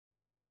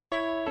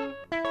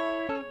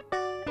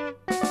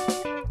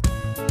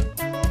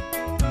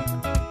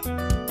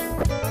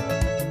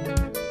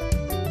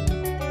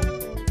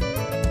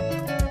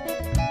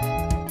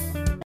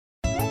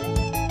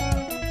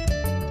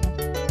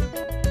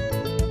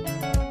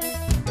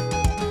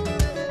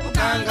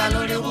mukangala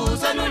uli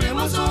busa nuli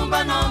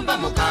musumba nomba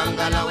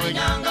mukangala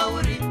wenyanga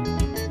uri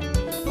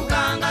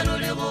mukangala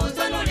uli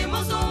busa nuli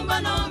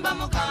musumba nomba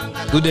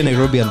mukangala. Good day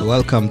Nairobi and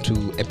welcome to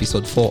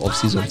episode 4 of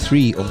season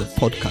 3 of the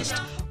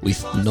podcast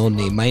with no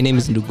name. My name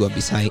is Ndugu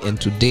Abisai and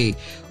today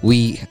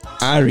we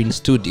are in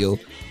studio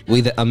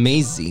with the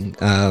amazing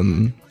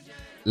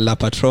La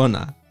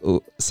Patrona,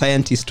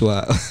 scientist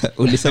wa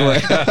ulisema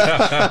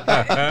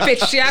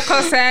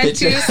patriarchal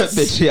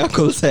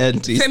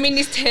scientist,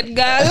 feminist head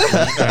girl.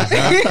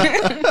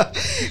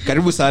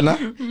 Karibu sana.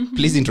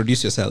 Please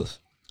introduce yourself.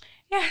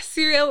 Yeah,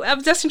 serial.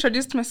 I've just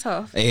introduced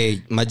myself.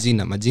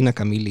 Majina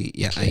kamili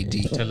ya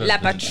ID. La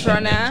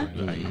Patrona.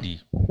 ID.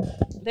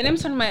 The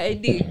name's on my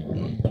ID.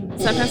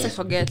 Sometimes I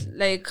forget.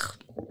 Like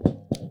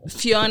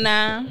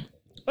Fiona.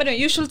 But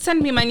you should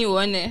send me money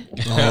uone.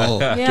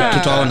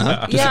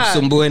 Tutaona.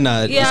 Tusisumbue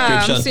na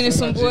description.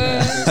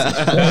 Msinisumbue.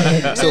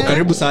 So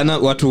karibu sana,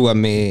 watu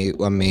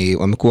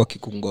wamekuwa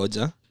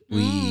kikungoja.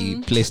 We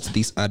placed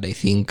this ad I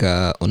think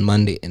on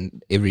Monday, and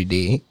every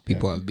day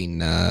people have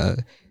been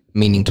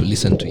meaning to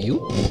listen to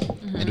you.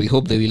 And we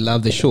hope they will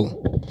love the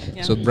show.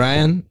 Yeah. So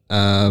Brian,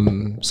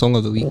 song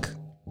of the week.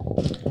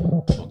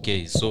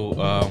 Okay, so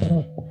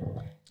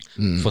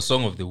for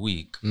song of the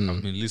week,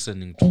 I've been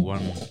listening to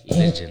one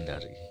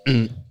legendary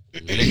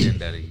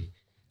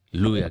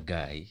lawyer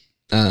guy,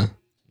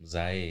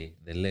 Zae,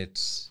 the late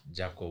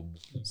Jacob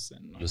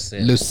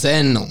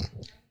Luceno.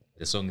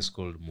 The song is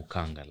called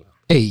Mukangala.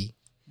 Hey,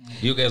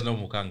 you guys know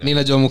Mukangala? Mimi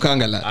najua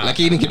Mukangala,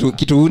 lakini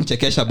kitu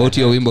unichekesha about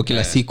hiyo wimbo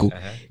kila siku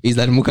is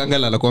that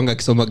Mukangala anakuanga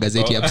akisoma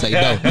gazeti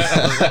upside down.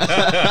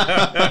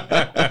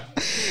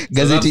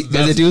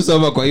 Gazeti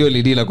usoma kwa hiyo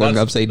lidila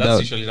kwa upside down.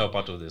 That's usually not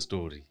part of the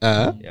story.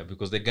 Yeah,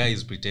 because the guy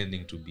is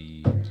pretending to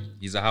be,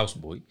 he's a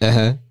houseboy.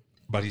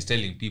 But he's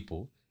telling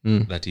people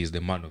that he's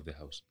the man of the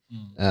house.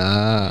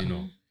 You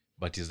know,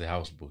 but he's the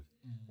houseboy.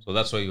 So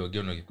that's why you're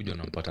going to kuja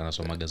unampata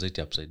anasoma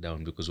gazeti upside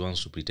down, because he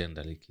wants to pretend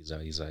that like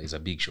he's a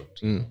big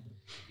shot.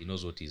 He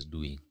knows what he's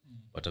doing.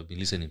 But I've been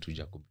listening to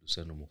Jacob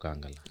Luceno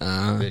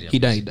Mukangala. He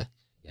died.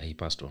 Yeah, he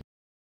passed on.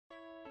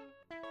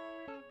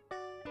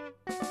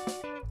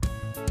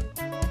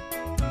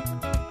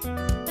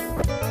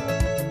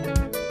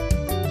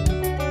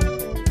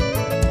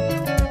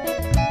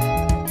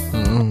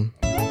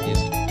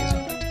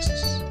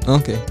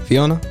 Okay,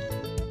 Fiona.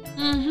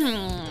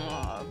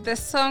 The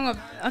song of,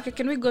 okay,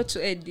 can we go to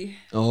Eddie?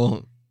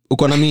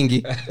 Uko na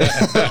mingi.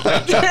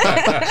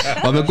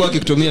 Wamekuwa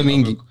kikutumia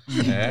mingi.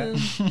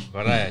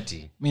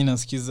 Variety. Mimi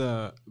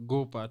nasikiza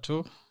Go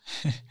Pato.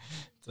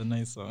 It's a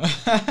nice song.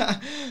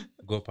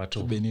 Go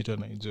Pato. Benito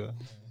naijua.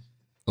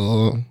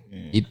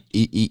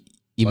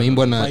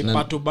 Imeimbwa na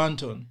Pato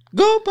Banton.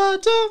 Go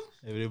Pato.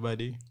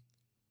 Everybody.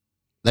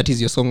 That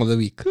is your song of the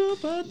week. Go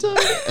Pato.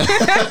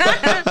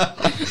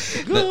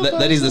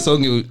 That is the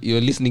song you're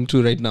listening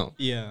to right now.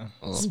 Yeah.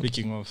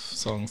 Speaking of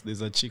songs,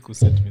 there's a chick who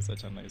sent me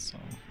such a nice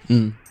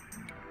song.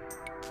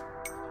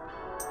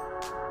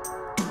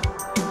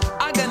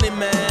 I got it,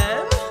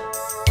 man.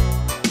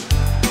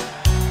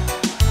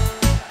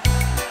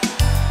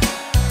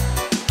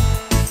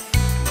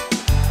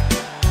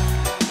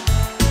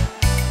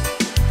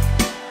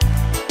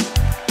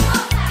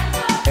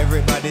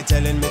 Everybody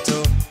telling me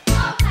to.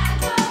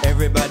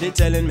 Everybody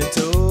telling me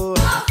to.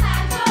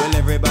 Well,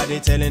 everybody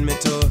telling me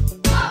to.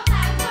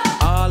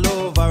 All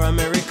over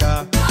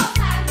America.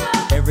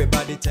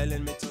 Everybody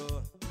telling me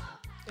to.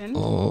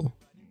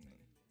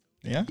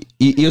 Yeah.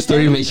 Your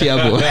story imeishia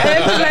hapo.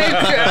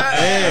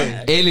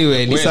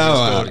 Anyway, ni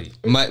sawa.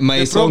 My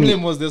the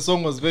problem was the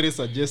song was very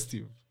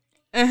suggestive.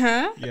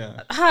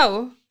 Yeah.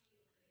 How?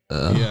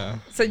 Yeah.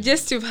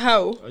 Suggestive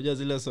how? Oja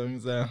zile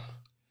songs I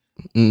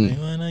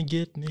wanna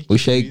get naked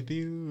with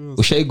you.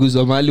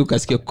 Ushaiguzwa mahali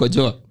ukasikia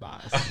kukojoa.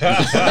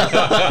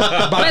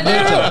 But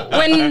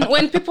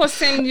when people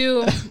send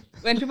you,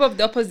 when people of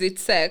the opposite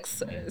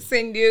sex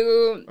send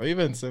you, or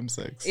even same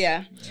sex,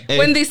 yeah.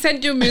 When they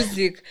send you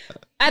music,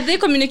 are they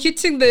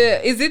communicating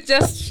is it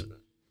just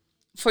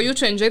for you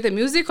to enjoy the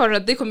music, or are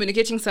they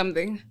communicating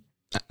something?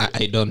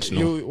 I don't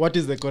know. What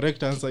is the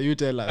correct answer? You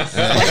tell us.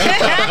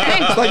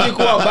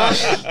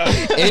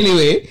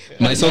 Anyway,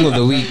 my song of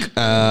the week,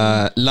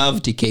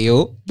 Love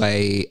TKO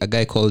by a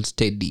guy called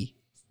Teddy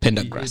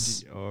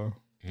Pendergrass.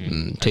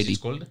 Teddy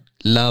called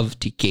Love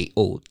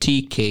TKO.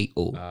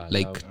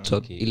 Like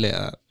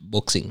ile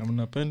boxing. I'm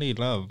napenda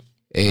love.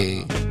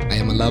 I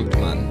am a loved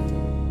man.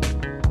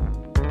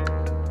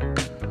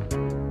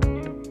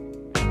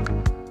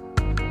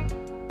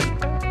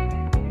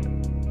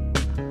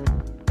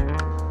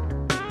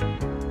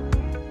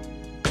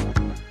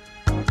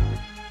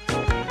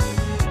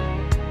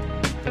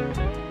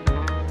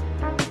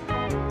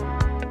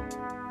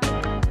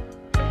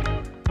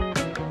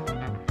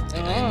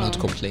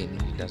 Complaining,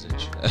 he doesn't.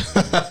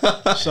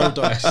 Shout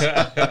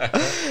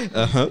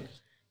out.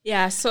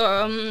 Yeah, so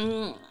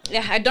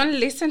I don't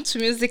listen to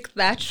music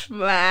that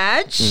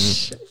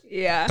much.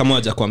 Yeah. Kama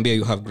hajakwambia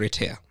you have great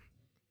hair.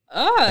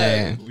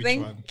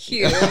 Thank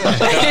you.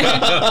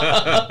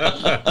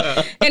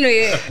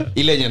 Anyway,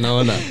 ile yenye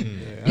naona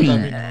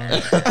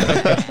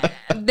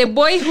the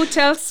boy who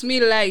tells me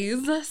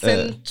lies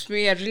sent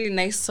me a really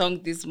nice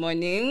song this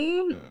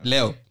morning.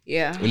 Leo.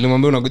 Yeah.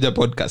 Ulimwambia unakuja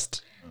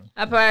podcast.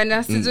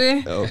 Hapana,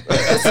 sijui.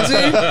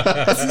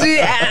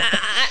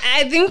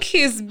 I think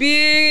he's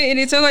being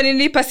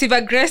in passive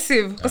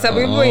aggressive kwa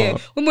sababu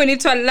wimbo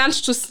inaitwa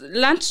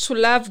learn to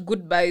love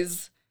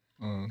goodbyes.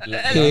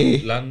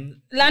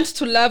 Learn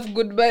to love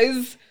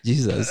goodbyes.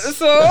 Jesus.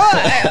 So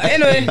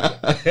anyway,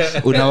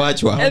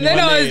 unawachwa. And then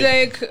I was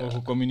like,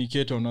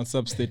 communicate on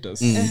WhatsApp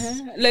status.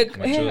 Like,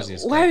 hey,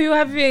 why are you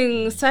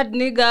having sad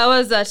nigga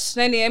hours at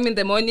 9 a.m. in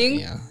the morning?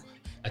 Yeah.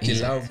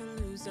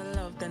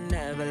 Love that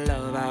never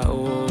love I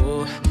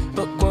owe.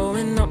 But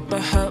growing up the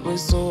hurt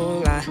was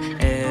all I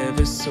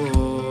ever saw.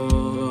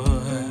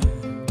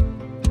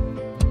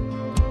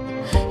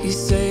 You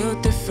say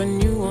you're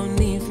different, you won't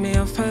leave me,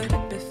 I've heard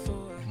it before.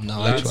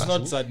 It's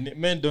not sad.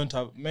 Men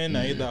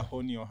are either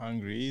horny or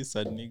hungry.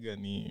 Sad nigga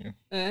ni.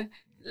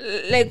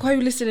 Like, why are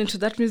you listening to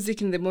that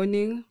music in the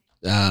morning?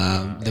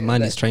 The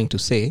man is trying to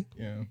say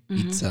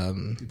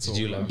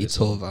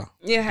it's over.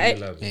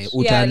 Yeah,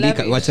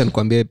 utaandika wacha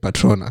nikwambie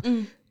Patrona.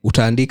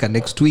 Utaandika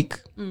next week.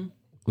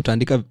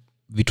 Utaandika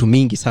vitu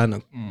mingi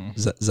sana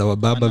za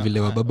wababa vile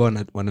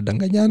wababa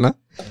wanadanganyana.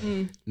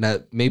 Na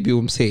maybe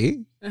umsay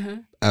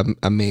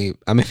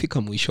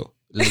amefika mwisho.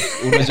 Like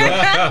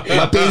unajua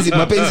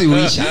mapenzi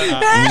huisha.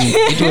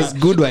 It was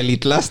good while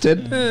it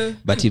lasted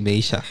but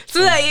imeisha.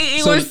 So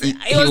he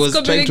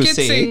was trying to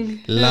say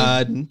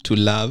learn to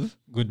love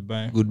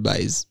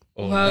goodbyes.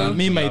 Wow.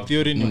 My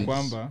theory ni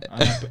kwamba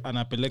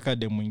anapeleka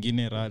dem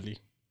mwingine rally.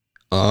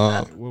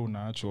 Wewe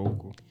unaachwa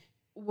huko.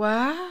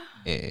 Wow.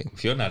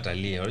 Fiona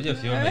atalia. Unajua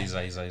Fiona is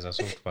a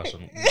soft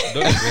person.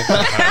 Don't break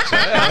her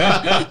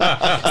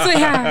heart.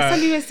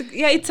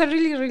 So it's a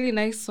really, really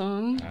nice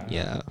song.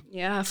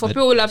 Yeah. For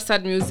people who love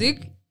sad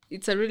music,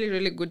 it's a really,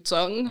 really good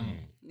song.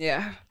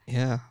 Yeah.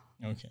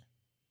 Okay.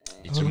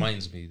 It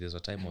reminds me, there's a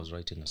time I was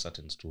writing a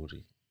certain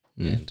story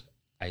and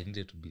I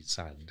needed to be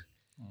sad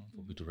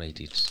for me to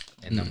write it.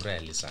 And I'm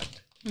rarely sad.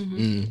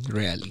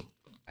 Rarely.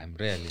 I'm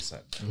rarely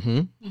sad.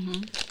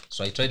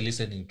 So I tried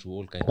listening to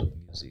all kinds of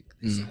music,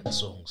 sad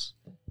songs.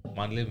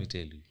 Man, let me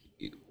tell you,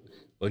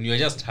 when you're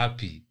just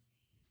happy,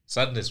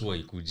 sadness huwa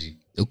ikuji.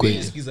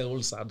 Ukisikiza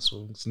all sad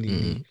songs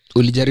nini.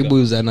 Ulijaribu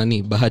uza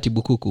nani Bahati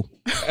Bukuku?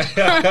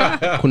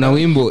 Kuna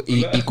wimbo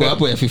iko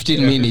hapo ya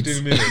 15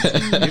 minutes.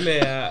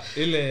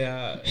 ile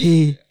ya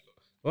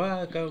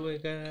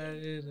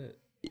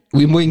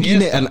wimbo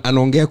ingine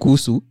anaongea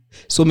kuhusu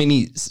so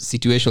many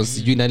situations.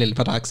 Sijui nani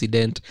alipata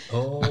accident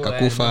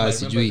akakufa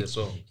sijui.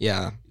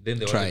 Then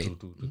they wanted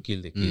to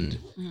kill the kid.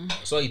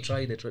 So I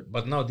tried,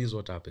 but now this is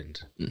what happened.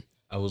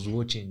 I was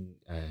watching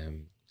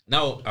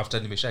now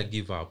after nimesha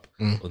give up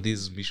on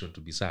this mission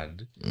to be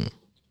sad,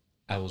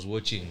 I was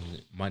watching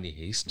Money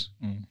Heist.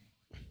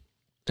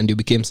 And you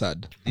became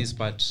sad. This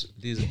was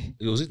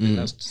it the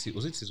last,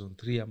 was it season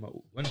 3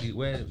 which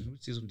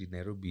season did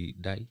Nairobi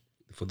die,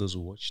 for those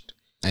who watched?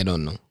 I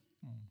don't know.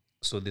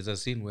 So there's a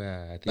scene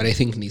where I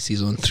think it's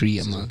season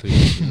 3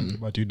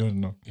 but you don't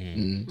know.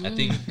 I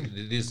think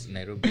this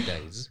Nairobi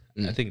dies.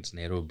 I think it's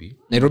Nairobi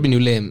ni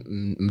ule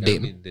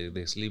mdem,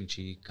 the slim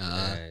chick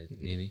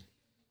nini.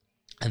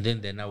 And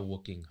then they're now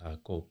walking her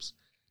corpse,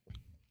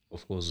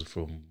 of course,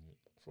 from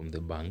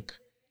the bank,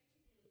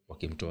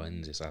 wakimtoa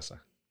nje sasa.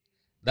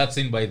 That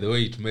scene, by the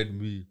way, it made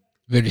me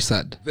very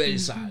sad.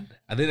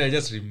 And then I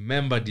just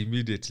remembered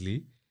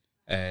immediately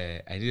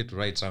I needed to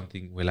write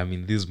something while I'm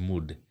in this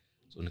mood.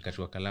 So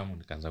nikachukua kalamu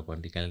nikaanza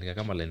kuandika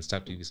kama line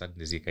start hivi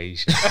sadness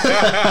ikaisha.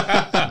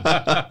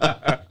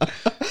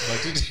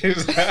 But it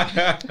is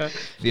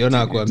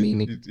Fiona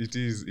kuamini.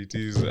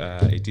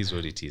 It is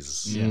what it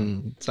is.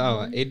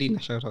 Sawa, Eddie na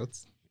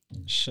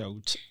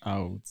shout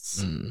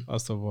outs.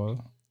 First of all,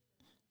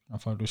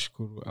 nafaa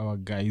tushukuru our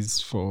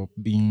guys for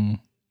being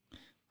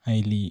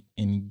highly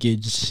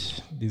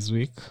engaged this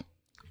week.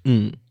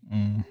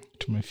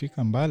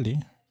 Tumefika mbali.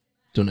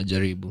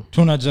 Tunajaribu.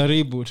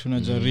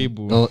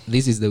 Oh,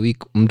 this is the week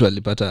mtu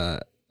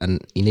alipata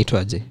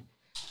inaitwaje?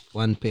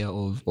 One pair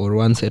of or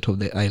one set of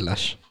the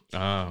eyelash.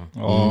 Yeah.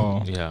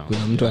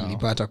 Kuna mtu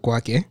alipata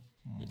kwake.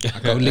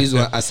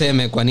 Akaulizwa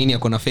aseme kwa nini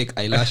akona fake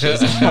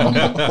eyelashes.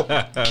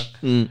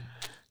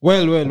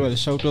 Well,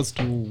 shout outs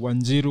to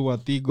Wanjiru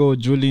Wathigo,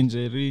 Julie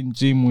Njeri,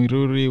 Nji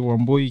Mwiruri,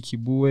 Wamboi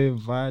Kibue,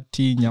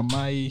 Vati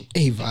Nyamai.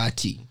 Hey,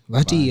 Vati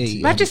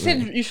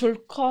said you should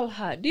call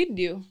her, did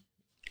you?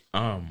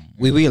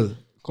 We will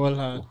call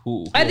her.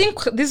 Who? I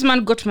think this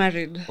man got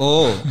married.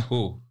 Who?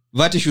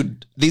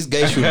 This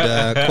guy should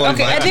call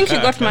okay, Vati. I think he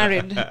got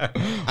married.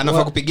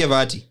 Anafaa kupigia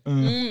Vati.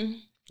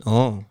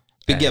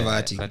 Pigia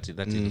Vati.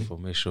 That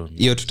information.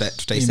 Hiyo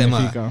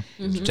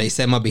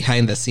tutaisema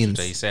behind the scenes.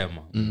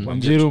 Tutaisema.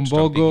 Wanjiru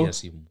Mbogo,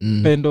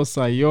 Pendo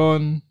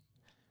Sayon,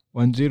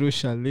 Wanjiru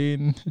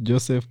Shalin,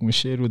 Joseph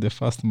Musheru, the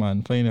first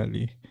man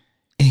finally.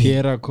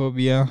 Kiera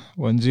Kobia,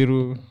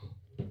 Wanjiru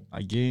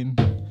again,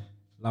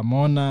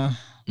 Lamona,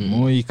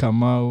 Moi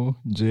Kamau,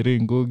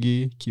 Njeri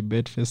Ngugi,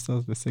 Kibet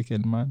Festus, the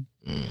second man.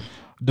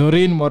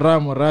 Doreen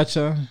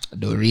Moracha.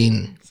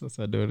 Doreen.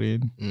 Sasa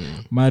Doreen.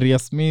 Maria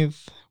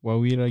Smith,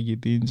 Wawira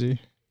Githinji,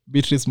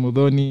 Beatrice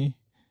Mudhoni,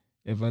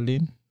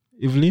 Evelyn.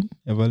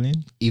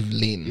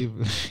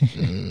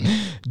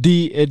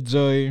 D.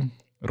 Edjoy,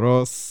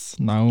 Ross,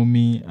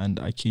 Naomi, and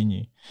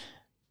Akinyi.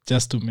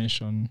 Just to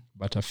mention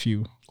but a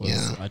few,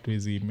 because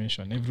hatuwezi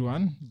mention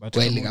everyone, but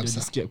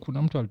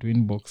kuna mtu alitu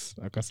inbox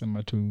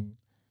akasema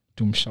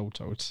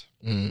shout out.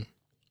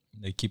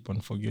 They keep on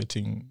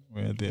forgetting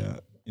where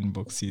their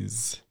inbox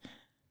is,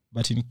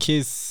 but in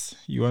case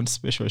you want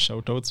special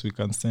shout outs, we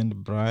can send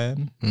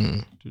Brian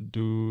to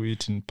do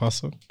it in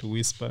person, to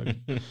whisper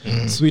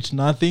sweet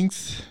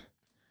nothings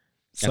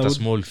at a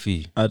small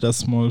fee.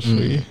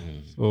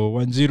 So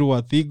Wanjiru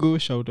Wathigo,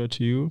 shout out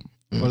to you.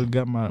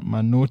 Olga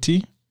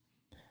Manoti,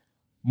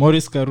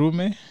 Morris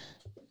Karume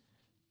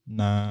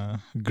na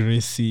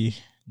Gracie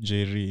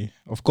Jerry.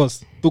 Of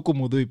course Tuku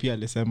Mudhui pia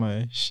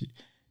alisema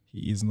he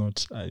is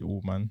not a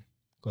woman,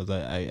 because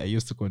I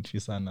used to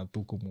confuse her na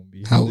Tuku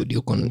Mumbi. How would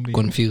you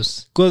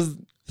confuse? Because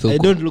I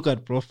don't look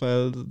at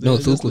profiles. No,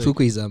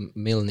 Tuku is a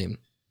male name.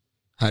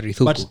 Harry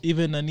Tuku. But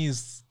even Nani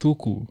is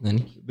Tuku.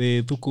 Nani?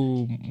 The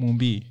Tuku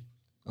Mumbi.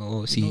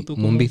 Oh, see,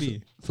 Mumbi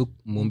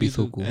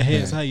Tuku.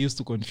 Yes, I used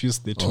to confuse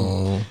the two.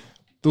 Oh.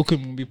 Tuku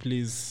Mumbi,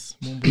 please.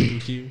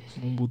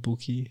 Mumbu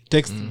Tuki.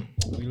 Text me.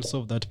 We'll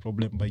solve that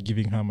problem by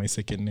giving her my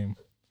second name.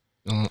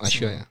 Oh,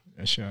 Ashura.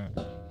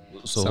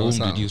 So whom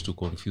did you used to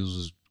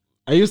confuse?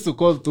 I used to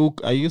call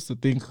Tuk. I used to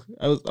think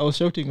I was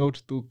shouting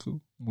out Tuku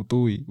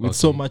Mutui with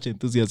so much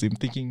enthusiasm,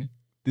 thinking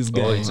this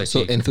guy.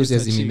 So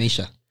enthusiasm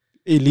imeisha.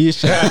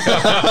 Elisha.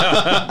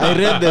 I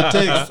read the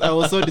text. I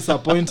was so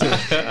disappointed.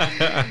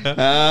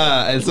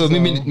 And so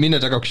mimi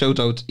nataka ku shout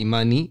out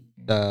Imani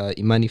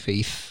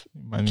Faith.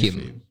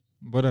 Kim.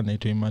 Mbona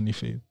naitwa Imani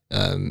Faith?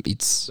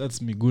 That's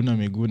Miguna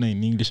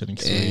in English and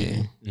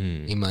Kiswahili.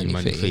 Imani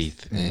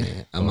Faith.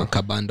 Ama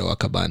Kabando wa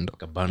Kabando.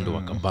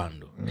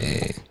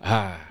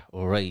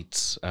 All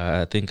right.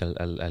 I think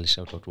I'll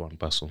shout out one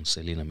person,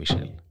 Selena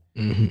Michelle.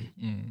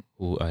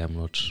 Who I am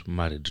not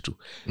married to.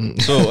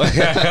 So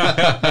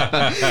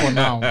for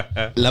now,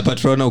 La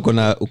Patrona,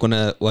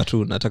 ukona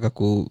watu nataka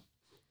ku.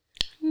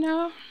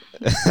 No.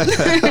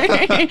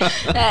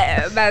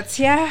 But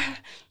yeah,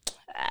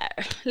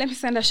 let me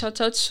send a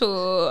shout out to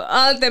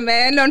all the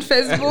men on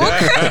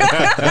Facebook.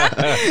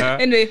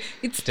 Anyway,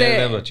 it's tell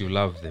them that you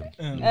love them.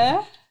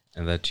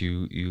 And that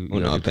you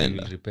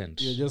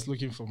repent. You're just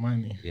looking for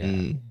money.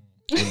 Yeah.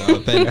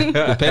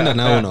 Unawapenda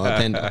na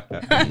unawapenda.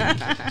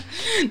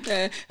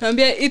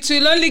 It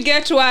will only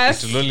get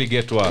worse.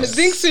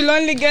 Things will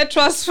only get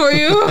worse for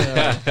you.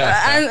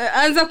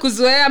 Anza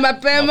kuzoea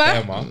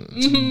mapema.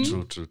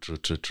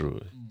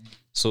 True.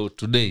 So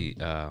today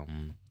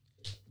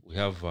we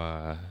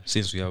have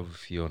since we have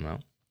Fiona,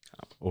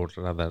 or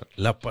rather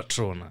La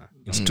Patrona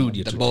in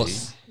studio the today,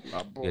 boss.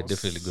 We are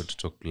definitely going to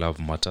talk love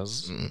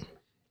matters.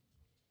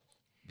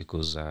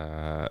 Because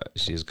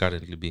she is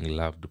currently being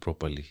loved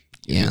properly.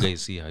 Yeah. You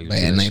guys see her by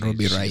a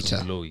Nairobi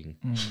writer. Glowing.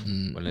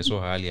 When I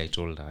saw her earlier, I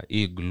told her,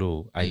 "Hey,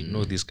 glow! I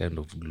know this kind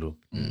of glow.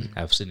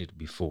 I've seen it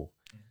before.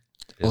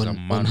 There's a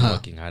man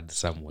working hard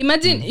somewhere."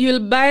 Imagine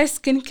you'll buy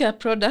skincare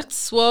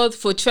products worth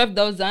for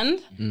 12,000,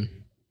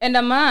 and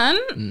a man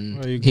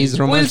he's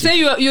romantic. will say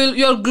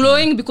you're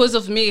glowing because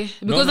of me,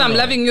 because I'm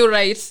loving you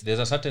right. There's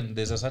a certain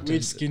which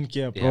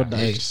skincare product.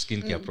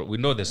 We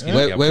know the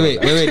skincare product.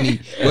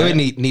 Wewe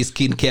ni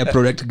skincare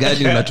product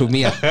gani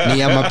unatumia? Ni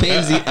ya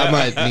mapenzi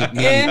ama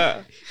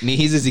ni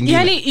hizi zingine?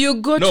 Yani you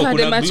go to a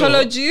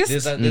dermatologist.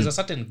 There's a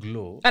certain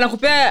glow.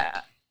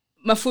 Anakupea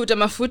mafuta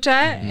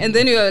and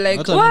then you're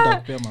like,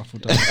 what?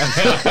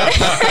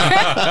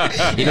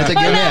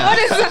 Inategemea.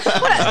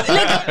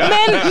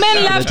 Like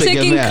men love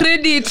taking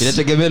credit.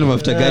 Inategemea ni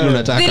mafuta gani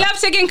unataka. They love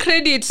taking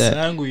credit.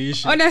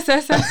 Ona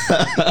sasa.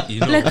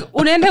 Like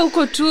unaenda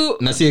huko tu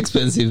na si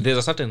expensive.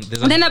 There's a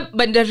unaenda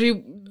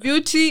Bandari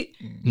Beauty,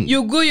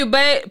 you go, you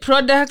buy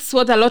products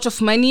worth a lot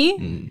of money,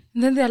 and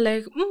then they're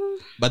like,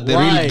 but the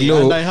real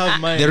glow,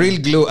 the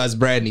real glow, as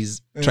Brian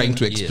is trying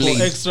to explain,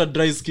 for extra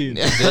dry skin.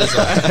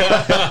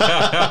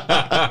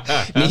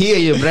 Ni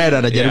hiyo Brian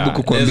anajaribu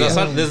kukuambia.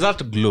 There's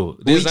that glow.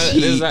 There's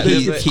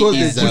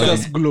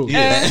glow.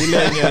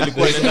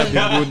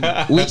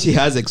 Which he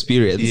has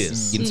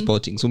experience in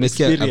sporting. So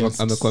umesikia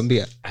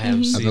amekwambia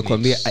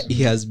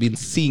he has been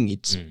seeing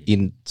it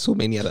in so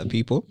many other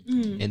people,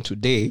 and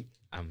today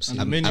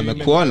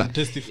amekuona,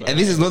 and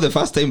this is not the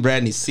first time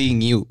Brian is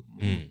seeing you.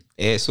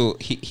 So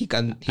he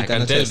can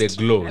tell the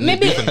glow.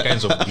 Maybe different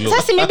kinds of glow.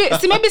 Sasi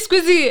maybe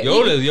squeezy.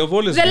 You've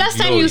always the last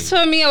time you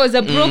saw me I was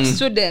a broke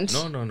student.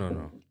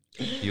 No.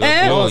 You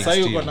are glowing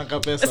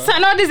still. So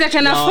nowadays I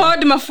can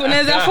afford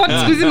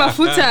squeezy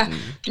mafuta.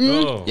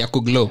 Ya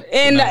kuglow.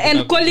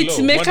 And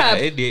quality makeup.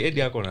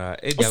 Eddie akona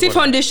si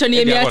foundation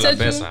yemeacha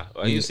tu.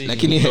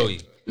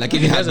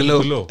 Lakini has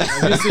glow.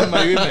 Have you seen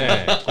my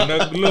women?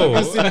 Kuna glow.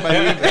 Have you seen my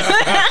women?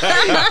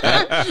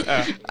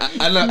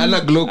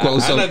 Ana glow kwa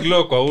uso.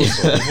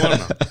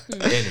 Umeona?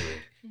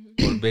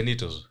 Anyway,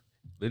 Benito's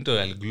Bento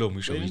aliglow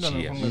mwisho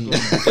wichia.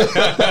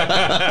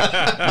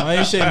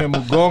 Maisha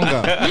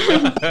imemgonga.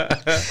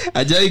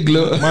 Ajai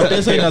glow.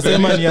 Matesa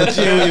inasema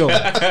niachie huyo.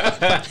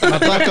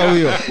 Nataka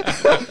huyo.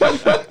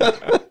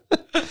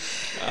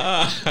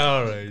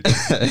 All right.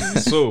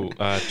 So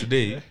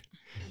today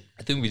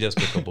I think we just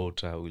talk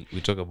about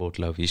we talk about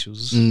love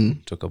issues,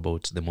 talk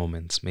about the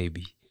moments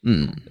maybe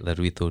that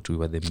we thought we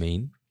were the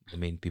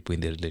main people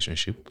in the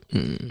relationship,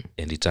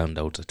 and it turned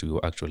out that we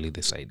were actually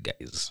the side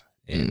guys.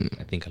 And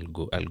I think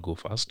I'll go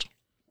first.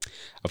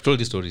 I've told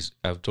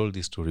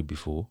this story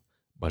before,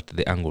 but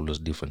the angle was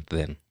different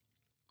then.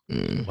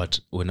 But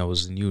when I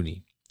was in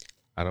uni,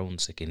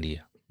 around second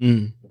year,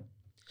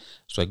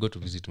 so I got to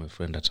visit my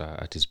friend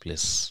at his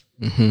place,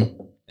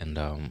 and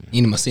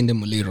in Masinde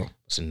Muliro.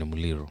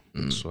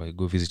 So I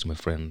go visit my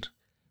friend.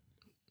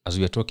 As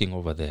we are talking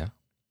over there,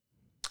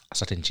 a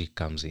certain chick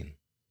comes in.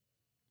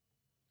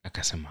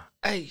 Akasema,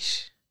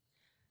 aish,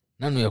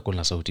 nanu yako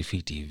na sauti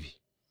fiti hivi.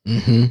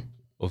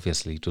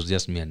 Obviously, it was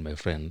just me and my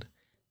friend,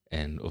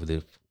 and of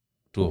the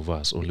two of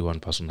us, only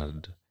one person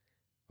had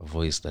a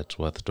voice that's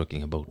worth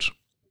talking about.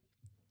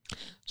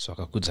 So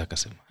akakuja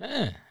akasema,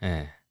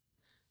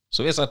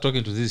 so we start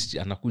talking to this,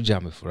 anakuja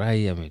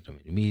amefurahi,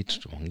 amemeet,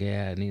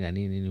 tumeongea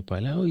nini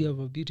pale, oh, you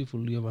have a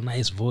beautiful, you have a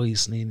nice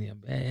voice, nini,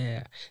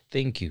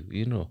 thank you,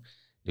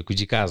 ni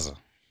kujikaza.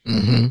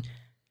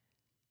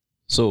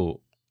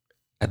 So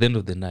at the end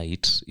of the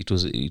night, it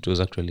was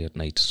actually at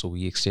night, so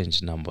we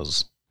exchanged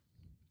numbers.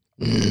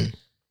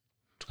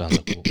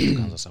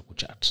 Tukaanza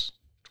kuchat.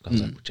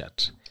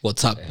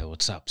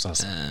 WhatsApp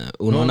sasa.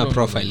 Unaona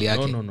profile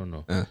yake?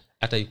 No.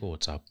 Hata iko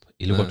WhatsApp.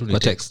 Ilikuwa tu ni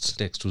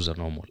text tu za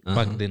normal.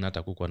 Back then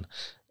hata kukuwa na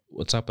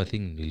WhatsApp, I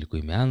think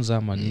ilikuwa imeanza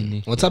ama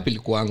nini. WhatsApp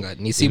ilikuanga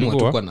ni simu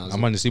tu kwa nazo.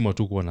 Ama ni simu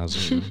tu kwa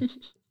nazo.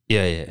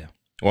 Yeah.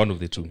 One of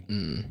the two.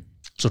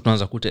 So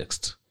tunaanza ku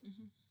text.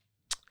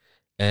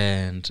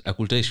 And I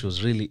could tell she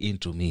was really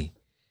into me.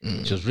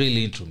 She was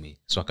really into me.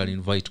 So I can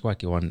invite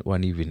kwake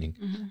one evening.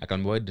 I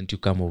can, why don't you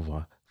come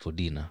over for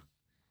dinner?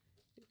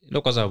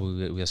 Because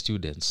we are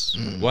students.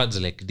 Words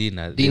like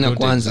dinner don't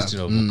kwanza. Exist in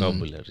our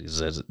vocabulary.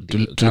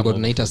 Tulikuwa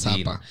tunaita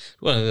sapa.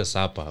 Tunaita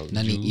sapa.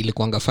 Nani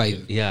ilikuanga 5.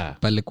 Yeah.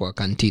 Pale kwa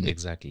canteen.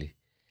 Exactly.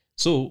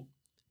 So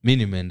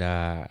mimi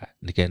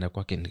nikaenda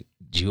kwake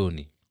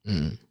jioni.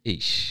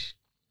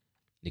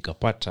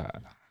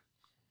 Nikapata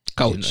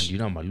couch.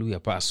 Maluya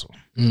paso.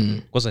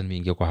 Kwanza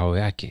nimeingia kwa hao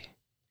yake.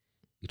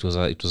 It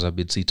was a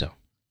bedsitter.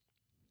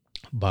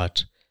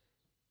 But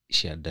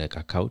she had like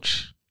a couch,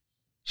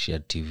 she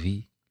had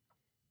TV,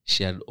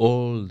 she had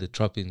all the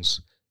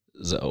trappings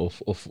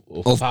of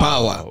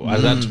power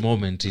at that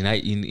moment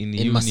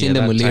in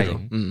Masinde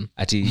Muliro.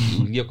 Ati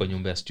uingia kwa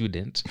nyumba ya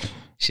student,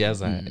 she has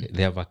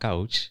they have a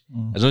couch.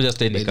 It's not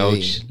just any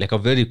couch, like a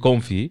very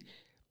comfy,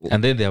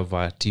 and then they have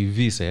a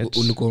TV set.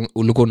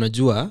 Ulikuwa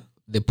unajua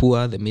the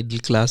poor, the middle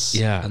class,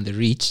 and the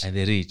rich.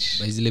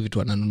 By zile vitu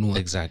wananunua.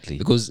 Exactly.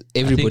 Because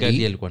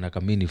everybody alikuwa na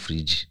ka mini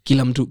fridge.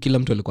 Kila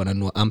mtu alikuwa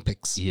ananunua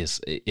Ampex.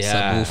 Yes.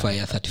 Subwoofer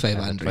ya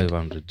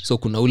 3500. So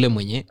kuna ule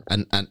mwenye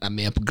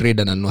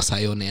ame-upgrade ananunua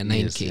Sayone ya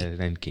 9K. Yes,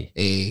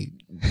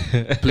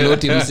 9K.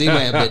 Ploti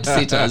mzima ya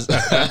bedsitters.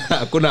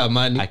 Hakuna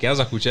amani.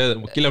 Akianza kucheza,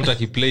 kila mtu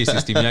akiplay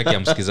system yake ya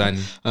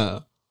msikizani.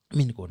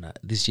 Mimi niko na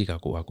this chick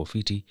ako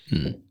fiti.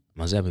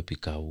 Mazee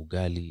amepika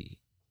ugali.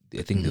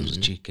 I think there was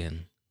chicken.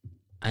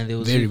 And there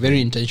was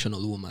very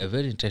intentional woman. A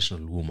very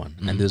intentional woman.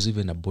 And there was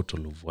even a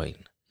bottle of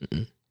wine.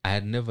 I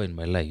had never in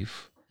my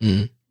life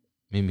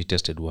maybe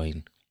tasted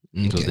wine.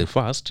 It was the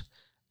first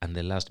and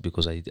the last,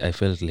 because I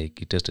felt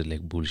like it tasted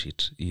like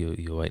bullshit.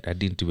 You're right. I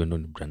didn't even know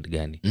the brand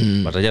gani.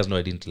 But I just know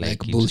I didn't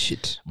like it.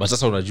 Bullshit. But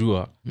sasa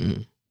unajua,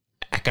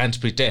 I can't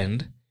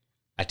pretend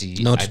I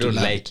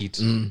don't like it.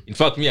 In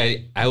fact, me,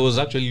 I was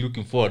actually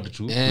looking forward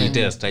to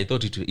test. I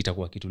thought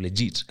itakuwa kitu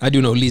legit. Hadi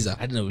unauliza.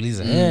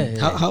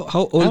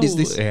 How old is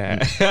this? Yeah.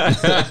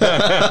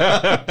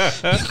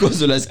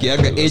 Because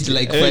unasikianga age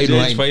like fine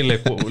wine.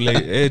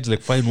 Age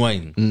like fine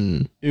wine.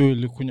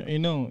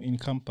 In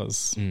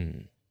campus,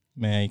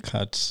 may I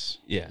cut?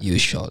 Yeah. You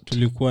shot.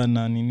 Tulikuwa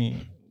na nini?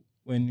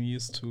 When we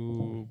used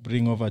to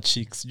bring over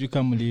chicks. Do you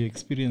come with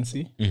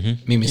experience?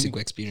 Mimi siku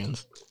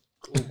experience.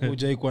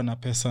 Hujaikuwa na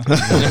pesa.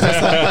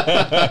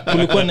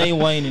 Kulikuwa na hii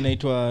wine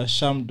inaitwa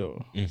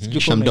Shamdo.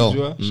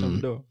 Shamdo.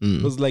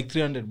 It was like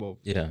 300 bob.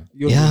 Yeah.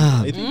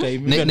 I think I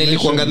remember.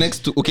 Nilikuanga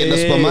next to ukienda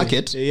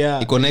supermarket,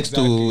 iko next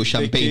to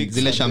champagne, The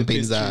zile cakes champagne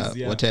and za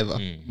pastries,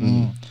 whatever.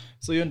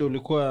 So hiyo ndio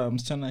ulikuwa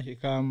msichana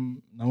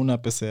akikam na una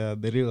pesa ya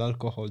the real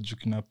alcohol,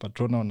 jukina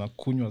Patrona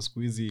unakunywa siku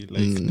hizi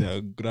like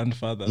their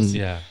grandfathers.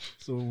 Yeah.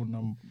 So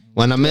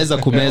wanameza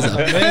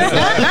kumeza.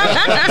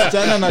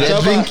 Msichana na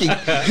chapa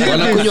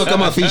wanakunywa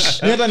kama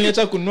fish. Hata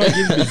niacha kununua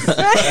Gilbis.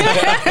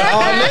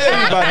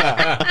 Hawalewi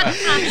bana.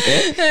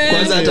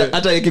 Kwanza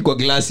hata yeki kwa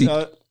glasi.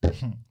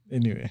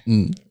 Anyway.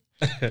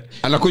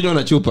 Anakunywa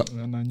na chupa.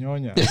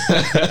 Ananyonya.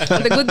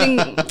 The good thing,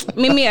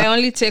 Mimi, I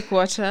only take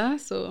water,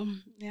 so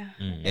yeah.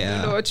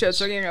 You know what you're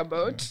talking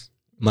about.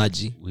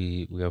 Maji.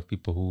 We have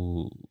people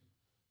who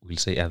will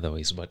say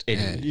otherwise, but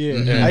anyway.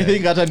 Yeah. I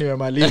think hata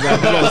nimemaliza.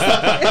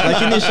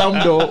 Lakini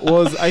Shamdo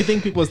was, I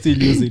think people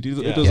still use it.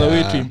 It was a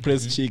way to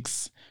impress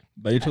chicks.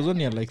 But it was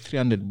only at like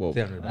 300 bob.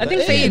 I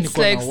think say it's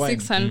like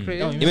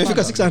 600.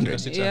 Imefika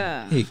 600.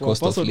 Yeah. Hey, For a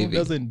cost of person who living.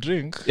 doesn't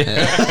drink. Zile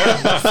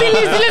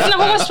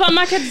zinakuwa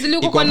supermarket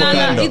ziliko kwa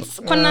nana.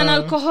 It's kwa nana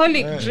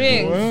alcoholic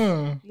drink.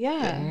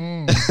 Yeah.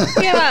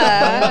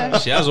 Yeah.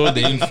 She has all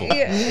the info.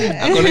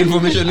 Akona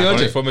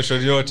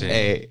information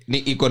yote. Ni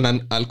iko na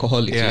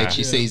alcoholic, like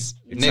she says,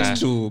 next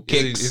to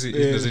cakes.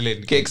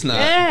 Cakes na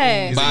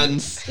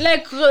buns.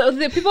 Like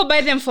the people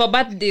buy them for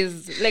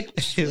birthdays, like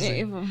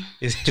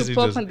to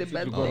pop on the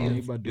birthday.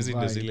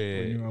 Isn't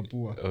zile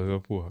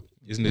poor?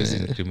 Isn't this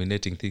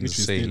incriminating things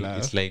to say?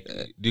 It's like,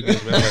 do you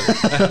guys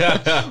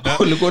remember?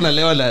 Ulikuwa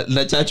unalewa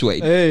la church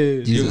wine.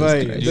 Hey,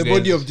 the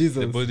body of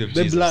Jesus.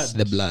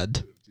 The blood.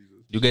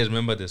 Do you guys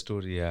remember the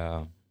story?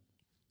 A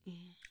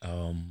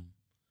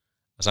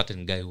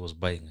certain guy who was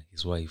buying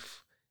his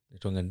wife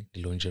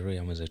lingerie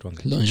ama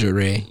zaitwanga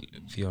Lingerie.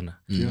 Fiona.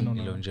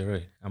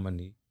 Lingerie ama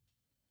ni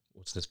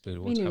what's the spell?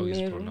 How is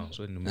it pronounced?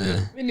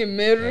 Mini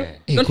Meru.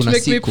 Don't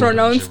make me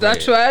pronounce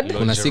that word.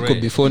 Kuna siku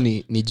before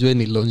nijue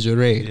ni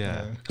lingerie.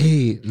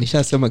 Eh,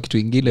 nishasema kitu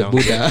ingine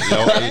buda.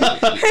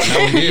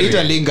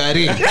 Ita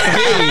lingari.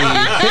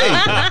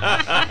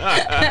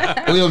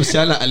 Huyo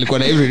msichana alikuwa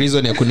na every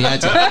reason ya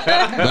kuniacha.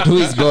 But who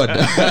is God?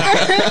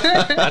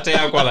 Hata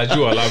yako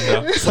anajua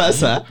labda.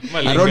 Sasa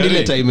around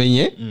ile time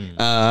yenye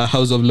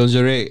House of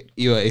Lingerie,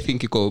 I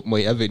think iko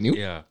Moi Avenue.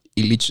 Yeah.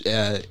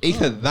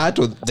 Either that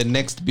or the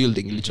next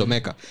building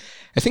ilichomeka.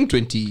 I think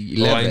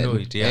 2011. I know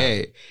it,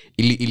 yeah.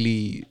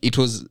 It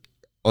was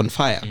on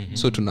fire.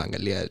 So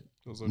tunaangalia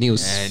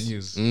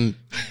news.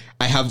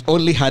 I have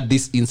only had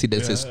these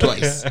incidences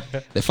twice.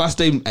 The first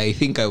time I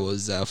think I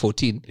was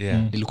 14.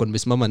 Nilikuwa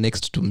nimesimama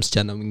next to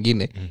msichana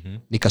mwingine.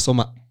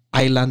 Nikasoma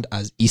island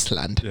as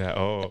Eastland.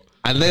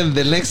 And then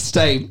the next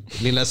time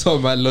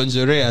ninasoma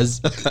lingerie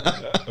as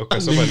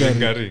ukasoma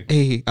lingari.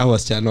 Hey, our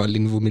wasichana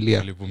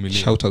walinivumilia.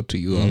 Shout out to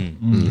you all.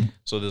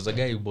 So there's a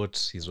guy who bought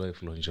his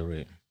wife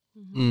lingerie.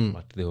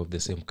 But they were of the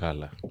same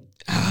color.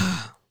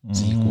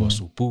 Zilikuwa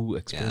super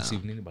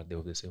expensive nini, but they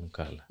were of the same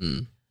color.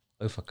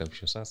 Wife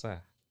akabisho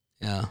sasa.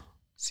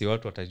 Si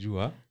watu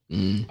watajua.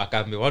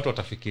 Akaambia watu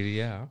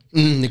watafikiria.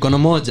 Niko na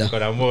moja.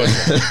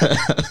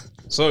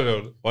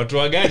 So watu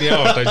wagani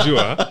hao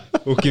watajua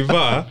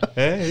ukivaa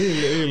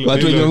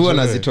watu wenye huwa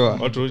nazitoa.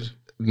 Watu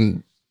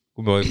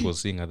kumbe wife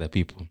was seeing other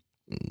people.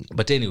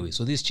 But anyway,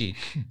 so this chick,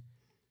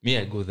 me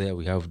I go there,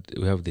 we have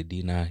the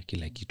dinner,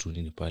 kila kitu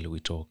nini pale, we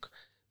talk.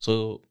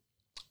 So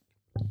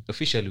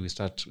officially we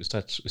start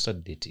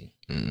dating,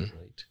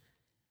 right?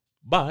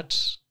 But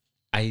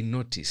I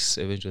notice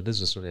eventually, this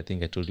is a story I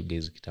think I told you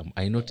guys.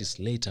 I noticed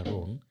later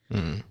on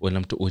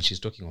when she's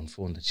talking on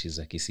phone that she's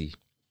a Kisii.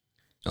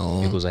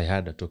 Because I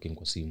heard her talking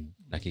kwa simu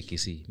like a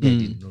Kisii. I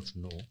did not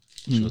know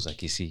she was a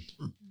Kisii.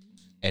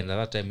 And at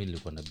that time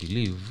nilikuwa na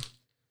believe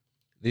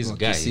these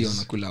guys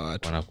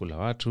wanakula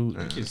watu.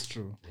 It's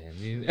true.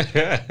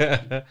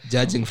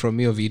 Judging from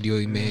your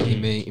video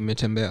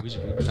imetembea.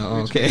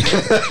 Okay.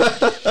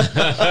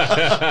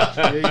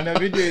 Ina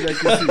video ila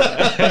Kisii.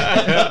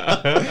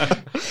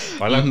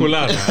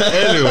 Wanakulana.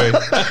 Anyway.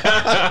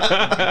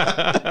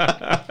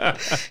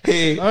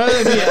 Hey.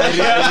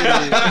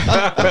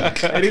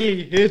 I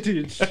really hate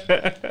it.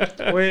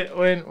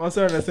 When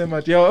wasa wanasema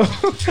ati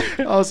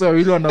also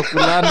wili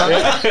wanakulana.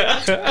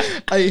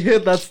 I hate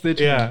that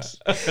statement.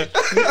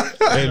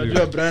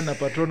 Unajua Brian na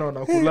Patrona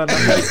wanakulana.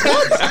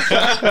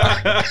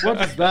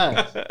 What is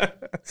that?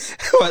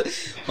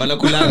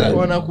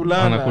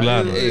 Wanakulana.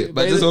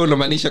 But this all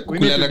unamaanisha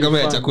kukulana kama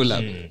ya chakula.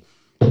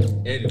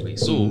 Anyway,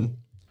 so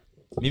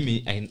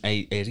mimi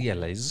I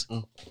realize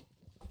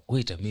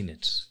wait a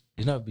minute.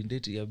 You know, I've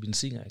been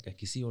seeing like a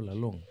Kisii all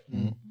along.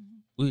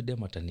 Huyu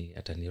dem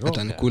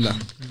atanikula.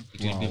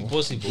 It will be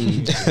impossible.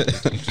 It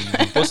will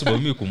be impossible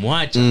me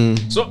kumwacha.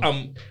 So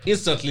I'm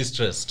instantly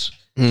stressed.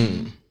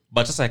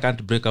 But as I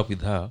can't break up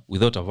with her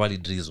without a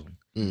valid reason.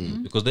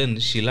 Because then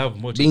she'll have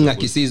more. Being a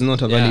Kisii is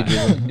not a valid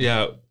reason.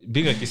 Yeah,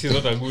 being a Kisii is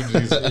not a good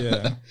reason.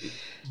 Yeah.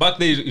 Back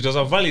then it was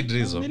a valid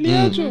reason.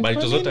 But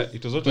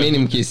it was not mimi ni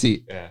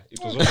Mkisii. Yeah, it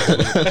was not a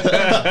good.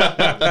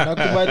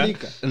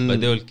 Nakubalika. But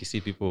they all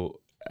Kisii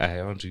people,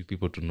 I want you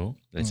people to know,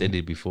 I said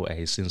it before, I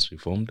have since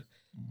reformed.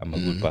 I'm a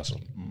good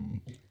person.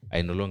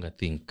 I no longer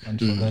think. And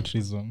for that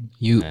reason,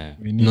 you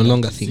no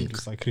longer think.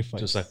 To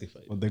sacrifice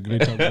for the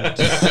greater good.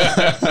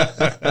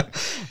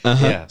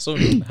 Yeah. So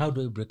how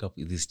do I break up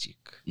with this chick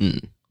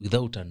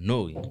without her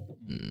knowing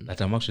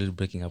that I'm actually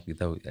breaking up with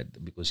her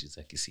because she's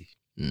a Kisii?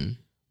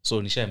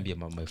 So nishaambia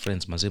my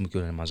friends, mazemu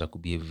kiona namaza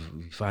kubehave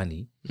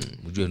funny,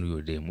 mjue ni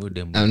huyo dem.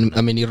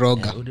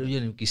 Ameniroga. Huyo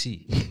ni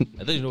Kisii.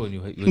 I don't know when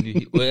you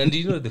and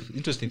you know the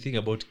interesting thing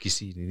about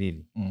Kisii ni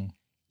nini?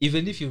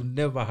 Even if you've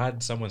never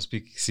heard someone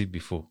speak Kisii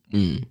before,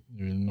 you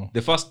will know.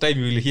 The first time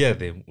you will hear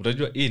them,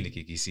 utajua hii ni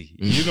Kisii.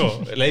 You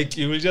know,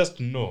 like you will just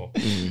know.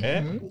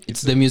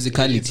 It's the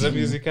musicality. It's the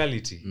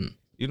musicality.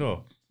 You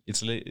know,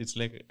 it's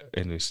like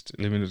anyways,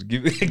 let me not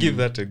give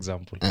that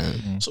example.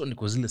 So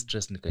niko zile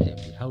stress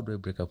nikajambia, how do I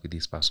break up with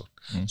this person?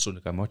 So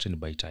nikamwacha ni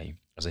by time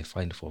as I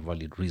find for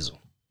valid reason.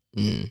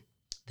 Then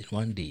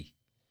one day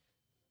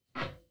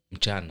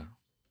mchana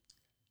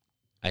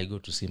I go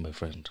to see my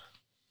friend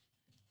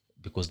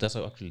because that's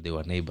how actually they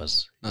were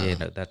neighbors.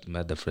 That my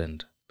other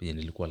friend penye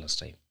nilikuwa last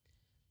time,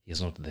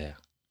 he's not there.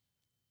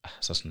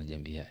 Sasa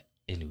najambia,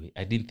 anyway,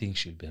 I didn't think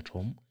she'll be at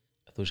home.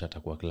 I thought she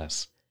atakuwa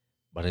class,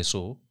 but I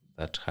saw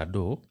that her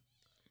door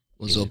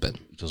was open.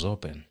 It was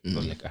open. I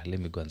was like, let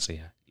me go and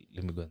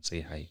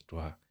say hi to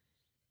her.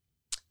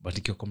 But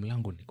nikiwa kwa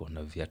mlango niko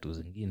na viatu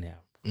zingine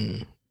hapo.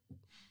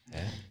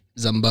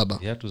 Zambaba.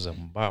 Viatu za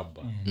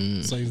mbaba.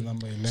 Size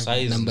number 11.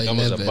 Size number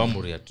kama 11. za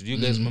Bamuria. Do you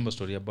guys remember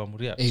story ya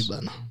Bamuria?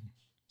 Bana.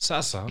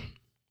 Sasa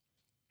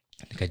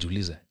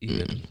nikajiuliza hii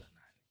viatu za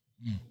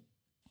nani?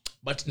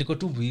 But niko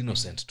too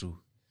innocent too.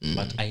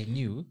 But I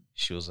knew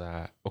she was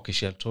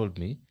she had told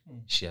me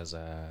she has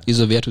a...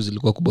 Hizo viatu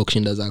zilikuwa kubwa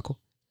kushinda zako?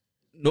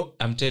 No,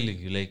 I'm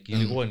telling you, like,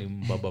 ilikuwa ni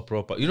mbaba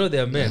proper. You know,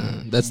 there are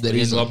men. That's the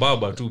reason.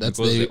 Wababa too,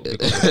 because of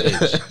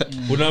age.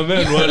 Una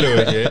men wale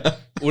wenye,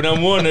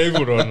 unamuona hivi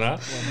unaona.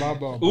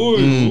 Wababa.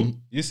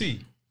 You see?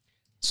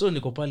 So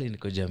niko pale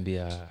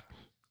nikojambia,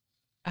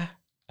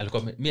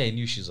 alikuwa, me, I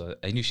knew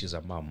she's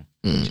a mom.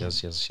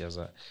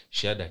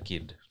 She had a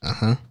kid.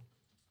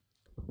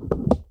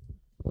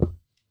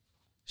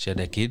 She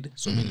had a kid,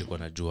 so mimi nilikuwa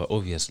najua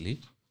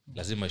obviously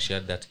lazima she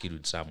had that kid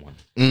with someone.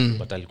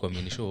 But alikuwa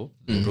menishow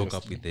they broke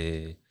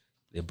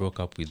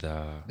up with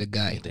the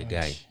guy.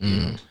 You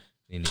know,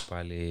 nini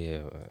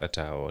pale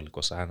hata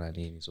walikosana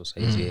nini, so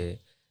saizi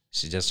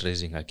she just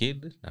raising her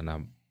kid na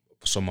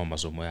nasoma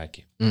masomo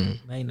yake.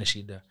 Na ina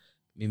shida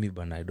mimi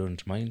bana, I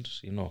don't mind,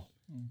 you know.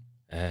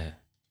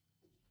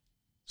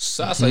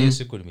 Sasa hiyo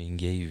siku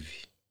nimeingia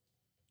hivi,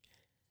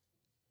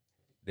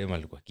 dem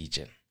alikuwa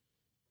kitchen,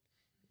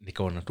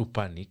 nikaona tu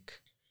panic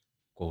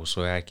kwa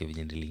uso yake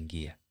venye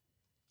niliingia.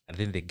 And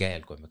then the guy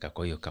alikuwa amekaa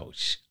kwa hiyo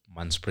couch,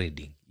 man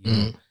spreading, you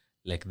know,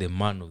 like the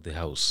man of the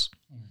house.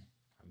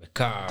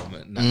 Amekaa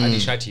na hadi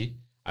shati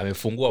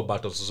amefungua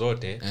buttons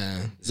zote,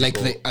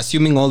 like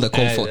assuming all the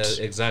comfort.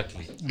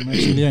 Exactly.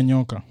 Ameshilia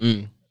nyoka.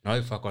 Now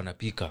if ako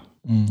anapika,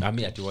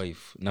 ami ati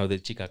wife, now the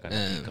chick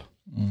akanapika.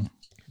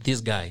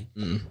 This guy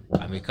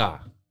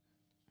amekaa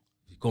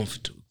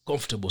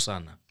comfortable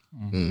sana.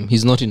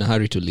 He's not in a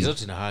hurry to leave. He's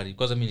not in a hurry.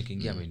 Kwanza mimi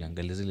nikiingia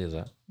ameniangalia zile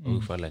za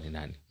huyu fala ni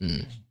nani.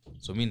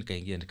 So mimi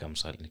nikaingia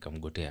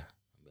nikamgotea.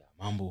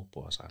 Mambo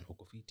poa sana.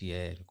 Uko fiti?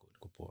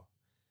 Niko poa.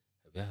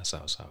 Ya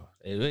sawa.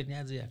 Wewe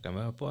niaje?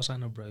 Akamwambia poa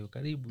sana bro,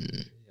 karibu.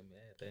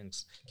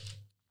 Thanks.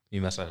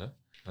 Mimi sasa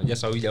najua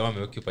sawa, jamaa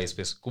ameoccupy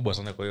space kubwa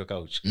sana kwa hiyo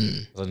couch.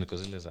 Sasa niko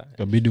zile za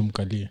kabidi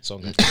umkalie.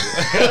 Songa.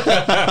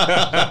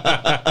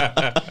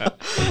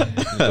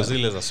 Niko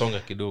zile za songa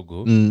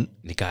kidogo,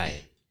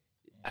 nikae.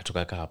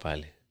 Atukakaa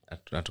pale.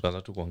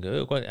 Tukaanza tu kuongea.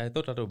 I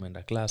thought hata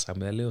umeenda class,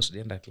 leo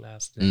sijaenda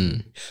class.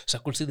 So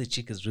I could see the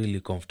chick is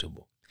really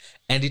comfortable.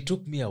 And it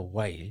took me a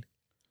while.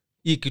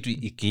 Hii kitu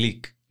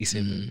i-click. He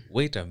said,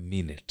 wait a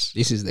minute.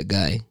 This is the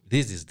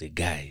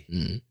guy.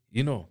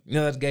 You know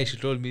that guy, she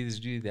told me this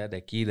dude, they had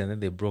a kid and then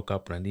they broke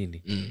up na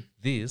nini.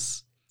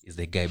 This is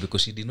the guy,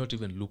 because she did not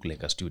even look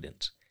like a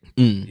student.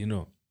 You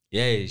know.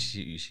 Yeah,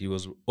 she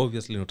was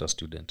obviously not a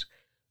student.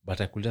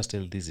 But I could just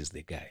tell this is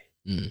the guy.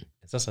 And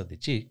sasa the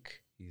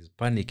chick is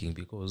panicking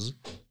because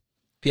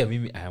pia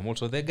mimi I am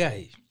also the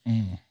guy.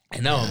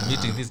 And now I'm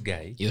meeting this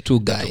guy. You're two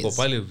guys. Tuko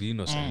pale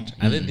innocent.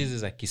 And then this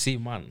is a Kisii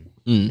man.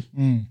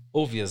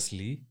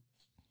 Obviously,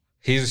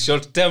 he's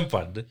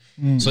short-tempered.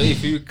 So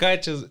if you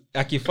catch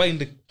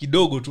akifind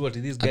kidogo tu what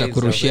this guy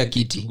atakurushia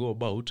kiti to go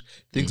about,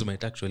 things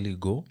might actually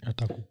go.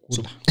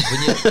 Atakukula.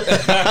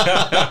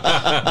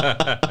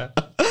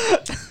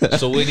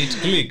 So when it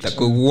clicked,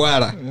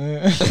 atakuwara.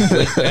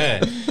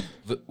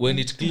 When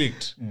it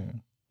clicked,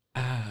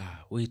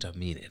 wait a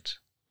minute.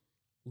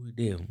 Who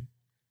them?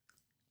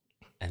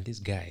 And this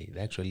guy,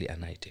 they're actually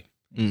an item.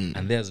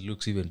 And theirs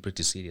looks even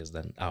pretty serious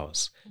than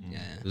ours.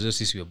 Because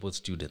since we are both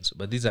students.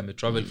 But these are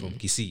travel from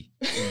Kisii.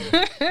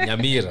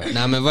 Nyamira.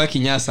 Na amevaa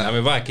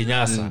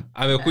kinyasa.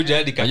 Amekuja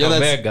hadi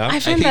Kakamega. I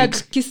find that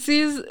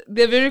Kisiis,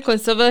 they're very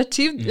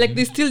conservative. Like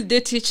they still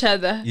date each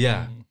other.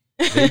 Yeah.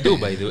 They do,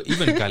 by the way.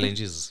 Even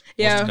Kalenjins.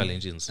 Most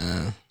Kalenjins.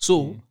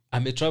 So,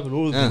 travel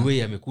all the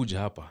way, amekuja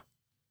hapa.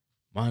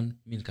 Man,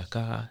 mimi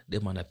nikakaa,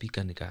 dem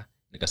anapika,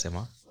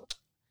 nikasema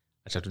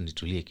acha tu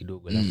nitulie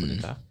kidogo, alafu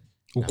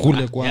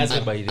ukule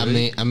kwanza.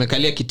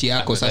 Amekalia kiti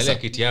yako sasa.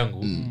 Amekalia kiti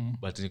yangu,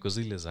 but niko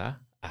zile za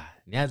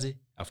niaje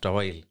after a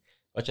while.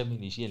 Acha mimi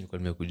niishie, nilikuwa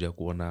nimekuja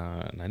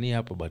kuona nani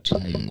hapa,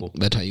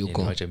 but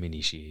hayuko. Acha mimi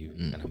niishie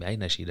hivi. Anambia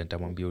haina shida,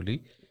 nitamwambia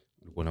ulikuwa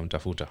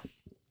unamtafuta.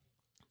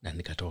 Na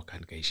nikatoka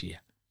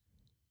nikaishia.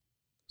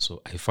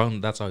 So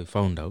that's how I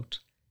found out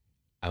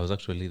I was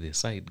actually the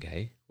side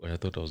guy when I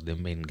thought I was the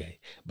main guy.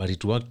 But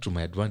it worked to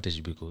my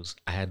advantage because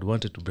I had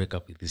wanted to break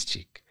up with this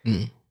chick.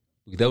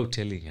 Without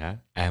telling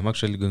her, I am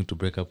actually going to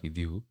break up with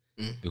you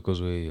because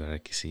you are a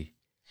Kisii.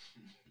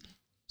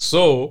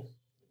 So,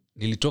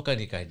 nilitoka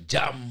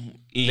nikajam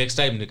next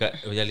time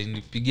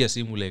alinipigia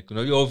simu like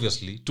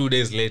obviously 2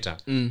 days later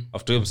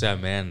after him say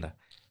ameenda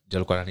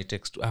alikuwa anani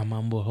text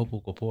mambo hapo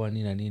uko poa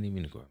nini na nini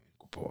mimi niko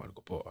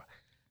poa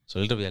so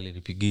later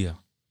alinipigia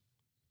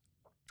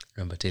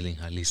remember telling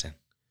her listen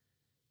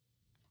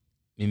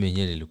mimi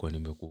mwenyewe nilikuwa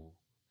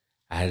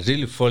I had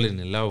really fallen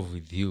in love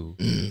with you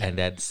and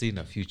I had seen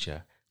a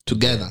future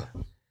together.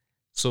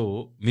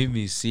 So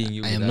mimi seeing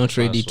you I am not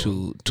ready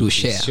to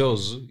share. It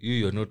shows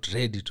you're not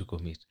ready to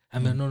commit. I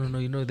mean no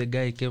you know the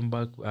guy came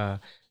back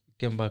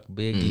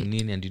begging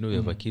nini and you know we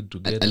have a kid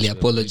together. I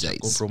apologize.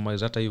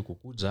 Compromise hata hiyo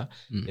kukuja.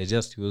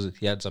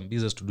 He had some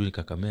business to do in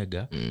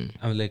Kakamega.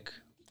 I'm like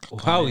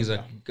how is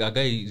a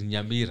guy in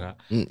Nyamira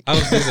how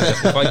is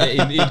business kufanya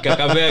in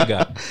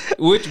Kakamega?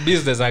 Which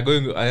business are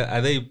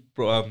they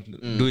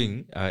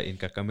doing in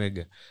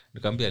Kakamega?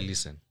 Nikamwambia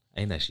listen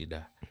haina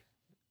shida.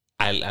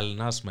 I'll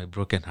nurse my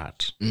broken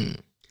heart.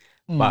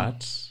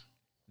 But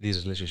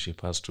this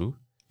relationship has to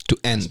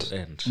end.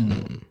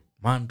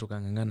 Man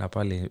tukangangana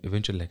pale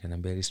eventually like an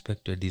I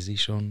respect your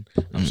decision.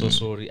 I'm so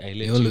sorry I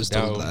let you always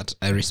down. told that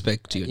I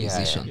respect your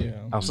decision.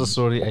 Yeah. I'm so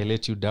sorry I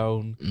let you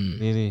down.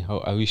 Nini how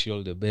I wish you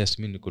all the best.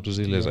 Mimi niko tu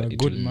zile za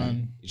good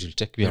man. It will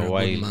take me a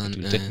while. It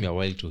will take me a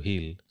while to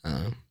heal.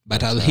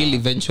 But I'll heal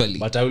eventually.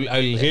 But I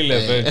will heal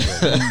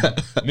eventually.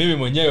 Mimi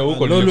mwenyewe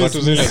huko nilikuwa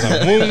tu zile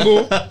za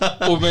Mungu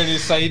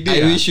umenisaidia.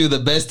 I wish you the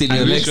best in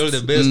your next. I wish you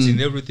the best in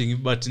everything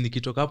but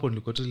nikitoka hapo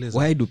nilikuwa tu zile za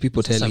Why do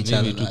people tell each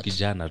other tu that?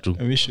 kijana tu.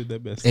 I wish you the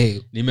best. Hey,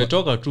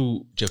 Nimetoka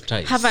tu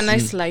cheptai. Have a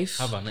nice life.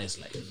 Have a nice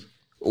life.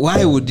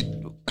 why would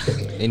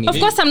Of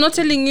course I'm not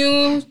telling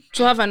you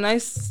to have a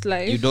nice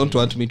life. you don't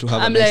want me to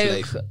have I'm a nice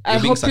like life?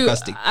 You're being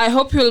sarcastic. I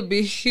hope you'll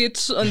be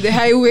hit on the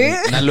highway.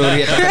 Na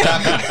lori ya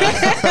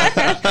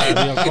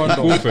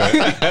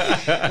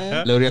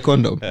takataka. Lori ya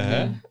condom.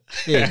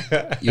 Yeah.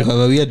 You have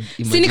a weird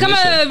Sini imagination.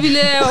 kama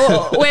vile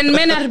when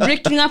men are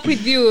breaking up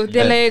with you,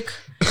 they're like,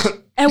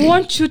 I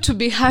want you to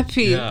be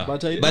happy. Yeah.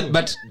 But I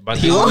But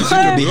he wants you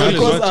to be happy.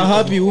 because a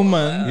happy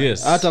woman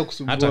Yes. hata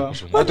kusumbua Hata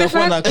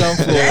atakuwa na come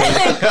for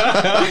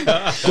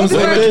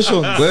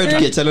consultations. Wewe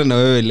tukiachana na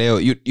wewe leo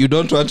you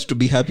don't want to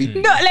be happy. No,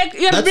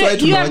 like That's why you are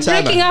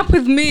tunawachana. breaking up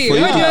with me. For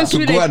you What do you want to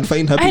be go like, and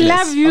find I happiness.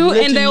 love you I'm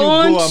letting and I you go,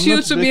 want I'm you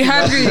not to be breaking up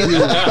happy. with you.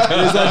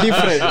 There's a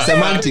difference.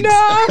 Semantics. No,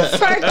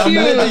 fuck I'm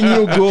you. letting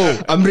you go.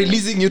 I'm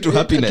releasing you to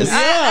happiness.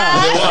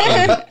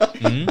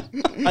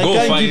 I Go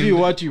can't find- give you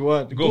what you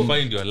want. Go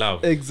find your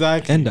love.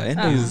 Exactly.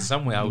 Enda. Is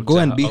somewhere out. Go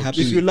and be out.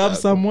 happy. If you love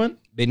someone,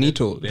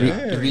 Benito,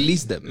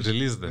 release them.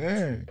 Release them.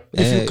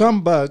 if you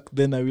come back,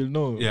 then I will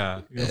know.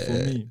 Yeah. You're for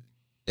me.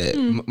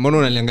 Mbona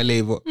unaliangalia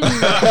hivyo?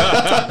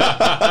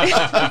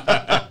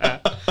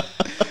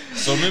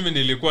 So mimi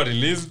nilikuwa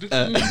released.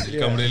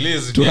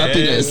 Nikamrelease To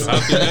happiness. To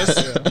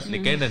happiness.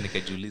 Nikaenda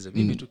nikajiuliza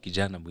mimi tu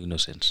kijana mu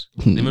innocent.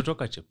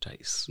 Nimetoka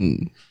cheptais.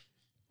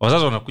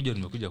 Wazazi wanakuja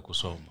nimekuja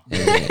kusoma.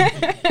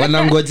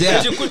 Wanangojea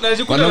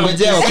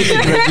wakuje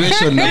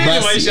graduation na Mimi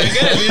basi. maisha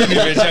gani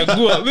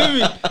nimechagua? Mimi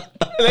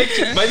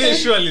like by the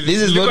surely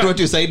This is not what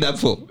you signed up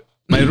for.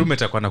 my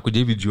roommate akwa anakuja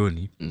hivi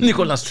jioni.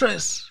 Niko na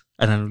stress.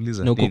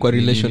 Ananiuliza. Na uko kwa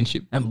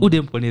relationship.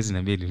 Ude mponezi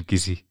niambie ni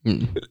mkisi.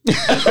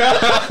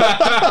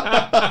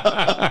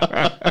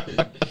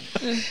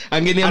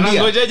 Angeniambia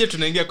Anangojaje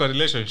tunaingia kwa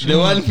relationship? the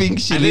one thing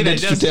she And then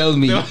needed to tell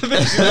me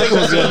That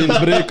was your deal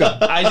breaker.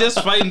 I just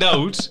find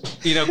out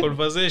in a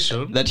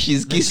conversation that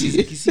she's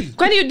kissy.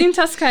 When you didn't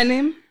ask her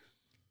name?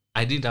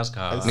 I didn't ask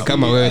her. Ni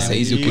kama wewe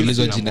saizi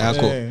ukiulizwa jina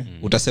yako Eh.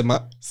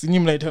 utasema Sinyi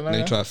mnaitana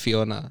naitwa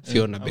Fiona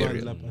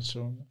Burial.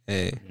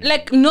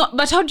 Like no,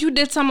 but how do you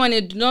date someone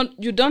you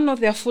don't know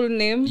their full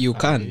name? You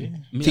can.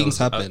 Things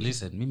happen.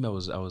 Listen, mimi I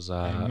was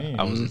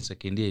in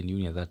second year in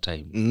uni at that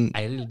time.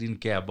 I really didn't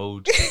care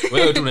about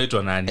wewe tu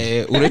unaitwa nani.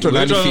 Unaitwa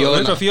nani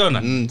Unaitwa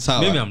Fiona? Fiona?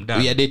 Sawa. Maybe I'm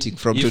done. We are dating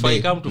from If today.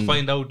 I come to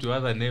find out your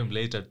other name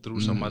later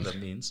through some other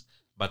means,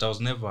 but I was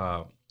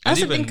never I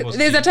also think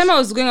there's a time I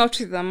was going out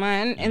with a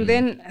man and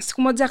then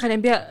siku moja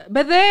akaniambia,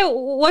 "By the way,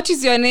 what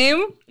is your name?"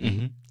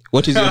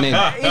 What is your name?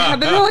 Yeah,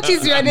 but what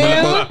is your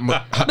name?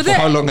 For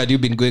how long had you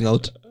been going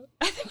out?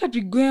 I think I'd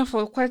been going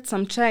for quite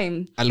some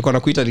time. Alikuwa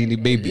anakuita nini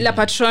baby? La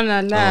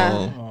Patrona, la.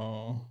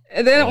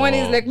 And then one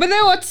is like, "But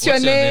then what's your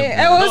your name?" name?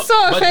 I was so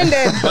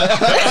offended.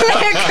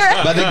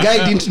 But the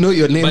guy didn't know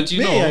your name. But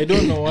you know, I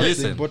don't know what's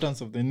listen, the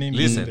importance of the name.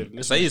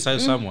 Listen, say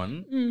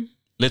someone,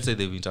 let's say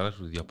they've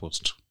interacted with your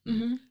post.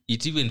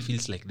 It even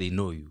feels like they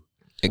know you.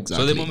 Exactly.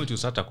 So the moment you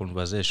start a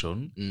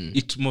conversation,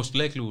 it most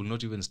likely will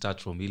not even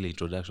start from ile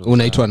introduction.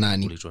 Unaitwa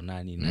nani? Unaitwa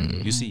nani?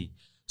 You see.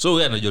 So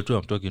we anajua tu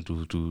I'm talking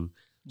to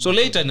so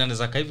later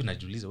nanaweza kaa hivi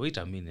najiuliza, wait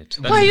a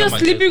minute. Why are you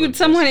sleeping with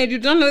someone and you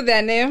don't know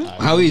their name?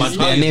 How is But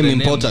their name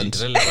important?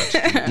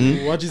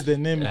 irrelevant? What is the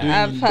name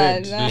doing in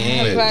bed?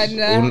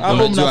 Hapana.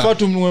 Hapo mnafaa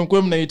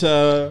tumkwe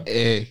mnaita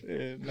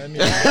nani?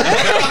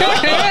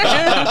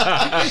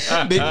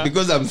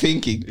 Because I'm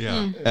thinking.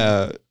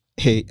 Yeah.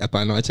 Hey,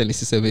 hapana wacha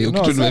nisiseme hiyo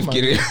No, kitu sema.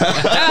 nimefikiria.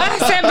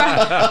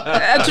 Sema.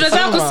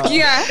 Tunataka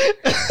kusikia.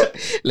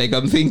 Like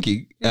I'm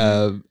thinking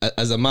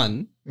as a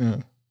man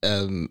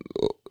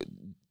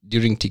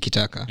during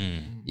tikitaka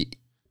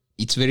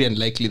it's very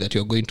unlikely that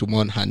you're going to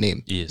mourn her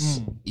name.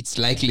 Yes. It's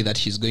likely that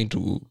she's going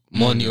to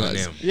mourn yours.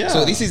 name. Yeah.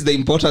 So this is the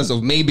importance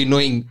of maybe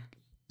knowing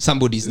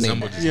somebody's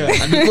name. Yeah.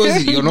 And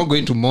because you're not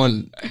going to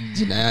mourn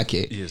jina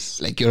yake,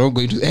 Yes. like you're not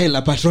going to, hey,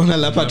 La Patrona.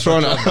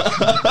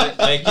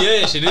 Like,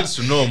 yeah, she needs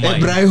to know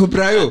mine.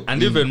 Brayo.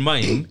 And even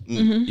mine,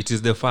 it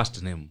is the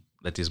first name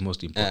that is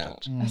most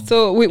important.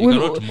 So we You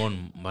cannot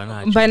mourn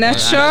Banacho.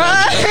 Banacho.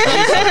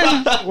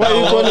 Why are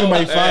you calling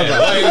my father?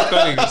 Why are you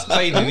calling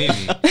Stein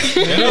nini?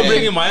 You're not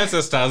bringing my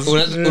ancestors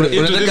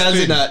Unataka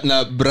anze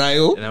na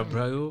Brayo, Na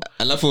Brayo.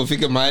 alafu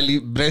ufike mahali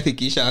breath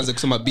ikisha anze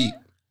kusema B.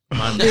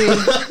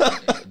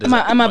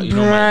 Man, I'm a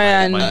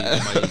Brian.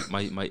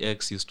 My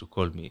ex used to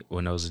call me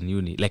when I was in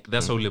uni. Like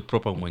that's only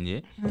proper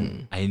mwenye.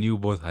 I knew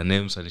both her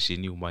names and she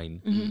knew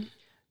mine.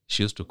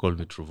 She used to call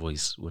me True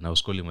Voice when I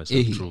was calling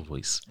myself True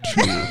Voice.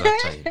 That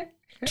time.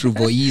 True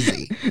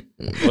Voice.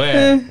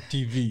 Where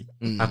TV.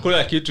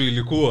 hakuna kitu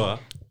ilikuwa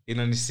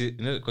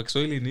kwa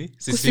Kiswahili ni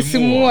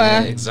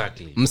Kusisimua.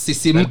 Exactly.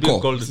 Msisimko.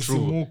 Called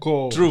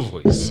Msisimko. True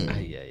Voice.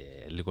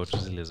 Liko tu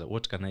zile za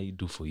what can I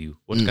do for you?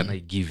 What can I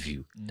give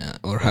you?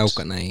 Or how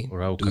can I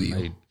Or how do can you?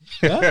 I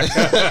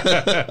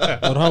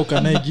Or how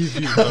can I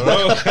give you?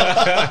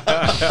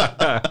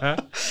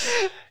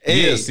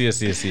 Yes.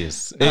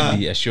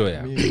 Eddie,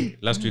 Ashoya.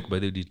 Last week by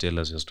the way, did tell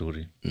us your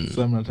story.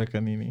 Sasa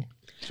mnataka nini?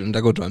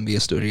 Tunataka utuambie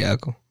story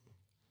yako.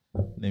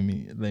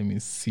 Let me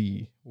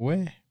see.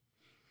 Where?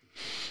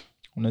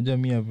 Unajua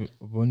me have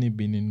only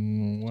been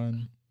in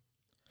one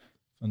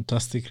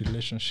fantastic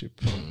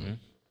relationship.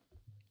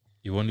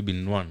 You've only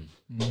been one.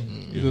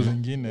 Hizo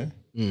zingine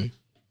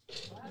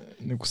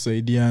ni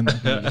kusaidiana.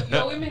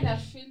 The women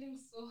are feeling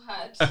so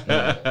hurt.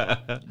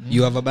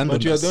 You have abandoned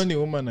But you are us. the only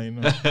woman I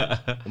know.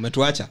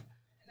 Umetuacha.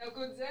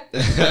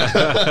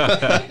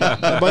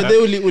 By the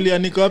way,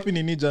 ulianika wapi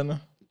nini jana?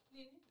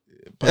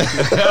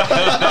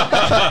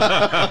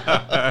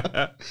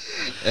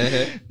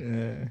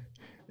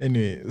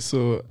 Anyway,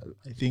 so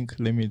I think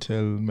let me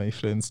tell my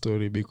friend's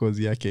story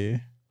because yake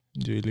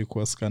ndio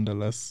ilikuwa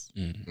scandalous.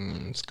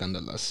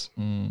 Scandalous.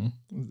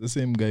 The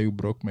same guy who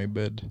broke my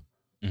bed.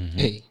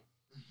 Hey.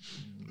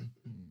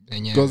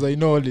 Because I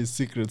know all his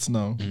secrets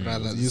now.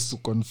 Brothers. He used to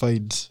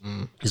confide.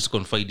 He's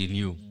confiding in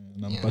you.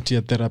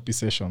 Nampatia therapy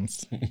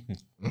sessions.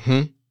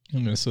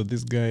 So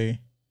this guy,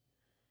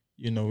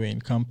 we're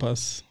in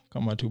campus,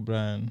 kama tu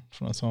Brian,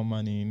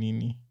 tunasoma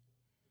nini.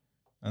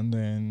 And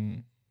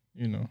then,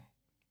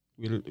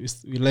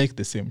 we like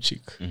the same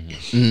chick.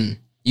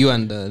 You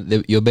and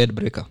your bed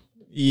breaker.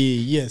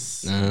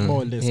 Yes,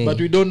 more or less. Hey. But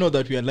we don't know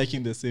that we are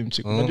liking the same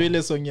chick. But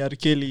ile song ya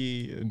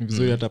Arkeli ni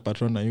vizuri hata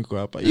Patrona yuko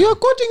hapa. You are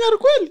quoting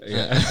Arkeli?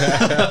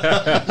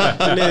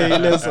 Yeah.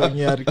 ile song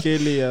ya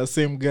Arkeli ya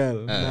same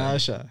girl na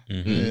Asha.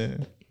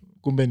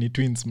 Kumbe ni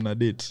twins mna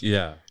date.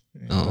 Yeah.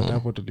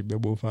 Hapo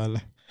tulibeba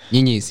ufala.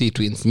 Nyinyi si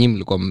twins, nyinyi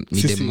mlikuwa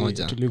ni dem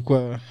moja.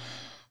 Tulikuwa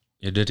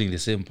you're dating the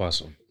same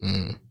person.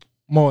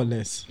 More or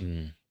less.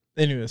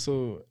 Anyway,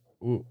 so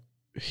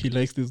he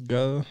likes this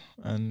girl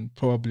and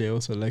probably I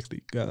also like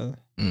the girl.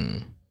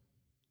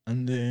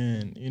 And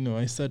then,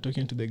 I start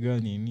talking to the girl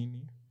nini.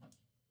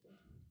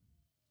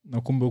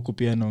 Na kumbe huku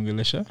pia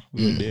naongelesha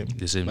with them.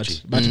 The same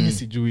chick. But mi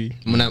sijui.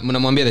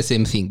 Mnamwambia the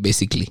same thing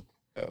basically.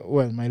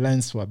 Well, my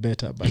lines were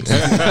better but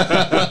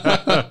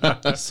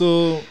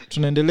so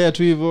tunaendelea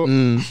tu hivyo.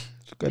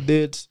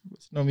 Tukadate.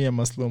 No, me am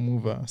a slow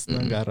mover.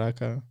 Sinanga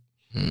haraka.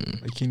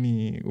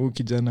 Lakini huyu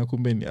kijana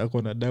kumbe ni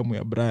ako na damu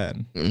ya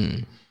Brian.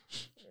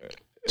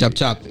 Chap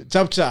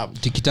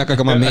tikitaka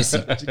kama Messi.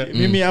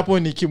 Mimi hapo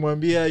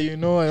nikimwambia I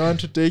want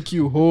to take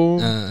you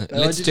home,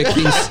 let's take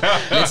things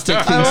I want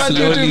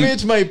slowly. you to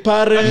meet my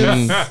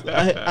parents.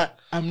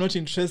 I'm not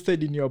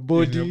interested in your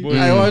body.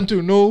 I want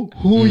to know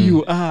who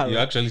you are.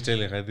 You're actually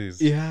telling her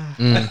this. Yeah.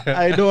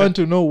 I don't want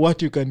to know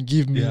what you can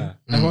give me.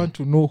 I want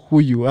to know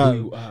who you are.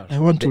 I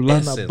want to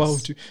learn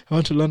about you. I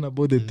want to learn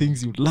about the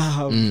things you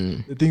love,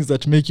 the things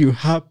that make you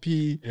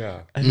happy.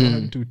 I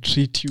want to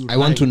treat you I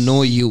want to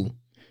know you.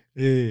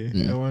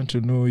 I want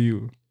to know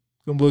you.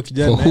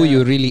 For who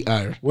you really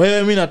are.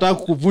 Wewe mimi nataka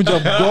kukuvunja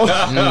mgongo.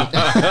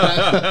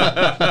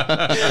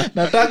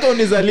 Nataka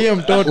unizalie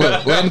mtoto.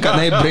 When can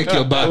I break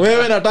your back?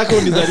 Wewe nataka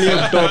unizalie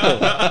mtoto.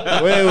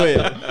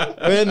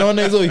 Wewe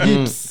naona hizo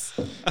hips.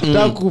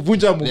 Nataka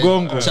kukuvunja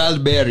mgongo.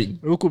 Childbearing.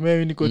 Huku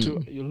mimi niko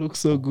tu you look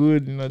so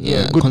good.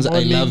 Good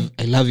morning.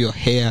 I love your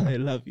hair. I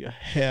love your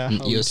hair.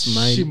 Your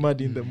smile.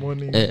 Shimmered in the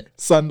morning.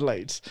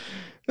 Sunlight.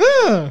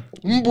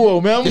 Mbwa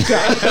umeamka.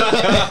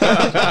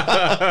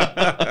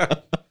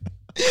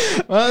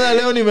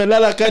 Leo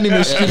nimelala kani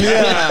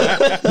nimeshikilia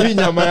hii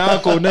nyama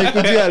yako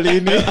unaikujia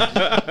lini?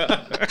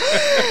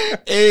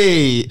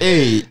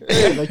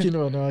 Lakini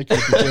wanawake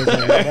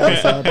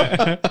kucheza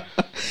sana.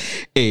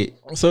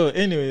 So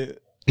anyway,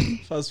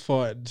 fast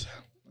forward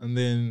and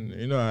then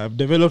I've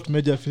developed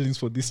major feelings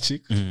for this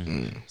chick.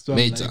 So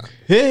major. Like,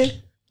 hey,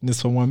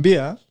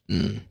 nisomwambia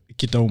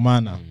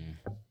kitaumana.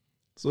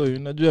 So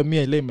unajua me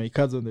I lay my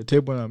cards on the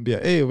table and ambia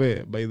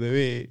by the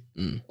way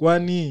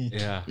kwani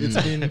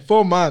it's been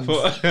 4 months.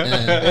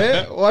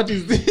 What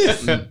is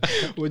this?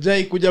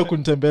 Ujai kuja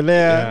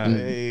kunitembelea.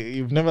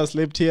 you've never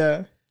slept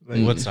here.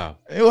 Like, What's up?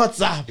 Hey,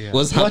 what's up? Yeah.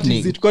 What's What happening?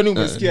 is it? Kwani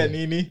umesikia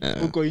nini?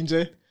 Uko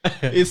nje?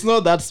 It's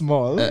not that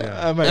small.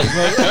 Ama it's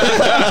not.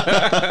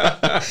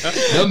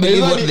 Don't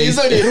believe what they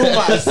Hizo ni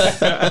rumors.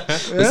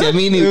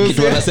 usiamini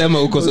kitu wanasema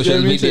huko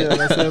social media.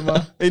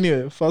 Wanasema.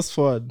 Anyway, fast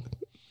forward.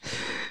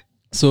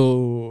 So,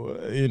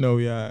 you know,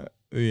 we are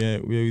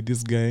with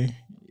this guy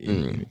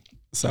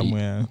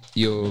somewhere.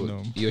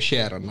 Your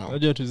share now.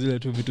 Unajua tu zile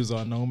tu vitu za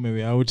wanaume,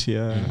 we are out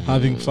here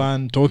having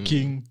fun,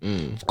 talking.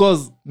 Of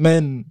course,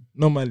 men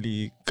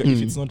normally,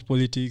 if it's not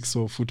politics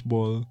or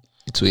football,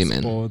 It's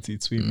women. Sports,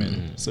 it's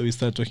women. So we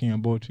start talking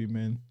about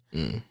women.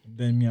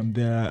 Then me, I'm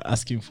there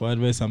asking for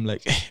advice. I'm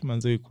like,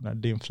 manzo kuna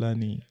dem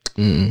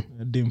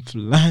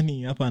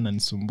fulani hapa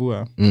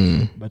ananisumbua.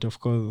 But of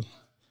course,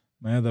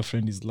 my other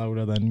friend is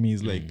louder than me.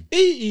 He's like,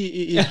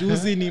 hey,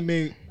 juzi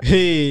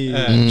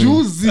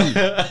juzi.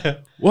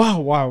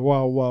 Wow.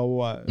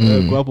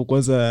 Go hapo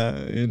kwanza,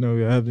 you know,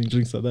 we are having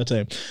drinks at that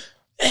time.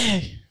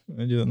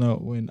 Now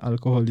when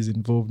alcohol is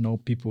involved, now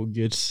people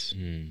get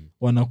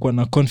wanakuwa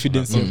na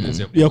confidence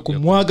ya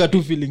kumwaga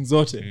tu feelings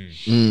zote.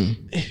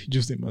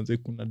 Juzi manze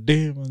kuna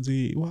dem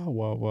manze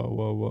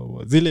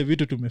wow. Zile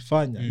vitu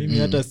tumefanya. Mimi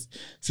hata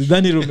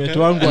sidhani roommate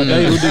wangu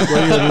anairudi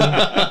kwa hiyo room.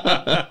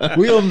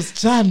 Huyo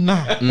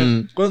msichana.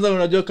 Kwanza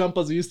unajua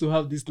campus we used to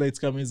have these lights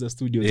coming in the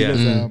studio.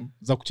 Zile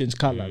za kuchange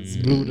colors,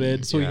 blue,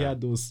 red. So he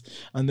had those,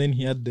 and then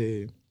he had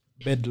the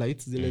bed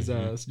lights zile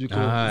za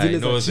zile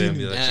za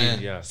chini.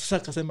 Sasa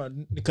akasema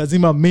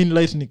nikazima main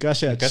light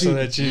nikasha ya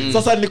chini.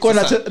 Sasa nilikuwa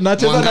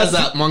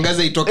nacheza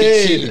mwangaza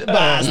itoke chini.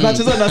 Bas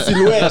nacheza na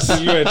silhouette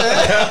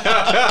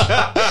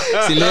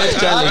challenge.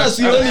 Hata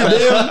sioni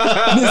leo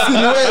ni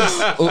silhouette.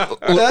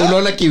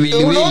 Unaona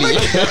kiwiliwili.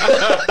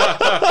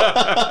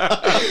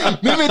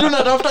 Mimi tu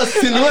natafuta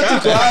silhouette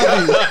kwa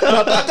wapi?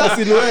 Nataka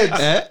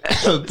silhouette.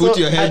 Put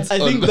your heads on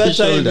my shoulder. I think that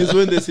time is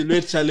when the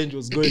silhouette challenge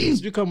was going.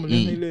 Sijui kama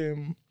ile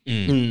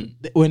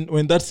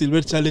when that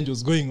silhouette challenge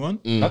was going on.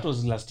 That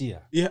was last year.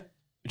 Yeah,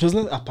 it was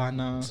not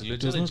apana.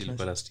 Silhouette challenge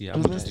ilikuwa last year.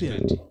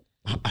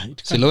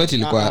 Silhouette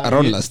ilikuwa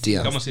around last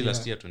year. Kama si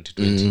last year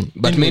 2020.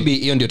 But maybe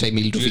hiyo ndio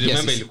time ilitufikia.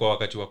 Remember ilikuwa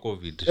wakati wa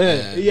COVID.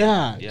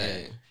 Yeah.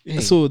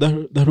 So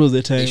that was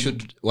the time.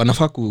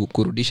 Wanafaa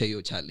kurudisha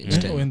hiyo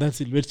challenge. When that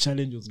silhouette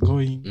challenge was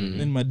going,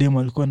 then madam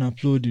alikuwa na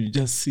upload, you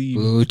just see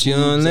put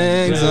your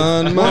legs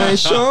on my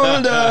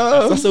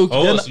shoulder. Sasa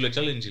ukiona silhouette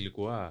challenge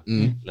ilikuwa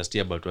last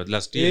year, but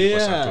last year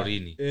ilikuwa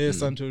Santorini.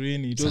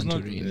 Santorini. It was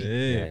not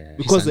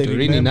because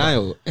Santorini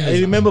nayo.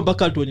 I remember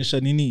baka tuonyesha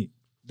nini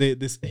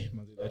the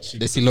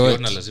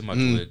silhouette. Lazima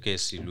tuweke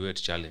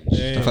silhouette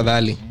challenge.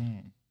 Tafadhali.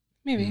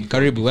 Maybe.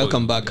 Karibu,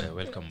 welcome back.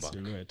 Welcome back.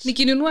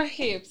 Nikinunua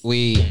hips.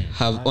 We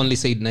have only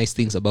said nice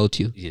things about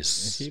you.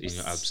 Yes, in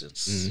your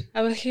absence.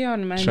 I will hear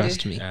on Monday.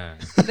 Trust me.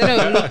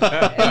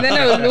 Then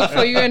I will look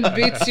for you and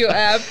beat you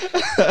up.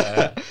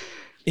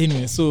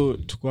 Anyway, so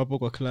tuko hapo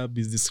kwa club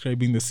is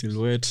describing the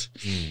silhouette.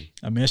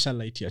 Ameasha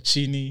light ya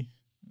chini.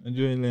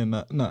 Najua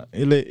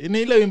ile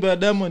ile wimbo ya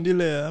Diamond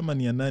ile ama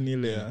ni ya nani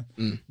ile ya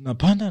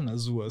napanda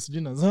nazua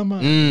sijui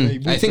nazama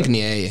I think ni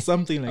yeye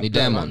something like ni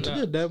Diamond.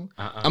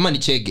 Ama ni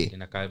Chege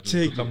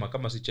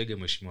kama si Chege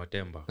Mheshimiwa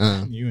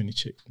Temba. Hiyo ni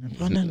Chege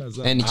napanda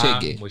nazama ni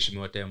Chege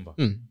Mheshimiwa Temba.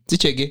 Si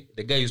Chege,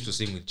 the guy used to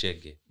sing with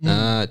Chege.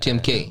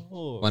 TMK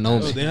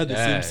wanaume they had the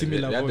same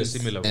similar voice.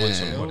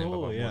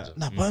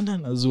 Napanda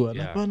nazua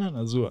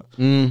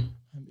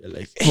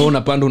like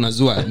unapanda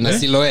unazua na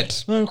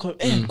silhouette.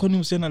 Kwani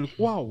msichana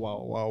alikuwa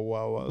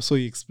wow. So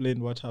he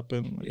explained what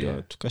happened.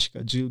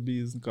 Tukashika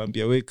jilbies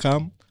nikamwambia we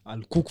come,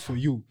 I'll cook for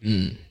you.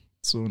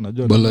 So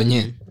unajua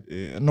Bologna.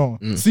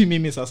 Si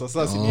mimi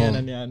sasa si yeye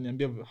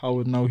ananiambia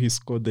how now he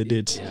scored the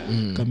date.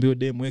 Kaambia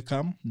dem we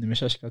come,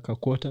 nimeshashika ka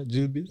quarter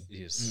jilbies.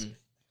 Yes.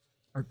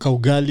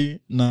 Kaugali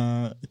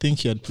na I think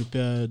he had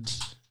prepared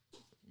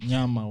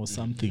nyama or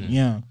something.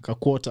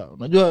 Kakwota.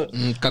 Unajua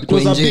it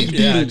was a big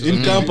deal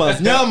in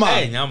campus. Nyama.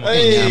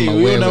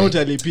 Wewe na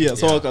utalipia.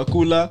 So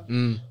wakakula,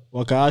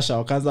 wakaasha,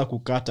 wakaanza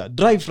kukata.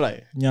 Dry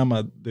fry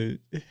nyama the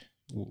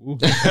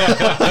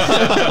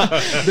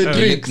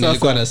drink.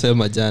 Nilikuwa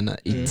nasema jana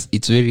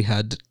it's very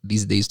hard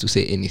these days to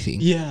say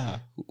anything.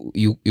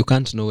 You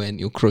can't know when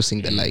you're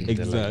crossing the line.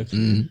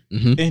 Exactly.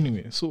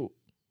 Anyway, so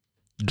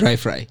dry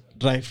fry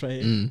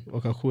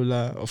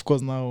wakakula. Of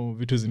course now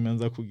vitu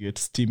zimeanza ku get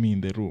steamy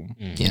in the room.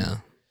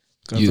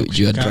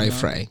 You are dry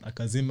fry.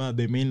 Akazima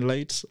the main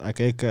light,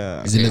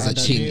 akaeka zile za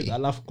chini.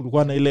 Alafu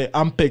kulikuwa na ile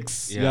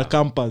Ampex ya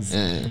campus.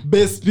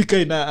 Bass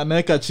speaker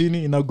anaweka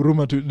chini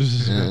inaguruma tu.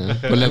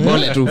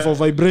 Pole tu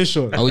for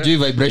vibration. Haujui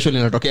vibration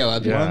inatokea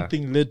wapi. One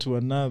thing led to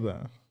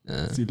another.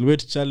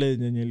 Silhouette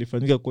challenge yenye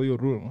ilifanyika kwa hiyo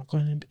room.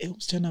 Akaniambia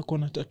msichana ako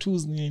na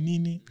tattoos ni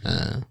nini?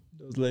 I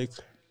was like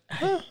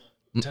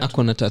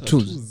ako na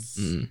tattoos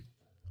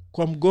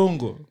kwa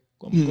mgongo.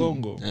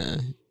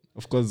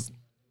 Of course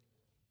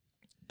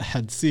I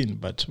had seen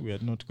but we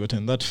had not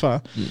gotten that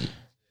far.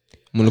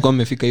 Mlikuwa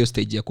mmefika hiyo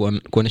stage ya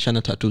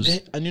kuoneshana tattoos.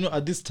 And you know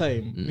at this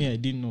time me I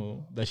didn't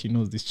know that she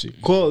knows this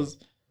chick cause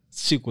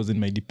chick was in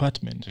my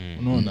department.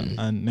 Unaona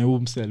and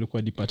Neumse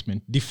alikuwa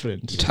department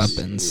different. It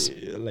happens.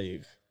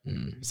 Like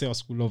mse wa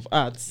school of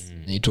arts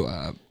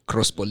inaitwa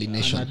cross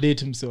pollination. ana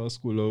date mse wa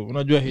school of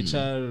unajua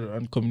HR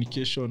and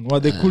communication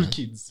were the cool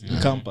kids in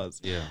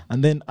campus.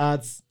 And then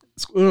arts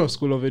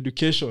school of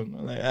education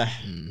like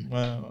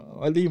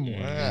walimu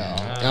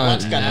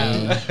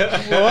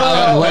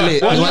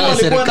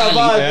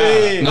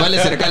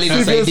wale serikali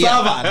inasaidia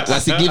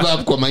wasi give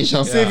up kwa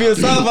maisha. Civil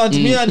servant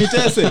mimi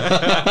anitese.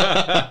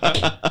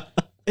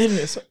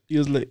 Anyway, so he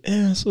was like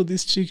so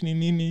this chick ni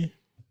nini,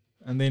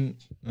 and then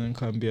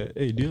nikamwambia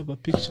hey, do you have a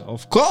picture?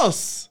 Of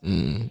course.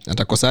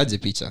 Atakosaje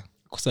picha?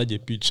 Kosaje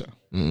picha?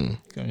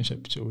 Kaonyesha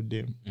picha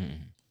udem.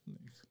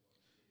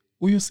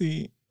 Huyu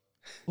si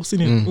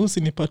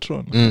usini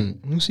Patrona.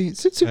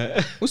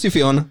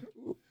 Usifiona.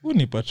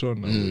 Ni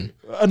Patrona.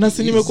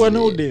 Anasi nimekuwa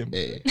na udem.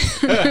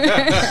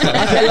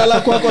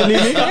 Akalala kwako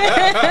nini?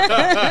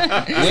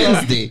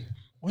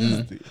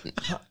 Wednesday.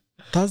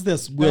 Thursday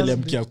asubuhi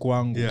aliamkia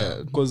kwangu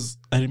because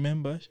I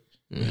remember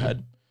we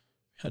had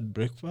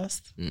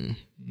breakfast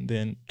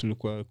then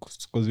tulikuwa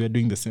because we were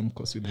doing the same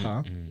course with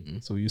her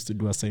so we used to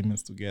do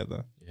assignments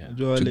together.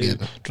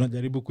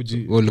 Tunajaribu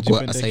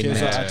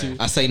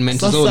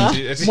assignment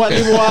zone.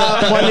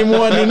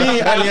 Mwalimu wa nini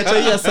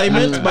aliacha hii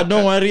assignment but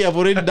don't worry I've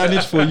already done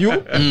it for you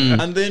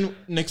and then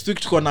next week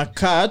tuko na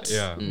cut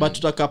but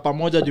tutakaa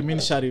pamoja juu mimi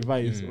nisha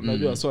revise.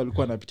 Unajua so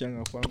alikuwa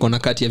anapitianga kwangu. Tuko na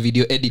cut ya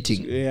video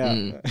editing.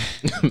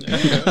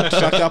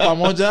 Tutakaa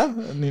pamoja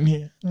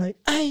nini like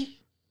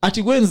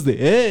ati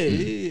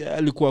Wednesday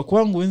alikuwa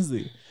kwangu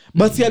Wednesday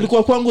but si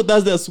alikuwa kwangu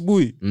Thursday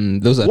asubuhi.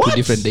 Those are two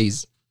different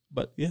days.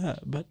 But I'm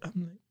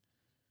like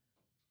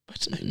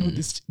but I know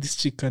this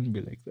chick can't be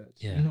like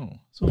that. You know,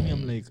 so me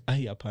I'm like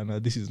hapana,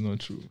 this is not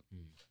true.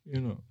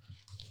 You know,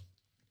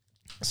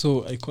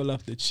 so I call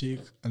up the chick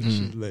and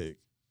she's like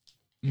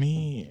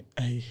we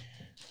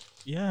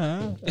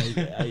are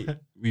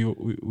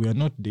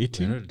not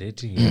dating. We're not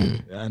dating.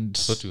 And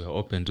thought we were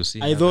open to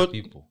seeing other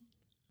people.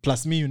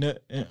 Plus me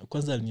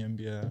kwanza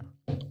aliniambia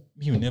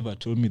you never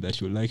told me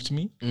that you liked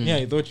me.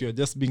 I thought you were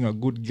just being a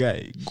good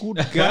guy.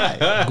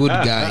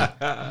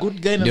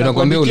 Na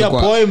nakwambia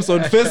poems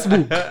on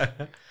Facebook.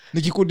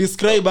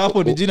 Nikikudescribe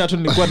hapo ni jina tu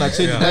nilikuwa na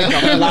change like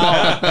a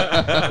flower.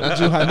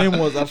 Her name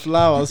was a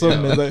flower, so I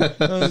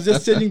was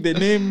just changing the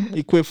name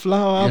ikwe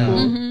flower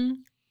hapo.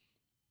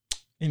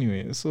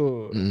 Anyway,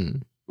 so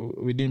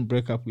we didn't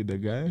break up with the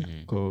guy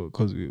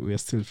because we are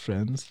still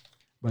friends.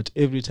 But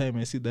every time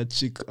I see that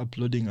chick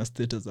uploading a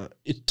status,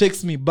 it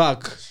takes me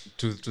back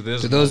to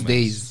those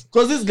days.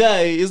 Because this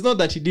guy, it's not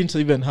that he didn't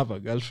even have a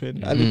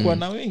girlfriend. Alikuwa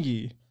na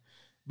wengi.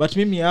 But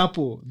mimi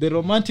hapo, the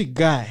romantic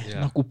guy,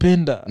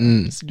 nakupenda.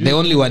 The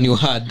only one you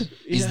had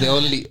is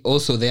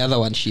also the other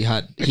one he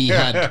had.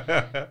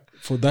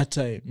 For that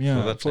time,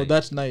 for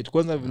that night.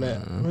 Kwanza vile,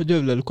 unajua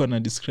vile alikuwa na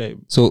describe.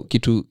 So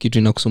kitu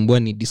inakusumbua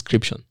ni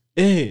description.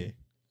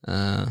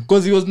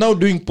 Because he was now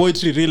doing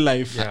poetry real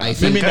life.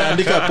 Mimi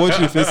naandika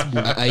poetry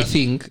Facebook.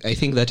 I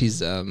think that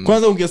is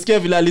kwanza ungesikia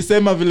vile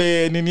alisema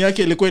vile nini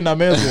yake ilikuwa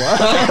inamezwa.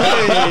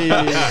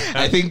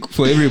 I think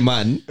for every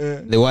man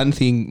the one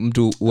thing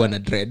mtu wana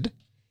dread,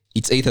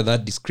 it's either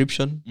that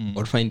description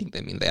or finding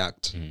them in the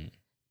act.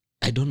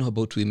 I don't know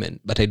about women,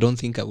 but I don't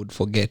think I would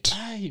forget.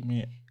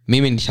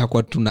 Mimi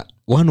nishakuwa tuna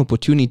one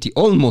opportunity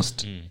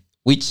almost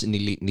which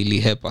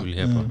nilihepa.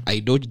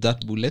 I dodged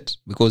that bullet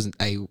because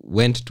I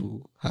went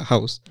to her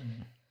house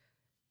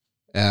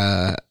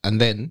and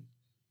then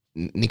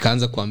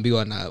nikaanza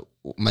kuambiwa na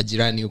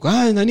majirani huko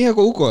nani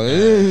yako huko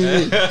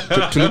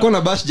tulikuwa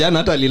na bash jana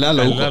hata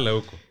alilala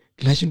huko.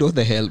 Nashinda what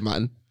the hell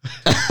man.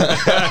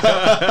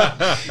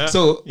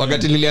 So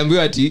wakati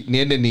niliambiwa ati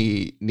niende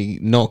ni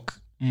knock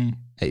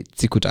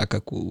sikutaka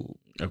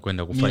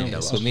kwenda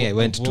kufind. So me I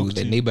went to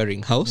the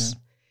neighboring house.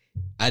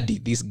 Adi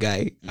this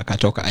guy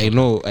akatoka. I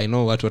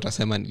know watu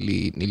watasema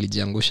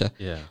nilijiangusha.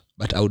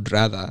 But I would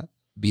rather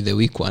be the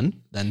weak one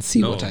than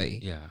see what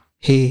I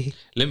hey,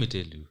 let me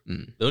tell you,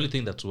 the only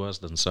thing that's worse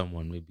than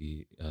someone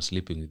maybe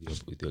sleeping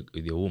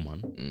with your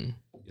woman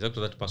is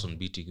after that person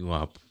beating you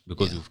up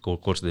because you've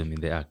caught them in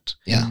the act.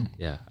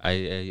 I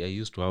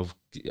used to have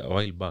a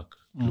while back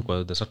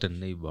with a certain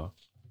neighbor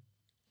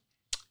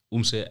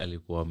umse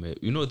alikuwa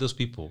you know those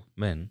people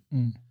men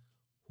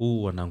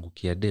who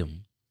wanaangukia dem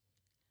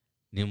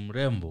ni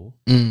mrembo.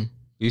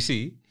 You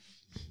see,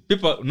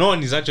 no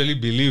one is actually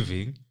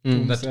believing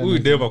that we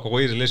dem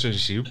kwa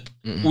relationship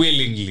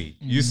willingly.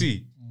 You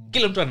see,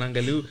 kila mtu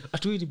anaangalia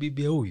ati huyu ni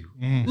bibi huyu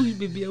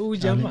huyu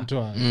jamaa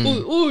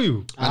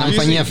huyu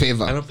anamfanyia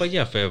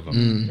favor.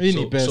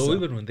 So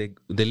even when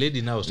the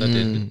lady now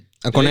started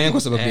akona yeye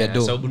kwa sababu ya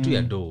do, sababu tu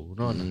ya do,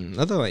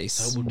 unaona, otherwise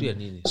sababu tu ya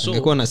nini. So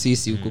ungekuwa na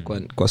sisi huko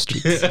kwa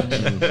streets.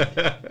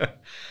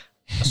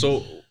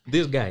 So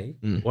this guy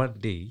one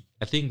day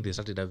I think they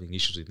started having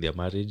issues in their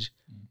marriage.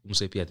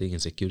 Mse pia I think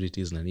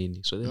insecurities na nini,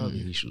 so they were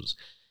having issues.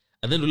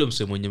 And then ule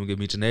mse mwenye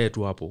mngemeet naye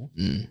tu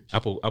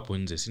hapo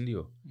nje, si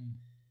ndio?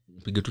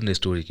 Mpige tu na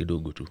story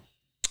kidogo tu.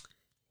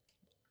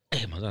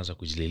 Mazaanza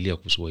kujilelia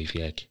kuhusu wife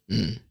yake.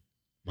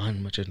 man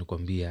macha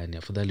nikwambia yani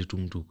afadhali tu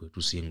mtu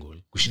kwetu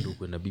single kushinda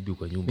kwenda bibi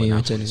kwa nyumba na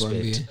acha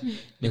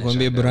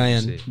nikwambie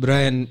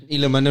Brian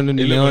ile maneno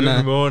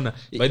nimeona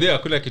by the way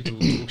hakuna kitu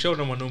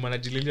ukishaona mwanaume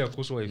anajililia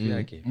kuhusu wife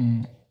yake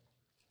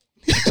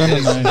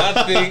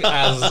that thing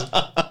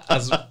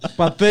as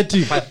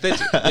pathetic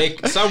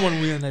like someone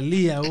mwenye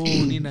analia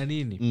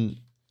nini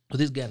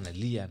this guy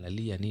analia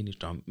nini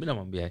mimi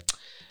namwambia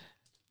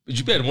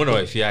jipia nimeona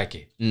wife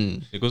yake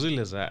because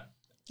ile za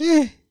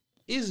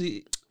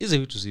hizi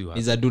vitu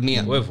ziwa za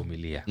dunia wewe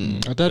vumilia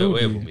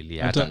atarudi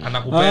hata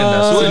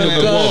anakupenda sio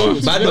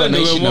ndio bado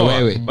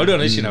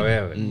anaishi na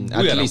wewe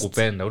huyu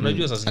anakupenda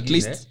unajua sasa at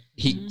least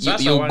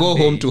you go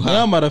home to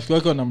her marafiki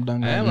wake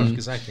wanamdanganya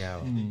marafiki zake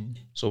hawa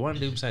so one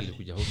day msali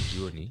alikuja home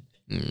jioni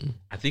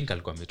I think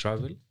alikuwa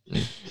ametravel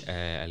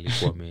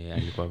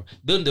alikuwa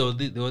then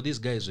there were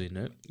these guys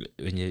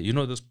when you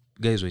know those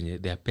guys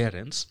when their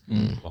parents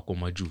wako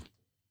majuu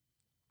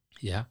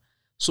yeah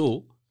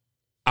so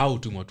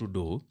out to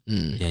do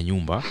ya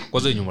nyumba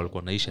kwanza nyumba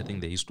alikuwa anaishi I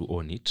think they used to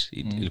own it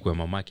ilikuwa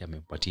mamake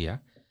amempatia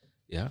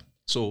yeah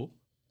so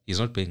he's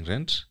not paying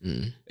rent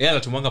yeye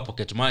anatumanga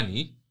pocket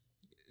money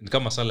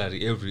kama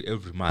salary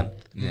every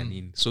month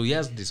nini so he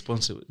has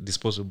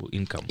disposable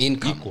income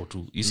equal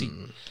to you see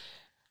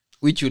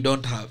which you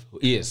don't have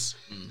yes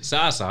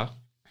sasa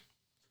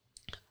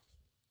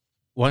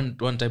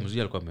one time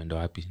Zuia alikuwa ameenda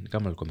wapi ni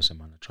kama alikuwa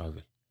amesema na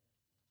travel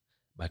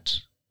but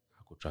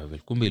haku travel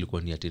kumbe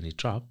ilikuwa ni ateni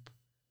trap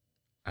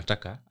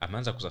ataka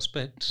ameanza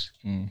kususpect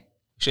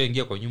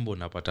ushaingia kwa nyumba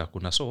unapata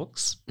kuna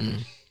socks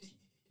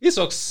hii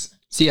socks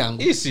si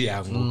yangu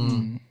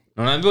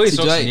na unaambiwa hii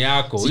socks ni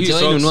yako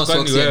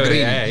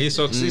hii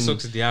socks hii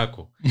socks ni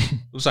yako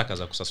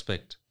usakaza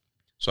kususpect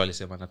so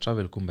alisema na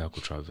travel kumbe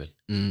haku travel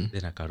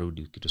then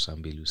akarudi kitu saa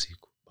 2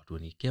 usiku but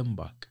when he came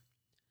back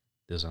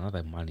there's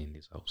another man in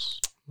his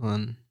house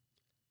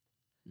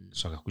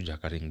so akakuja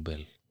ring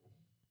bell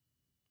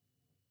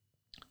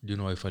do you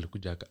know if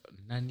alikuja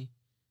nani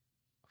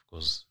of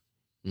course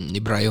ni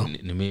Brayo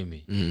ni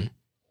mimi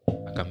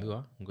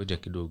akaambiwa ngoja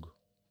kidogo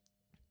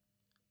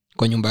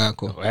kwa nyumba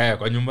yako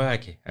kwa nyumba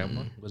yake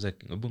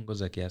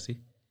ngoja kiasi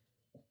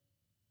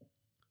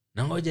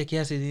na ngoja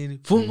kiasi nini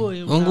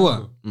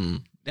fungua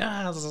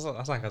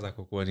sasa akaanza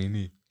kukua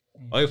nini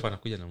wife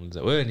anakuja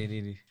namuuliza wewe ni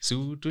nini si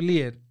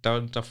utulie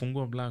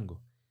tafungua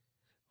mlango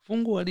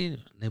fungua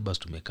nini neighbors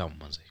tumekaa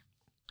mwanzo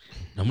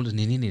na mtu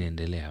ni nini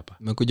inaendelea hapa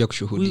umekuja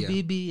kushuhudia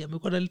bibi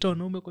amekuwa analeta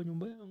wanaume kwa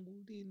nyumba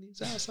yangu nini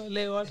sasa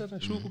leo hata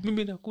nashuku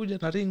mimi nakuja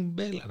na ring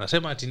bell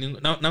anasema ati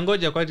na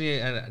ngoja kwani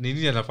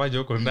nini anafanya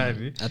huko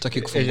ndani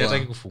hataki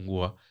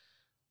kufungua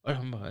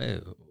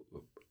anamba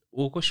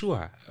uko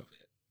sure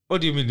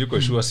what do you mean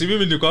niko sure si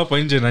mimi niko hapa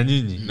nje na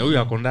nyinyi na huyu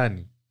ako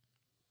ndani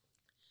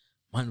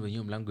man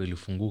wenyewe mlango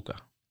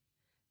ilifunguka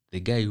the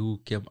guy who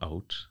came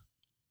out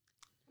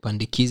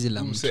pandikizi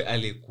la mtu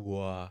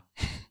alikuwa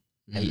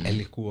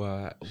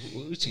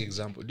which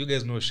example do you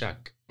guys know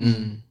shark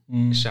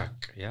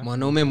shark yeah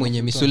mwanaume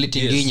mwenye misuli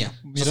tinginya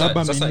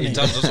sasa in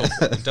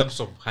terms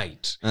of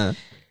height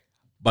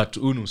but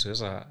unu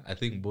sasa I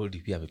think body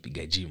pia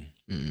amepiga gym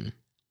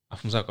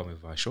afu mzee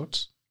amevaa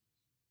shorts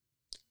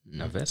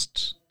na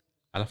vest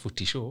alafu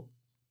t-shirt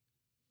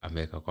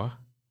ameweka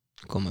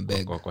kwa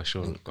mabeg kwa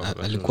shoulder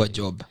alikuwa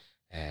job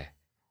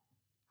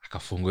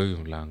akafungua hiyo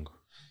mlango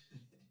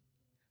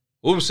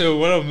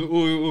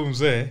huyu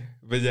mzee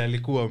veja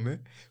alikuwa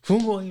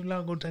amefungua hiyo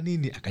mlango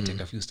ntanini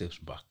akacheka few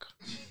steps back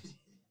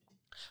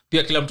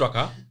pia kila mtu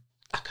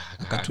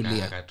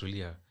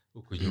akatulia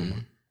huko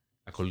nyuma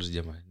akauliza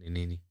jamaa ni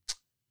nini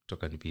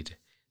toka nipite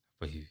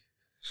hapo hivi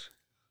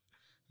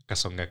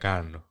akasonga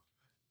kando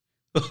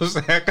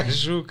sasa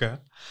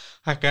akashuka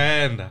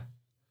akaenda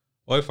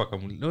wife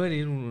akamuuliza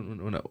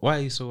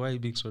why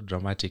being so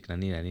dramatic na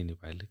nini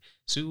pale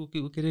si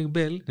ukiring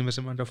bell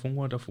nimesema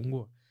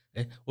nitafungua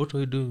what are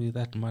you doing with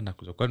that man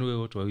akuza kwani wewe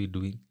what are you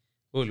doing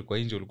wewe ulikuwa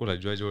nje ulikuwa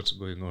unajua what's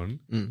going on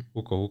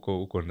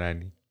huko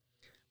ndani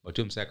but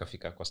yule msaka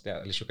akafika kwa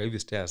stairs alishuka hivi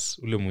stairs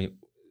ule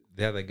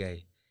the other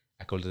guy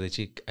akauliza the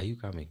chick are you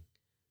coming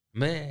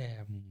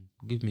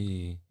give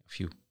me a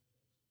few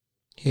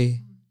hey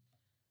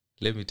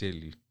let me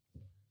tell you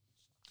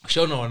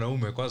shaona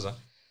wanaume kwanza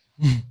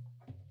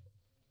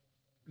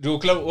ndio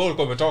club wao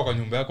ulikuwa umetoka kwa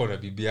nyumba yako na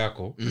bibi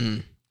yako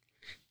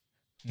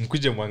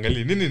mkuje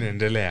muangalie nini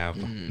inaendelea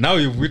hapa now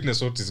you've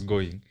witnessed what is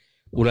going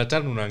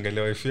unataka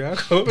unaangalia wife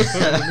yako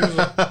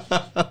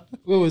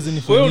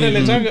wewe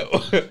unaletanga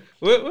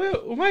wewe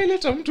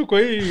umaileta mtu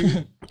kwa hii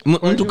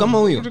mtu kama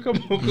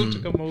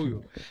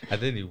huyo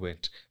and then he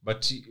went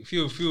but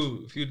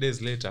few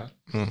days later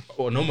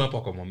wanaume hapo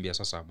akamwambia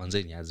sasa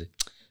manzeni aze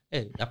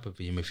hapa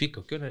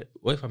vimefika ukiona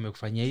wife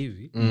amekufanyia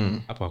hivi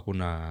hapo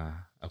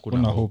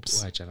hakuna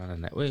hopes achana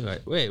na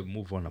wewe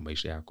move on na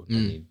maisha yako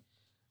nini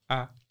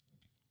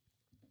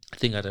I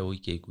think hata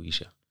wiki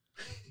kuisha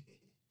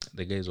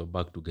the guys were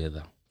back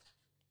together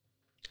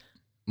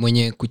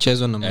mwenye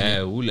kuchezwa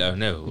na ule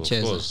of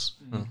course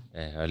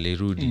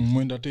alirudi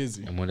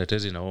mwenda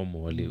tezi na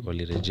homo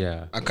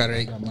walirejea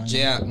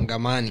akarejea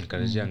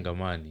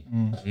ngamani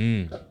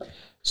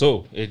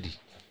so Eddie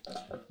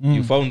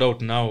you found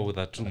out now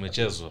that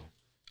umechezwa.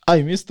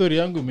 Mi story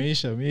yangu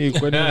imeisha. Mi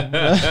kwani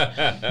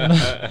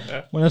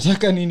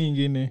mnataka nini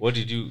ingine?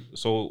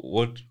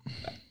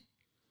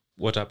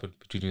 What happened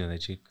between you and the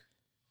chick?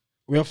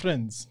 We are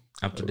friends.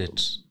 Up to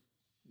date.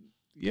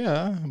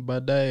 Yeah,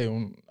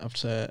 baadaye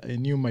after I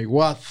knew my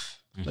worth,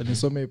 that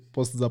nisome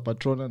posts za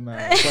Patrona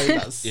na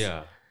Silas.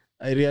 Yeah.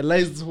 I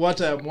realized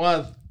what I am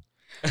worth.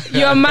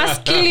 Your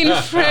masculine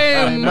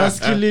frame. My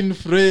masculine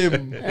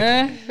frame.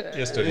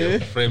 Yesterday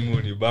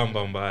frame ni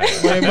bamba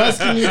mbaya. My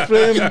masculine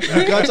frame.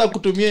 Nikaacha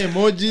kutumia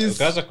emojis.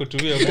 Nikaacha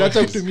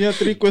kutumia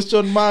 3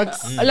 question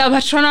marks. La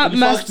Patrona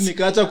must.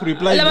 Nikaacha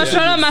kureply. La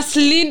Patrona must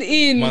lean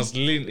in.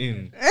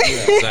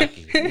 Yeah,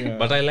 exactly. Yeah.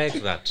 But I like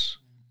that.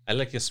 I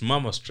like yes,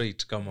 mama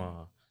straight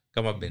kama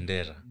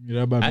bendera.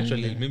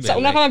 Actually mimi. Sasa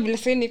una kama vile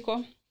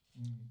seniko.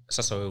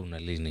 Sasa wewe una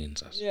lean in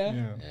sasa.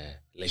 Yeah.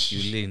 Like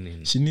you lean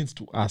in. She needs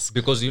to ask.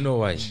 Because you know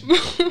why?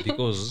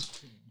 Because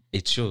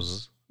it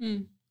shows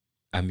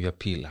I'm your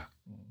pillar.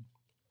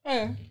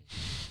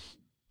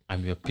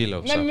 I'm your pillar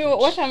of support.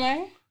 What am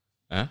I?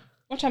 Huh?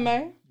 What am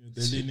I? You're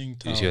the leaning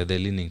tower. You're the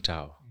leaning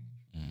tower.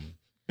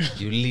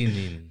 You lean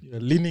in. You're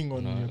leaning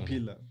on your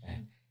pillar.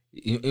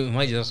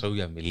 Imagine sasa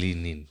huyu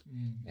ame-lean in.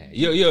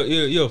 Yo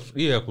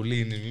ya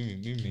ku-lean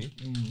mimi.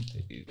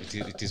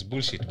 It is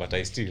bullshit, but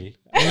I still. Mimi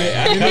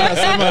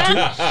nasema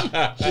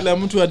tu kila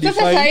mtu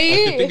adefine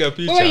akipiga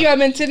picha. Wewe you are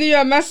maintaining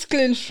your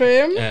masculine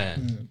frame.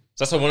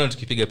 Sasa mbona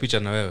tukipiga picha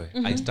na wewe?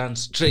 I stand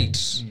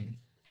straight.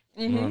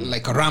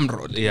 Like a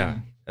ramrod. Yeah.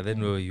 And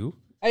then where you?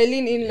 I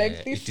lean in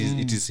like this.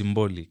 It is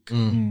symbolic.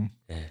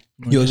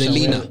 You're the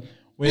leaner.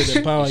 Where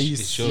the power is.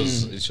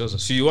 It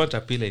shows. So you want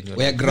a pillar in your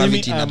where life.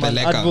 gravity I'm an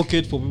inapeleka.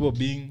 advocate for people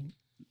being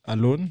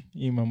alone.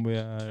 Hii mambo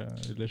ya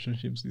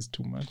relationships is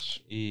too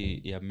much.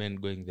 Yeah, men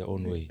going their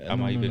own way.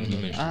 Ama even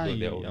women should go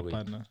their own way.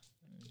 Hapana.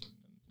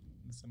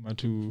 Nasema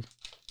tu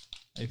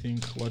I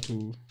think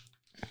watu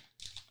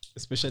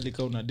especially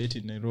kama una date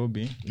in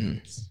Nairobi,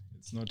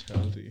 it's not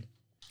healthy.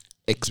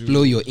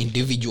 Explore your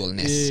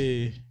individualness.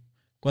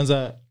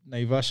 Kwanza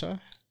Naivasha,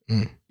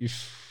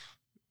 if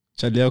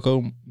chali yako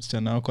au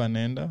msichana wako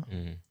anaenda,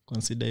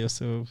 consider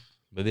yourself.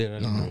 But they are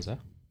running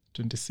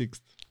 26th.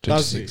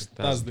 26th.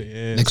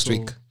 Thursday. Next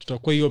week.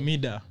 Tutakuwa hiyo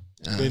mida.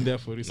 Going there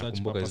for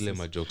research purposes. Zile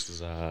majokes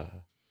za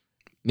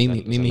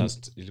mimi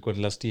ilikuwa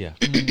last year.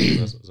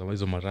 Za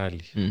hizo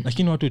marali.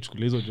 Lakini watu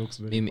huchukulia hizo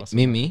jokes very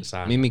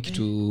mimi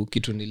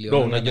kitu niliona.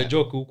 Bro, unajua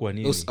joke huko kwa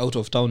nini? Those out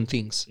of town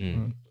things.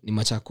 Ni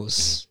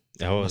Machakos.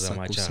 Hao za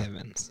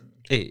Machakos.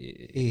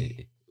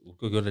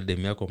 Ukiona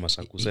dem yako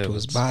Masaku 7. It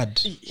was bad.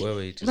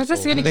 Wewe it is. Sasa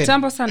sio ni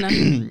kitambo sana.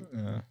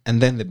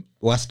 And then the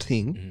worst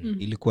thing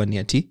ilikuwa ni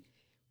ati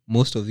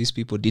most of these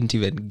people didn't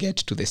even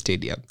get to the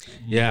stadium.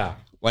 Yeah.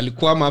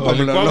 Walikuwa hapa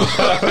Mlolongo.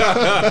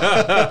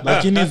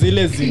 Lakini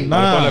zile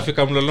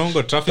wanafika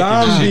Mlolongo, traffic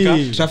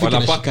inashika.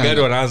 Wanapaka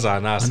gari wanaanza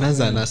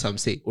anasa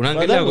msee.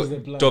 Unaangalia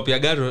top ya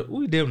gari,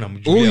 huyu dem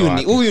namjulia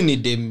wapi? Huyu ni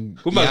dem.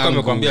 Kumbe alikuwa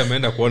amekwambia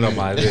ameenda kuona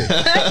mahali.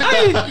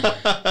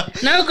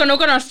 Na uko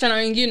na wasichana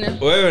wengine.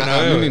 Wewe na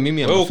wewe.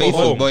 Mimi am a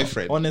faithful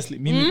boyfriend. Honestly,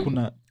 mimi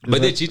kuna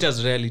but the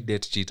cheaters rarely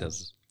date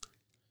cheaters.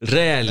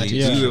 Rarely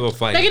you ever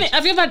find. Lakini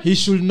have you ever he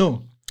should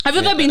know. Have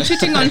you ever been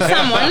cheating on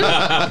someone?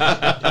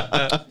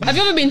 Have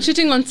you ever been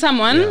cheating on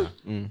someone?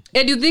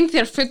 And you think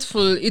they're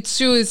faithful,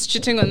 it's you is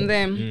cheating on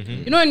them.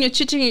 You know, when you're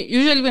cheating, you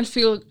usually even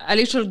feel a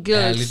little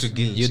guilt. A little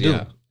guilt. You do.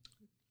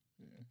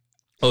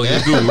 Oh, you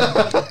do.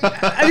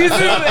 I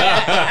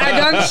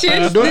don't cheat.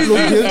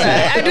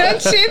 I don't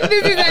cheat.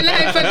 This is an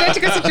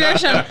hypothetical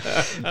situation.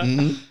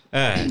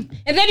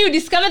 And then you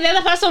discover the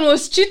other person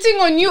was cheating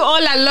on you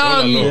all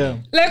along. Yeah.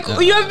 Like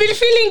you have been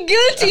feeling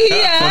guilty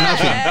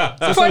here.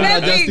 For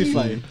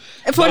nothing.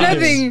 For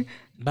nothing.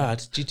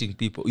 But cheating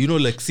people, you know,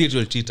 like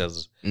serial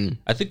cheaters.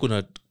 I think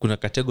kuna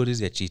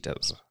categories ya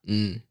cheaters.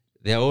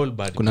 They are all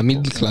bad. Kuna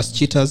middle class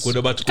cheaters.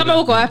 Kama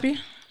uko wapi?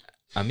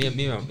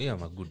 Me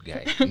I'm a good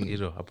guy. You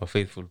know, I'm a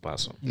faithful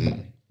person.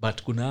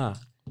 But kuna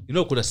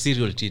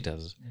serial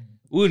cheaters.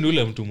 Huyu ni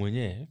ule mtu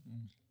mwenyewe.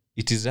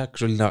 It is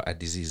actually now a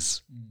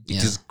disease.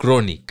 It is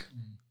chronic.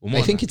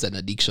 I think it's an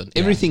addiction.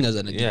 Everything has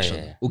an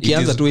addiction.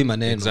 Ukianza tu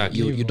maneno, exactly.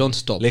 you don't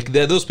stop. Like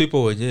there are those people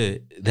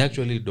wenye they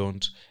actually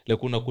don't.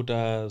 Like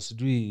unakuta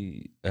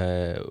sijui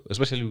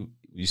especially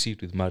you see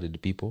it with married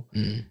people.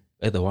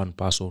 Either one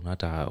person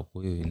hata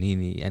huyo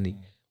nini, yani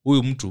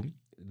huyu mtu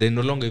they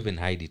no longer even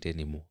hide it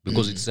anymore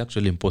because it's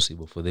actually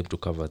impossible for them to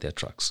cover their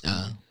tracks.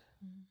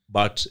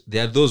 But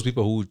there are those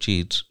people who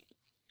cheat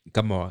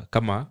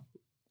kama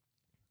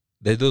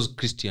there are those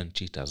Christian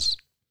cheaters.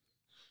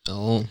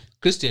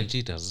 Christian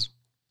cheaters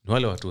ni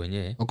wale watu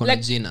wenyewe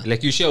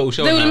like you share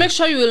they will make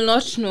sure you will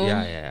not know.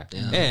 Yeah.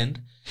 And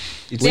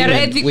they are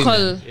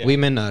ethical.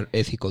 Women are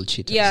ethical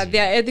cheaters. Yeah, they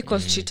are ethical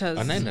cheaters.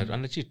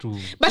 Ana cheat too.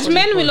 But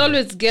men will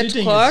always get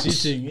cheating caught.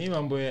 Cheating. Hii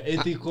mambo ya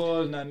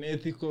ethical na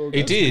unethical.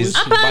 It is.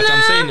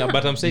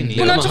 But I'm saying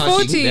Kuna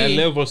tofauti. there are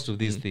levels to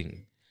this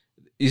thing.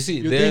 you see,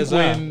 You there's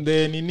think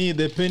when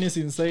the penis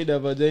inside a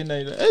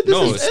vagina,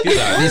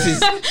 this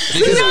is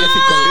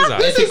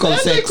ethical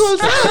sex.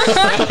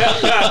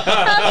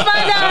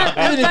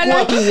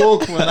 Ilikuwa to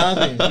walk for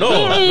nothing.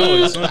 no,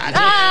 it's not.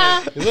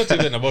 It's not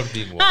even about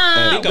being woke.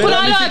 Think The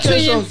about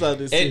ramifications are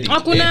the same. Eddie,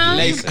 Hakuna. Eddie,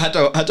 Like listen.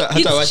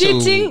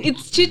 hata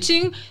It's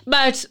cheating,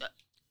 but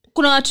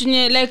kuna watu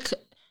nye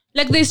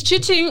like there's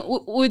cheating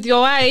with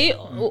your wife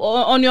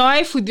on your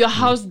wife with your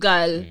house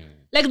girl.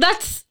 Like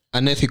that's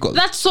unethical.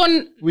 that's so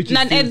Which is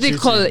non-ethical.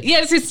 still cheating.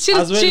 Yes, it's still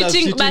As well as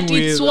cheating, but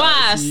with, it's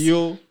worse.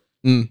 CEO.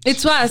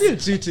 It's worse. Still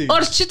cheating.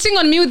 Or cheating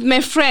on me with my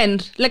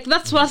friend. Like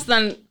that's worse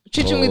than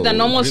cheating with a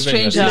normal revenge.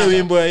 stranger. Ile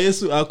wimbo ya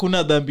Yesu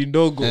hakuna dhambi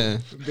ndogo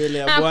mbele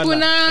ya Bwana.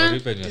 Hakuna. Or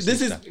even your This is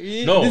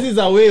sister. No. this is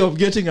a way of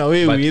getting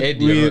away But with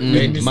Eddie, with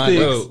Eddie,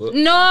 mistakes.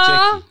 No.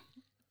 check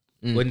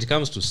it. When it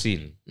comes to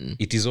sin,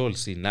 it is all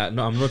sin. No,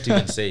 I'm not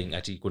even saying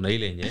ati kuna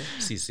ile yenye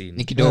si sin.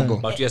 Ni kidogo.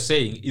 But we are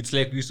saying it's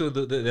like you saw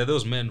there are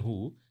those men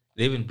who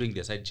they even bring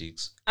their side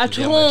chicks At to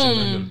their home.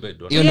 matrimonial bed.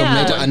 Hiyo ndo Yeah.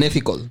 mnaita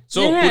unethical.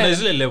 So Yeah. kuna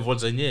zile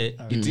levels zenye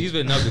it's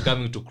even now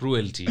becoming to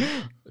cruelty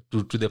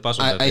to the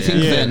person that I they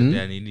think are- then they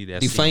are in need, they are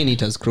define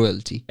it as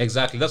cruelty.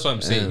 exactly, that's what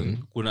I'm saying.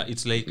 Kuna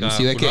it's like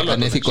Msiweke kuna a lot of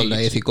unethical na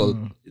cheat. ethical.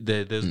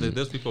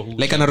 There's people who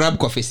Like an rub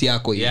kwa face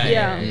yako hivi.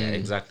 yeah,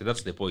 exactly,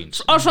 that's the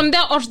point. Or from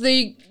there, or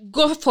they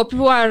go for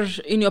people who are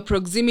in your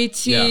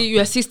proximity, Yeah.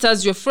 your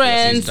sisters, your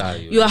friends, sister,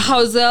 your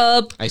house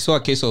help. I saw a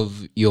case of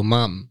your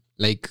mom,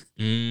 like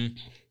Mm.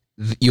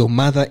 your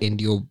mother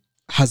and your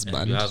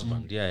husband. Your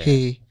husband, yeah.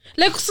 Hey,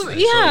 Like so,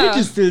 yeah. Which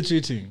is still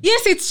cheating.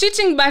 Yes, it's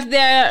cheating, but they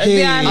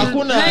are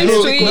Hakuna nice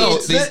no, to it. no.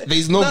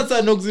 There's no- That's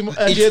an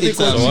it's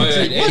ethical a-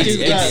 cheating. What is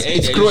that?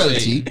 it's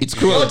cruelty. It's What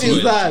cruelty.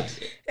 is that?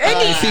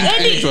 I think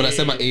Eddie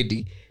wanasema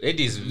Eddie. It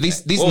is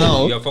This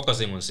now- you are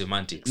focusing on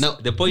semantics. Now-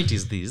 The point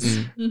is this,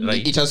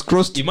 right? It has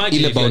crossed Imagine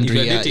ile if you're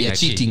boundary dating ya a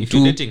chick, cheating if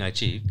you're too. dating a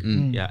chick,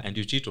 yeah, and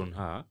you cheat on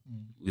her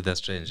with a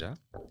stranger,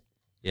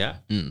 yeah,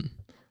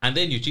 and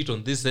then you cheat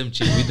on this same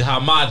chick with her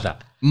mother.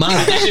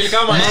 She'll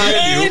come and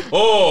tell you,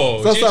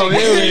 oh, Sasa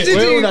cheating.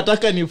 wewe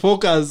unataka ni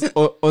focus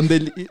on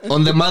the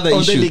On the mother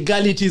on the issue.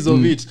 legalities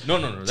of it. No,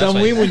 that's Cha fine.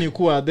 muhimu ni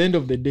kuwa at the end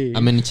of the day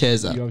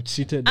Amenicheza. you have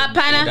cheated. It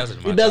Apana. doesn't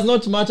It matter. does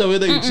not matter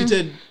whether you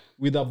cheated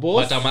with a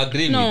boss. But I'm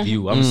agreeing No. with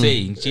you. I'm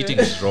saying cheating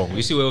is wrong.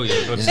 You see where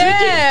you're not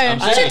Yeah, I'm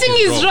saying cheating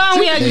it is wrong.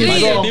 We Cheating is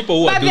agree. wrong. People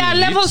who are But there are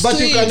doing it, levels But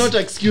to you it. cannot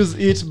excuse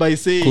it by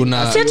saying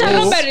Kuna- Set a "Oh,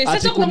 robbery. ati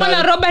Set a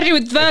kuna- robbery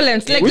with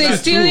violence. Like Which there's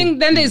is true. stealing,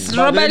 then there's By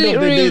the end robbery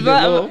of the day, with the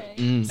law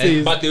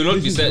says but they will not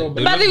this be is said.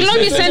 robbery. But they will not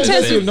be sentenced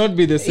Sentence will not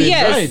be the same,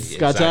 Yes. right?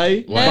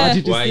 Katai, Why? but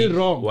it is Why? still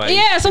wrong. Why?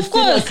 Yes, of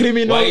Still a course.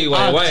 criminal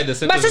Why act. are the But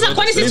sentences sasa not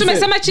kwani the sisi same?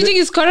 tumesema cheating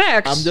is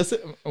correct? I'm just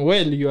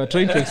well, you are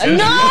trying to excuse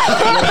No.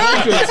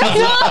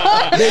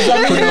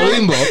 Kuna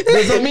wimbo.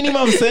 There's a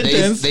minimum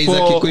sentence there is a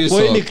Kikuyu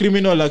for song. any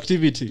criminal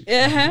activity.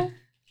 Uh-huh.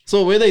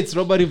 So whether it's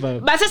robbery by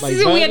But sasa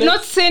sisi we had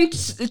not said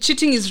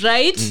cheating is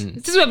right.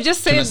 Sisi we have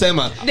just said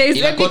Tunasema there is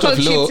in a court ethical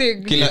of law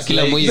cheating.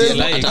 kila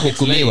mwezi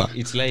atahukumiwa.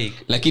 It's like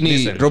Lakini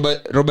listen,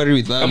 robbery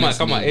with violence.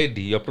 kama ni-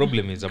 Eddie, your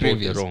problem is about the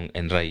Previous. wrong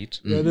and right.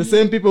 You're the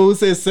same people who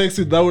say sex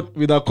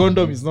with a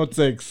condom is not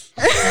sex.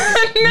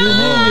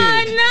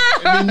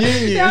 Ni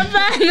nyinyi.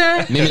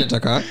 Hapana. mimi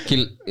nataka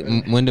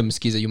mwende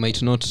msikize. You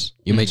might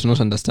not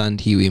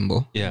understand hii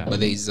wimbo. Yeah. But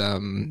there is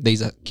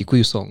a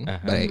Kikuyu song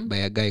by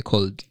a guy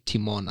called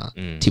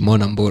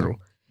Timona Mboro.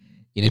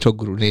 Inaitwa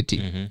Guruneti.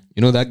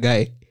 You know that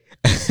guy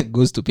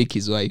goes to pick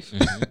his wife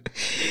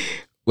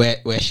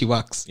where she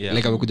works. Yeah.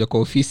 Like amekuja kwa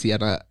ofisi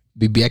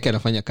bibi yake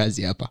anafanya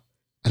kazi hapa.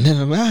 And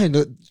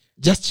then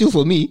just chill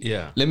for me.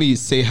 Yeah. Let me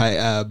say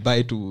hi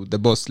bye to the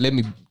boss. Let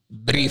me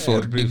brief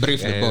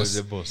the boss.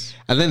 The boss.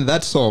 And then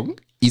that song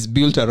is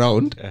built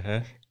around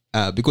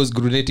Uh-huh. because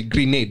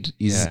grenade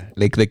is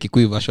like the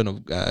Kikuyu version of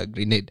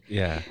grenade.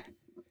 Yeah.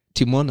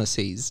 Timona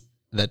says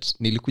that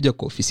nilikuja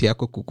kwa ofisi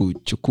yako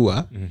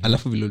kukuchukua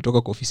alafu vile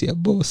ulitoka kwa ofisi ya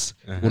boss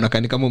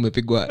unakani kama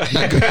umepigwa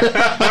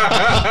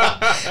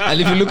and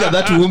if you look at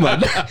that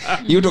woman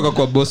you toka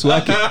kwa boss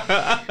wake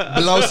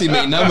blouse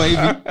imeinama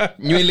hivi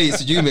nywele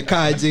sijui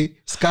imekaaje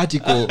skirt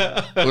iko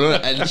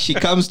unaona and she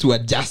comes to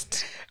adjust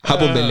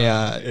hapo mbele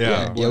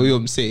ya huyo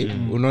msee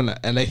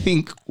unaona. And I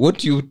think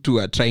what you two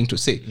are trying to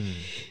say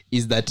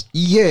is that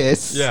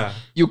yes,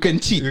 you can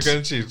cheat,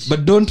 but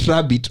don't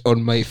rub it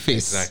on my face.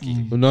 Exactly.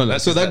 Unaona.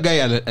 So that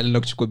guy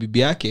anakuchukua bibi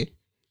yake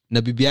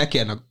na bibi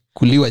yake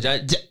anakuliwa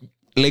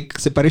like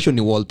separation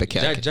ni wall peke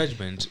yake.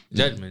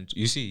 Judgment,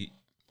 you see,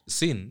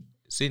 sin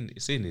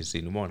is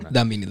sin, umeona.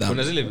 Dhambi.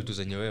 Kuna zile vitu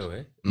zenye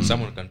wewe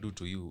someone can do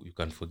to you, you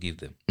can forgive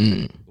them.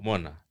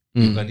 Umeona.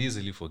 You can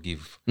easily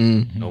forgive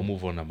na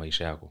move on na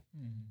maisha yako.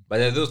 But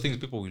there are those things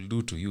people will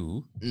do to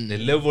you, the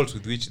levels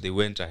with which they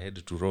went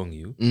ahead to wrong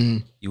you,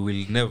 you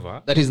will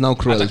never. That is now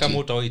cruelty. Hata kama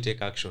utawahi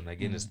take action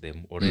against them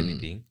or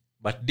anything,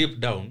 but deep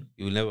down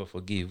you will never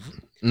forgive.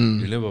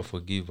 You'll never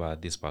forgive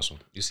this person.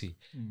 You see,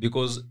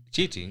 because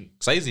cheating.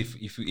 Size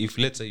if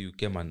let's say you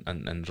came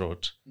and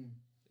wrote,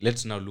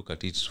 let's now look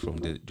at it from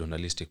the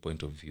journalistic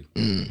point of view.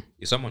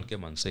 If someone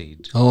came and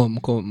said,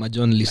 mko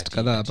majournalist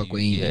kadhaa hapa kwa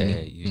hii.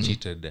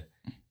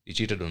 you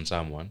cheated on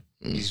someone,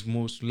 He's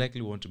most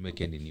likely want to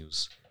make any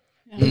news.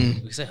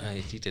 We say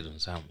I cheated on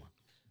someone.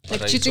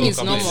 Like cheating is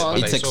normal.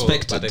 It's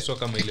expected. But I saw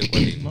kama ile kwa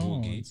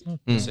Mugi.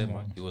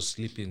 He was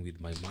sleeping with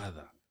my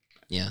mother.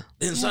 Yeah.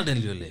 Then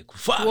suddenly you're like,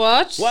 fuck.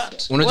 What?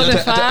 Unajua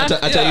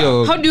hata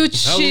hiyo how do you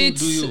cheat?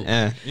 How do you?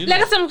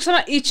 Like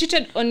someone he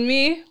cheated on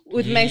me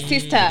with my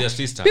sister. With your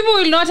sister. People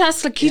will not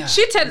ask like he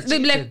cheated.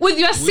 They'll be like with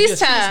your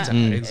sister.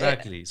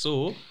 Exactly.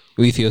 So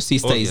with your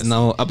sister is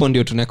now hapo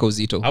ndio tunaweka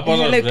uzito.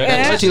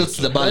 That tilts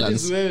the balance. That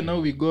is where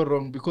now we go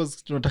wrong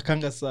because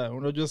tunatakanga saa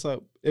unajua saa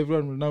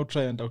everyone will now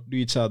try and outdo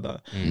each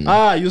other.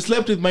 You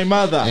slept with my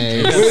mother.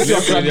 Where's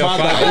your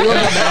grandmother? You want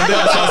to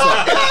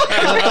sasa.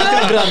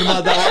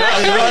 Grandmother.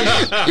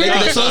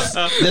 Like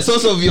the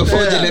source of your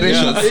 4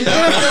 generations.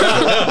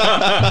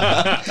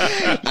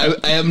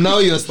 I am now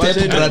your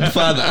step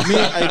grandfather. Me,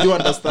 I do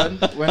understand.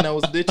 When I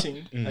was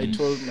dating, I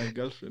told my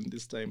girlfriend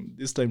this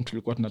time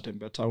tulikuwa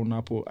tunatembea town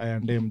hapo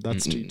I&M that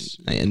street.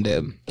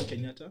 I&M.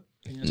 Kenyatta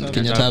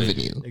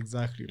Avenue.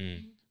 Exactly.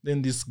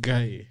 Then this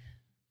guy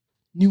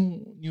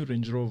new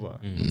Range Rover.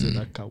 So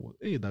that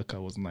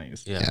car was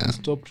nice. Yeah. He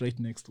stopped right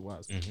next to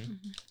us.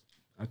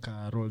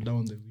 Aka roll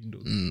down the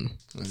windows.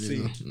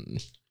 See,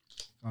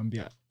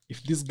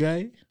 if this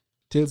guy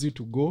tells you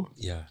to go,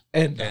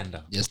 end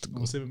up. Just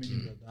go. Useme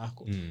mimi brother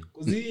yako.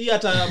 Kuzi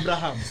hata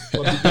Abraham.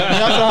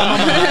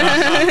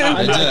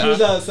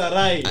 Anakuza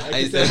Sarai.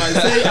 I say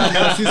I'm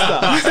your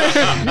sister.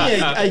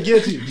 Me, I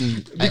get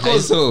it.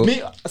 Because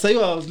me, I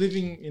was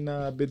living in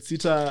a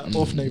bedsitter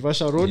off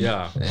Naivasha Road,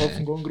 off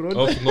Ngong Road.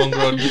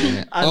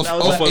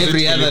 Off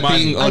every other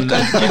thing on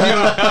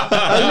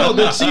I know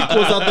the chick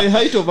was at the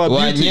height of her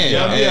beauty.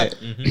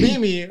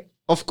 Mimi,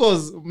 of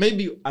course,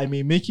 maybe I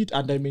may make it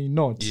and I may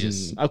not.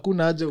 Yes.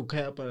 Hakuna haja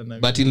ukae hapa na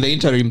but in the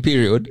interim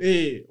period,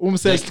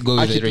 just go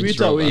with the Range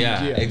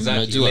Rover.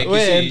 Exactly. Like you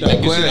see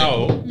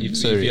now,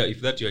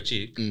 if that your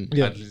chick and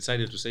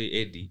decided to say,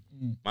 Eddie,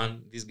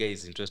 man, this guy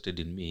is interested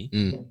in me.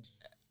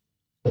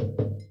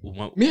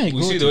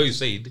 You see the way you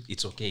said,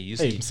 it's okay. You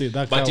see,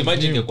 but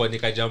imagine kwa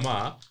nika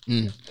jamaa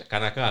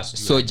kanakaa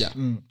soja.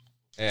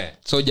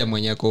 Soja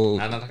mwenye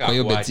kwa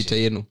hiyo bedsita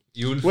yenu.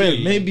 Well,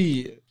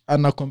 maybe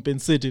ana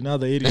compensate in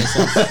other areas.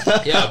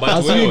 But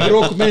as we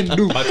broke men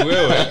do. But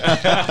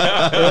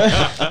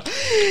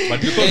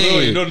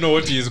because you don't know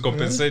what he is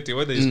compensating,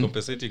 whether he's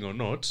compensating or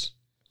not,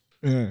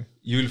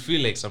 you will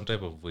feel like some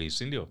type of way,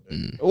 sindio?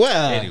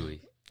 Well,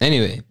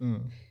 anyway.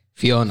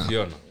 Fiona.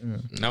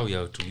 Now we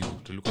are to you.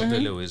 To look at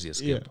the ways you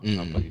escape.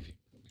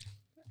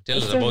 Tell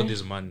us about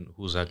this man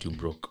whose heart you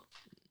broke.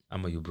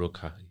 Ama you broke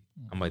her.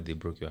 Ama they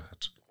broke your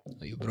heart.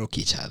 You broke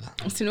each other.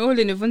 Sino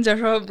ulinivunja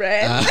roho,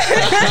 Brad.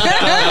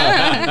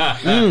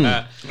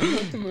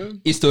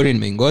 Story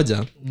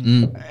nimengoja.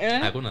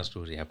 Hakuna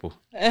story hapo.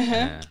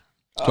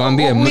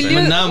 Tuambie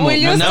mnamo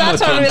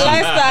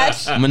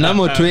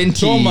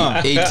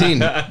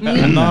 2018.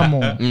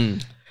 Mnamo.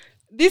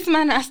 This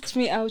man asked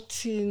me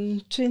out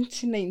in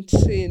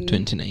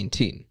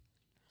 2019.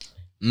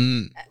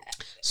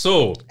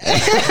 So,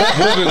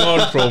 moving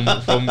on from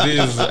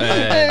this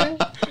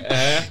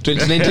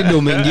 2019 ndio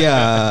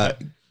umeingia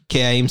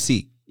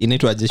KIMC.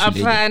 Inaitwa je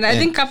shule? Hapana, I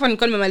think hapo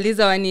nilikuwa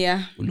nimemaliza 1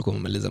 year. Ulikuwa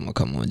umemaliza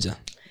mwaka mmoja.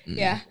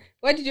 Yeah.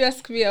 Why did you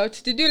ask me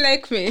out? Did you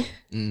like me?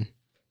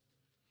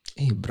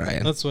 Hey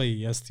Brian. That's why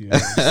he asked you.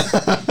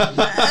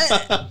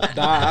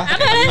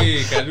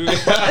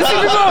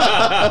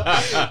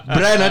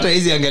 Brian hata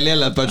hizi angalia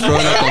la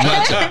Patrona kwa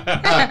macho.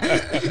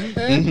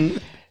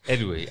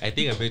 Anyway, I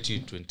think I met you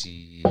in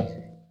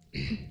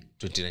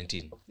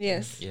 2019.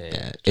 Yes.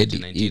 Yeah.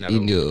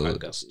 In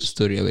your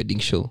story ya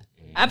wedding show.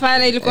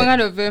 Hapana, ilikuwa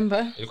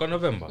November. Ilikuwa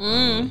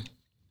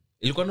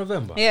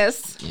November?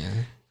 Yes.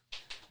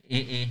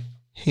 Yeah.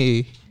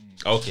 Hey.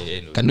 Okay,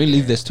 anyway. Can we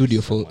leave the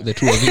studio for the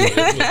two of you?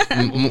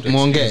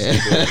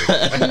 Muongee.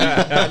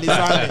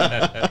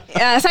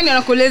 Sasa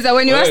nakuuliza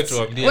when you asked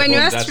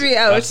me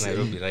out. That's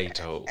Nairobi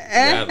writer.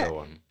 The other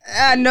one.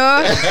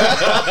 No.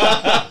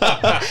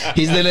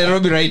 He's the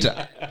Nairobi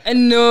writer.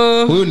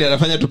 No. Huyu ndiye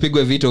anafanya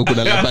tupigwe vita huko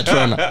na la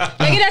Patrona.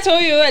 Lakini hata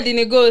huyu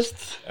adini ghost.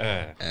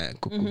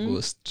 Kuku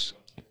ghost.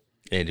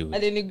 Anyway.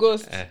 Adini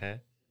ghost.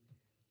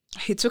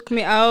 He took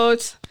me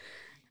out.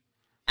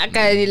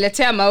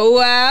 Akaniletea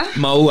maua.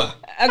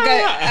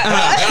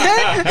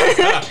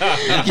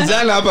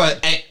 Kijana hapa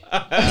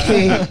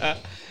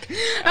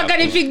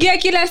akanipigia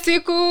kila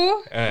siku.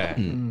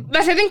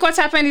 But I think what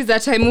happened is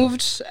that I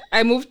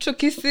moved to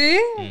Kisii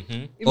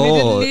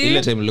immediately.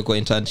 Ile time ulikuwa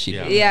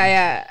internship.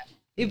 Yeah.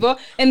 Ibo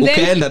and then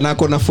ukaenda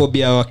nako na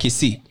phobia wa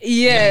Kisii.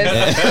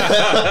 Yes.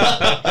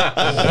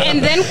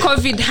 And then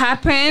COVID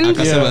happened.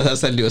 Akasema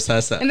sasa ndio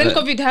sasa. And then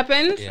COVID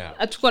happened.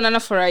 Atukonana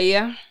for a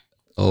year.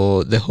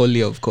 Oh, the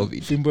holy of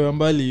COVID. Fimbo ya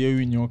mbali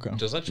yewi nyoka.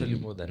 It was actually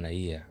more than a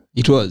year.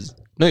 It was.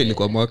 No,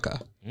 ilikuwa mwaka.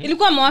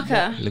 Ilikuwa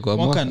mwaka. Ilikuwa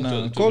mwaka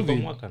na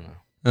COVID. Mwaka na.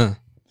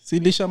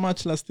 Silisha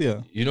match last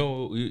year. You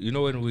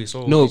know when we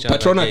saw No, each other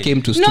Patrona again?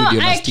 came to studio No, I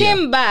last year.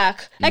 came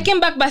back. I came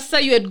back, but sir,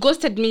 you had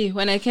ghosted me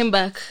when I came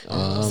back.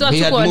 So I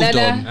he had took moved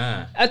another. on.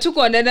 I took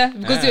another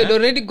because you had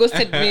already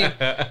ghosted me.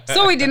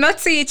 So we did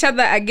not see each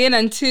other again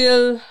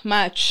until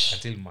March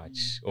Until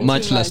March.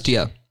 March last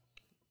year.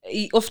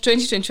 of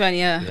 2021.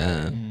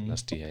 Yeah.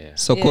 Last year, yeah.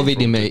 So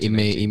COVID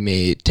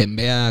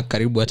imetembea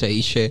karibu hata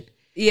ishe.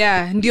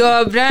 Yeah,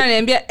 ndio Brian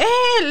ananiambia,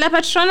 La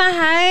Patrona,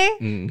 hi.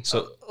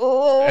 So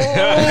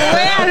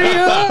Where are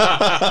you?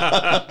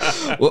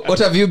 What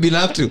have you been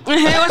up to?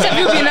 What have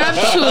you been up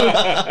to?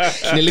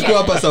 Nilikuwa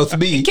hapa South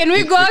B. Can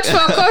we go out for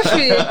a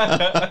coffee?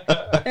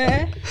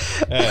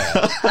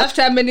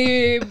 After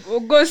many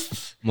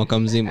ghosts. Mwaka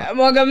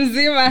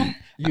mzima.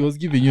 He was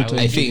giving you time.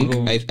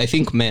 I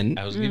think men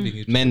I was giving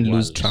it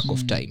lose track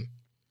of time.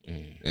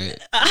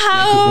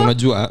 How?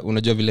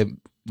 Unajua vile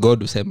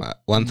God usema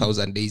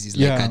 1000 days is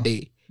like a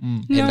day.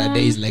 And a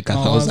day is like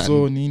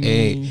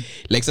 1,000.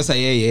 Like sasa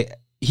yeye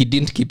he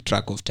didn't keep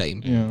track of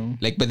time.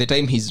 Like by the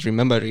time he's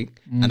remembering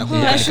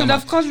I should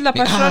have called La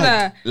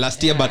Patrona.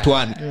 Last year but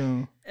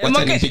one.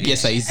 Wacha nipigie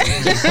saizi.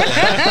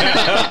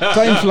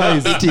 Time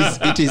flies. It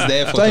is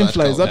there for time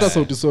flies. Hata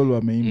sauti sol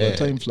wameimba.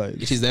 Time flies.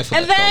 It is there for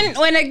And then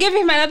when I gave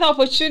him another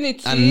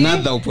opportunity,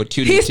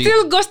 he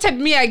still ghosted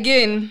me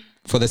again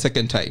for the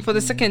second time.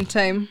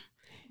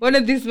 One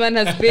of these man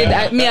has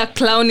made me a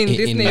clown in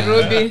this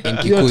Nairobi.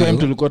 Hiyo time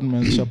tulikuwa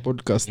tumeanzisha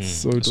podcast.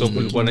 So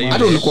kulikuwa na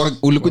hata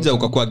ulikuja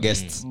ukakuwa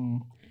guests.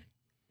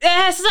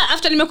 Sasa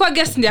after nimekuwa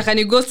guest ndiye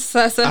akanighost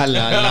sasa.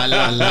 Ala.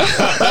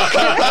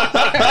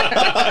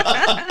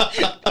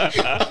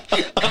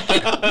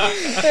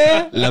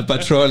 La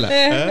Patrona.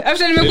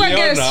 After nimekuwa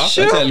guest,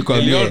 sure.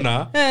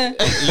 Leona.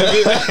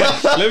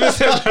 Let me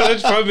separate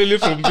family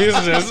from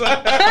business.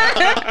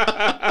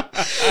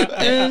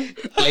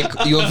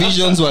 Like your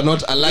visions were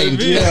not aligned.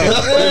 The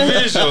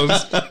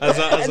visions.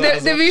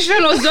 The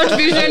vision was not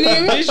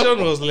visioning. The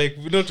vision was like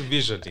not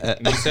visioning.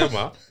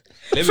 Nisema.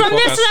 From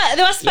yesterday,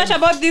 there was part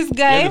about this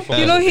guy.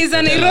 You know, he's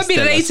a Nairobi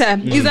writer.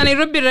 He's a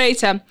Nairobi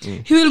writer.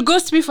 He will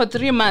ghost me for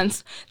 3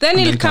 months. Then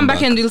he'll come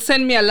back and he'll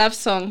send me a love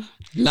song.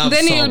 He'll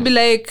be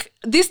like,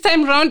 this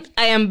time round,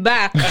 I am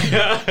back.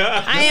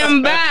 I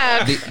am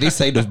back. This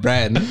side of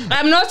Brian.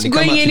 I'm not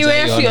going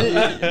anywhere.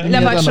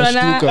 La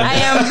Patrona, I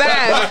am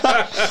back.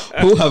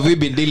 Who have we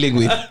been dealing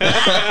with?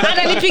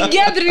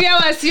 Ananipigia 3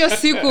 hours hiyo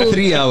siku.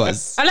 3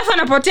 hours. Alafu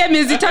anapotea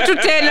miezi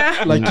 3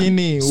 tena.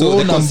 Lakini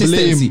so the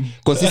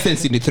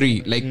consistency ni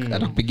 3. Like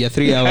anakupigia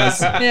 3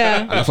 hours.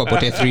 Yeah. Alafu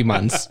apotee 3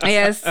 months.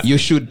 Yes. You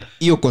should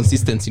hiyo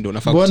consistency ndio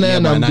unafaa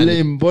kutia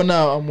maana.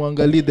 Mbona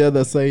amwangalie the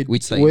other side?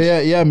 Which side? Where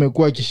yeye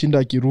amekuwa akishinda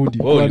akirudi.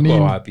 Kwa nini?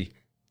 Wapi?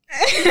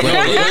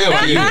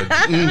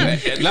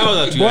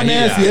 Mbona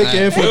yeye siweke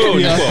effort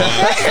pia?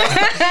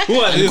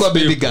 Who are these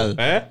baby girl?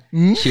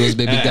 She was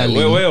baby girl.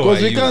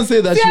 Because we can't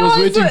say that she was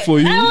waiting for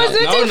you. I was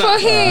waiting for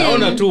him.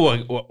 Naona tu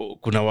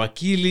kuna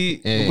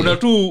wakili, kuna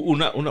tu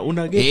una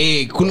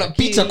kuna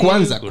picha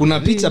kwanza, kuna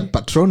picha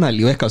Patrona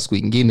aliweka siku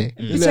nyingine.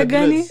 Picha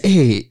gani?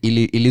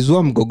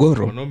 Ilizua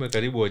mgogoro. Wanaume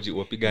karibu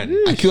wapigane.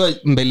 Akiwa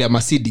mbele ya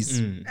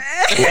Mercedes.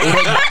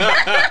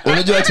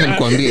 Unajua acha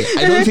nikwambie,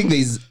 I don't think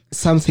there is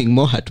something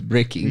more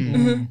heartbreaking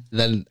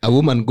than a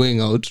woman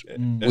going out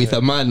with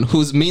a man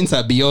whose means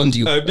are beyond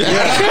you.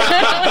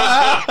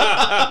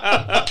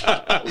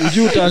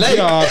 You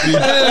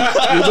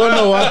don't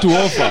know what to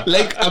offer.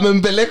 Like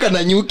amempeleka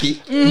na nyuki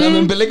na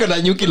amempeleka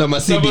na nyuki la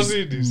Mercedes.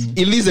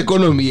 In this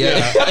economy,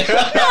 that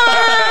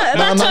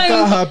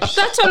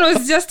one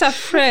was just a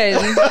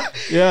friend.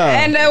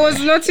 And I was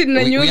not in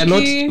the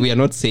nyuki. We are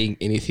not saying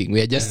anything.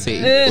 We are just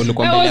saying I was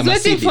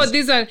waiting for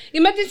this one.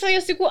 Imagine so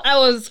siku I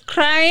was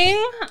crying.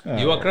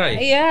 You were crying?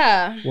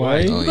 Yeah.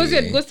 Why? Because you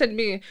had ghosted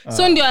me.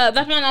 So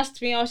that man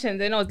asked me out and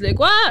then I was like,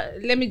 well,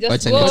 let me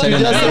just go.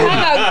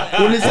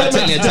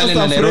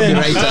 Nairobi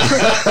writer.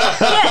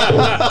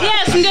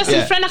 Yes, just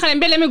friend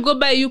akaniambia let me go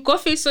buy you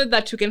coffee so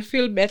that you can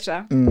feel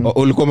better.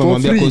 Ulikuwa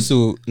umemwambia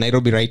kuhusu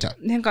Nairobi writer?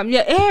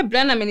 Nikamwambia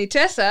Brian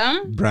amenitesa.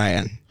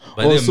 Brian.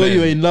 So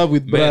you are in love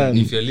with Brian.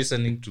 If you're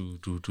listening to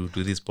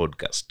this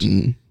podcast,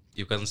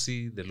 you can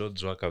see the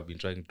Lord's work I've been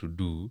trying to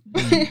do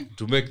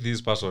to make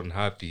this person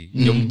happy.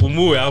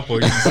 Yompumue hapo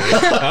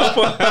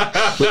hapo.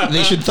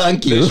 They should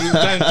thank you. They should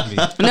thank me.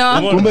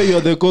 No. Kumbe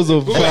you're the cause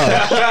of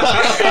fire.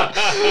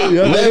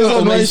 You're the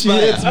reason why she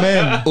hates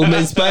men.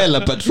 Umeinspire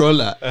La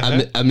Patrona.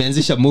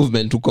 Ameanzisha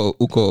movement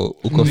uko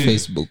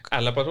Facebook.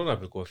 La Patrona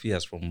amekuwa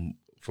fierce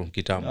from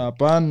kitambo.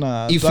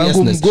 Hapana.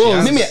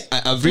 Mimi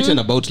I've written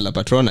about La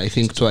Patrona I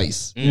think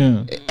twice.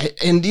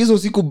 And hizo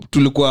siku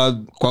tulikuwa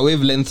kwa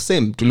wavelength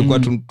same. Tulikuwa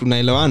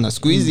tunaelewana.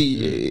 Siku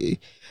hizi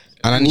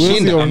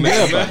ananishinda.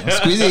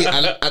 Siku hizi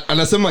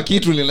anasema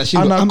kitu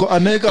linashindwa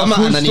kama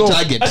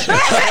ananitarget.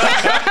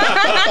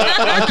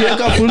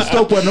 Akiweka full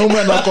stop wanaume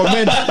ana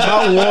comment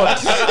now what?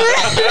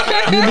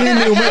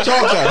 Nini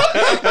umechoka?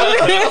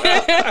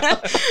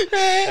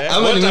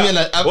 Ama ni mimi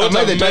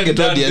am the target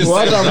audience?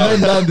 What have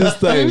men done this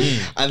time?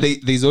 And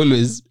there's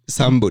always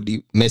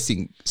somebody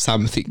messing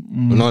something.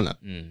 Unaona?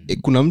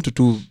 Kuna mtu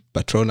tu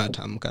Patrona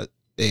tamka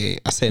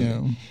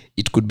aseme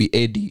it could be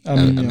Eddie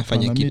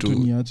amefanya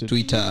kitu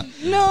Twitter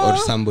or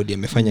somebody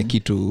amefanya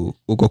kitu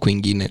huko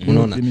kwingine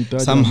unaona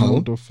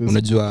somehow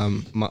unajua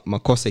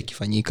makosa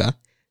ikifanyika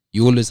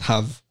you always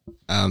have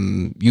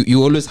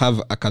you always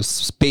have a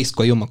space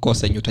kwa hiyo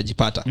makosa yenye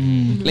utajipata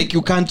like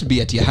you can't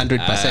be at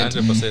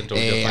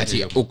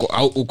 100%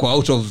 uko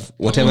out of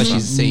whatever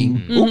she's saying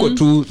uko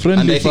too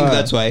and I think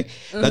that's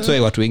why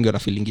watu wengi wana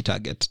feeling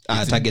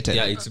targeted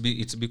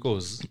it's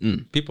because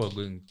people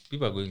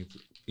are going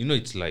you know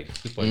it's life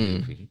people are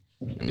living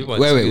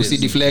wewe usi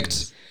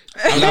deflect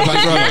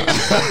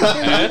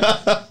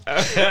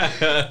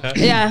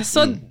yeah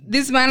so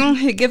this man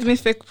he gave me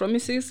fake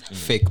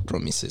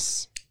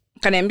promises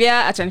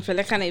kaniambia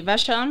atanipeleka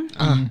Naivasha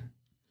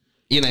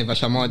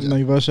Naivasha moja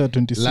Naivasha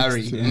 26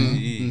 Larry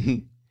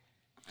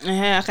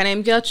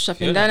akaniambia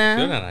tutapendana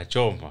Fiona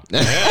anachoma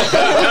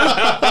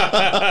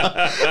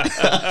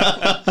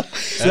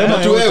sema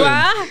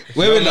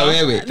wewe na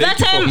wewe that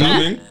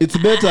time it's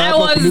better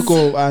hapo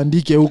kuliko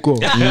aandike huko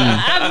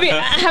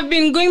have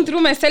been going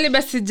through my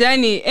celibacy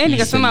journey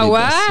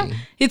nikasema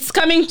it's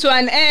coming to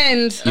an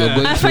end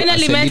I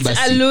finally met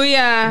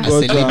Aluya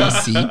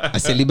a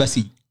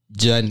celibacy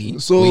journey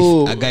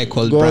with a guy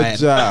called Brian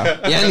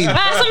yani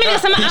so mimi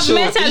nasema I've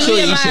met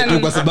Aluya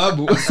man kwa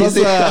sababu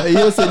sasa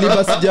hiyo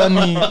celibacy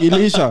journey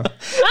ilisha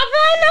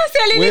hapana si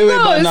alini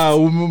wewe bana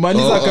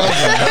umaliza kazi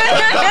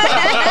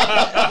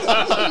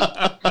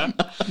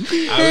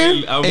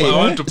I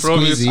want to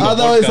promise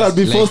otherwise I'll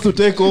be forced to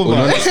take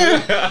over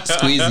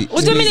squeezy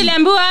ujumi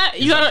niliambiwa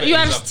you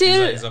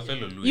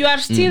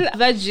are still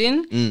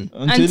virgin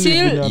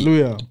until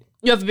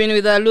you have been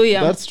with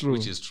Aluya. That's true.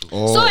 Which is true.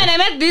 So when I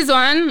met this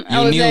one,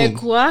 I was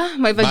like, "What?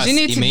 My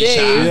virginity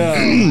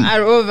days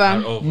are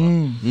over."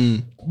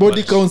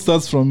 Body count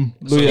starts from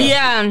Luya.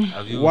 Yeah.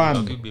 Have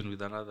you been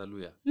with another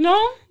Luya? No.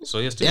 So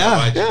yes, to We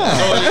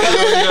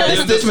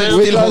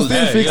can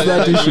still fix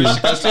that issue. We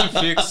can still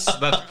fix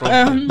that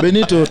problem.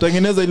 Benito,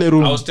 tengeneza ile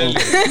room. I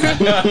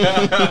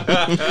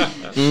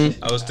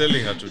was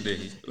telling her today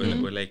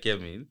when I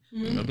came in,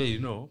 you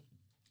know,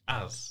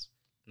 us.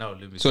 Now,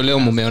 so leo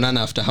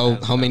mumeonana after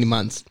how many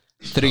months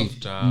 3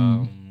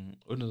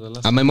 when was the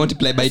last am I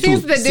multiply by 2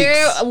 since the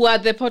day we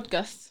had the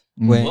podcast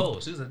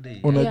since the day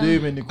unajua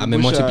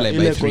imenikumbusha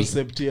ile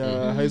concept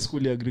ya high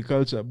school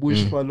agriculture bush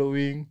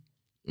following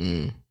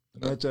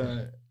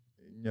acha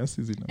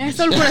nyasi zina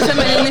so ulikuwa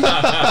unasema nini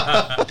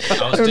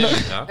I was telling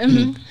her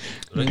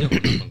unajua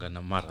kupanga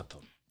na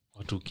marathon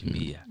watu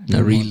kimbia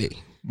na really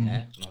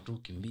watu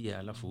kimbia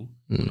alafu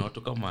kuna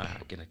watu kama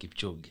kina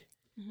Kipchoge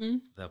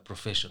the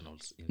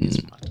professionals in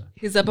this matter.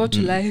 He's about to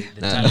lie.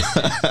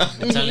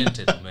 The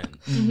talented men.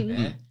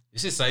 You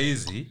see,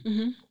 Saizi,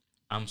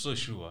 I'm so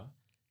sure,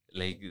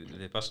 like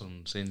the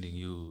person sending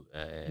you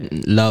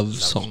love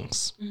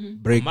songs,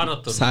 break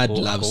marathon sad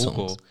love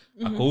songs.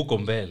 Ako huko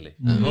mbele.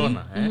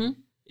 Unaona,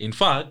 in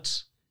fact,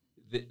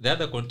 the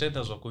other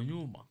contenders wako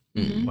nyuma.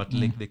 But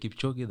like the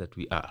Kipchoge that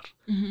we are.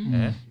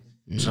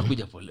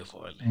 Tunakuja pole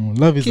pole.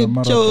 Love is a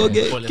marathon.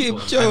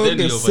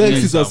 Kipchoge.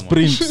 Sex is a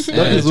sprint.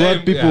 That is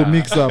what people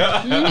mix up.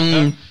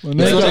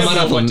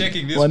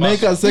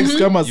 Wanaeka sex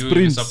kama sprint.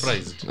 You're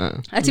surprised.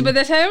 Ati by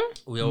the time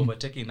we are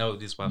overtaking now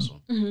this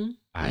person.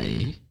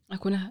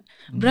 Hakuna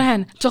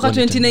Brian toka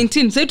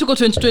 2019 sasa tuko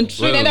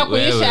 2023 inaenda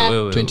kuisha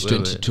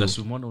 2022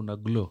 nasimona una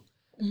glow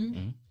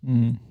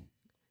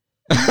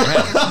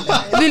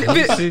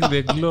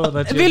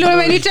vile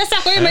umenitesa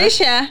kwa hii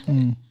maisha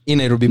in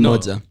Nairobi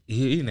moja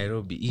hii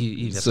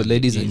Nairobi so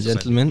ladies and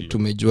gentlemen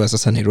tumejua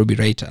sasa Nairobi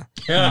writer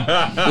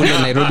ule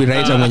Nairobi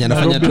writer mwenye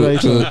anafanya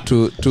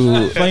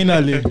to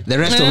finally the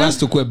rest of us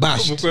tukue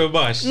bash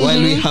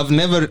while we have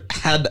never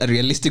had a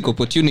realistic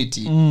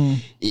opportunity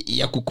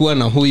ya kukua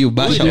na huyu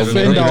basha of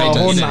Nairobi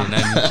writers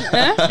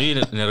hii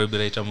Nairobi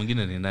writer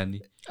mwingine ni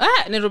nani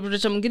Nairobi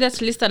writer mwingine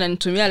at least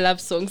ananitumia love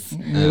songs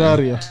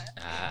Miraria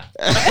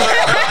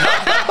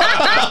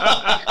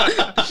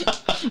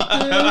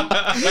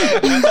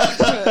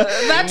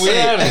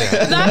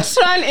that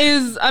one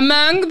is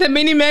among the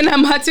many men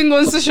I'm hurting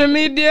on social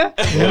media.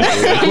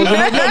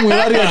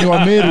 Miraria ni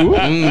wa Meru.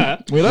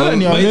 Miraria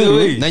ni wa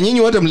Meru. Na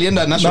nyinyi wote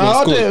mlienda national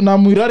school. Na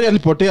Miraria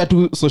alipotea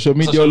tu social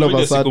media all of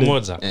a sudden.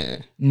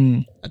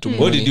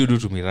 What did you do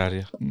to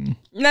Miraria?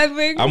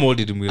 Nothing. What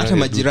did Miraria? Hata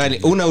majirani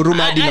una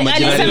huruma hadi na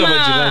majirani.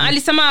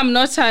 Alisema I'm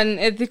not an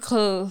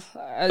ethical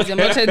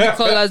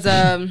as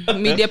a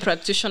media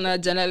practitioner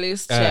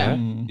journalist.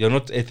 You're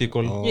not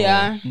ethical.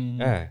 Yeah.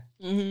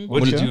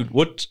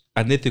 What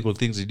unethical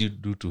things did you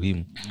do to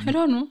him? I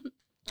don't know.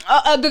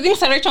 The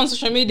things I write on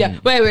social media.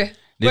 Wewe.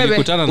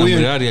 Nilikutana na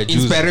Miraria juzi.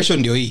 Inspiration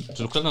ndio hii.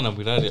 Tulikutana na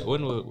Miraria.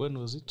 When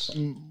was it?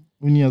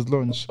 Unia's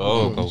launch.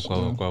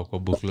 Kwa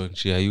book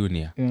launch ya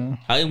Unia.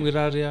 Hai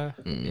Miraria.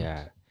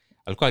 Yeah.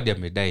 Alikuwa hadi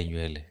amedai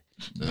nywele.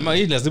 Ama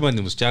hii lazima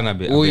ni msichana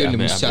huyu ni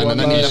msichana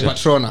na ni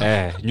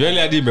Patrona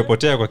nywele hadi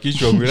imepotea kwa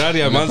kichwa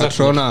Mirari ameanza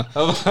Patrona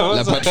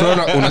la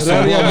Patrona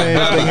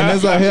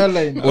unatengeneza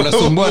hairline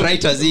unasumbua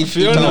writers if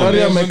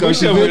Mirari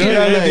amekaushia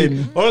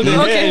hairline all the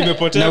hair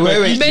imepotea kwa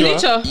kichwa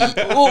Benito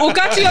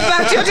ukati yo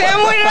part yote ya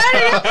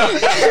Mirari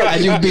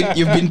and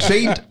you've been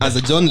trained as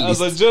a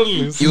journalist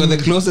you are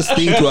the closest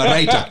thing to a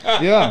writer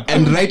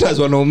and writers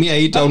wanaumia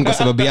hii town kwa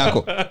sababu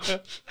yako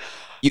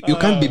you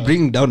can't be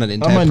bringing down an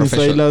entire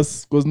profession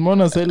Silas cuz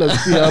mona Silas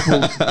pia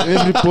hapo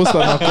every post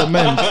ana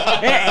comment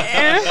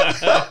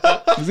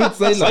is it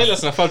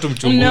Silas nafaa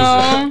tumchunguze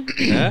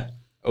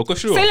uko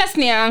sure Silas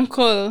ni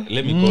uncle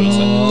let me call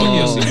Silas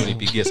hiyo simu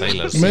nipigie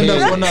Silas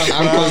Menda kuona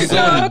uncle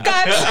son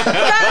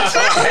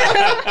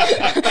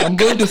I'm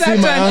going to see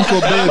my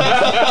uncle babe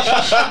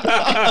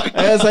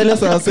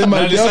Silas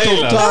anasema out of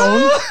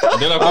town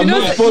I'm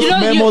not post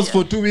memos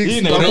for 2 weeks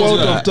I'm out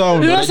of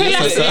town hii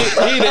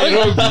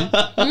Nairobi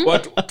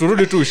watu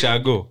turudi tu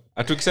ushago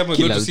atukisema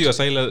go to see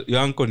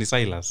your uncle ni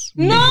Silas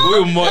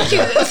huyu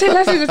mmoja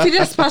Silas is a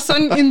serious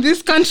person in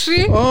this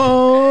country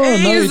now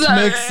it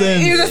makes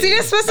sense he's a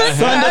serious person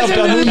Sunday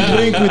afternoon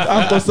drink with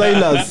Uncle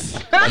Silas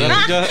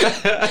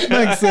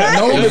makes sense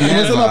now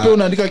umesema pia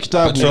unaandika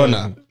kitabu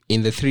Patrona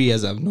in the 3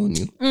 years I've known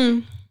you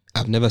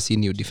I've never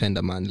seen you defend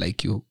a man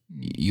like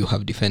you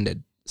have defended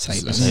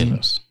Silas.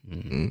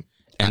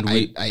 And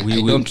I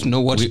don't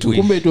know what to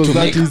it was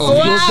that easy. We know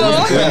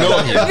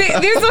him.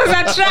 This was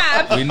a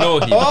trap. We know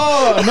him.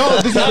 Oh no,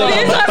 this was a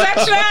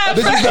trap.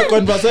 This is the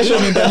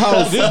conversation in the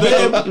house.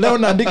 Leo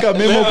naandika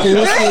memo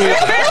kuhusu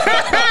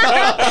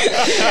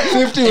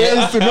 50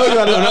 ways to know you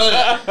are not.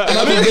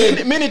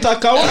 Mimi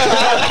nitasema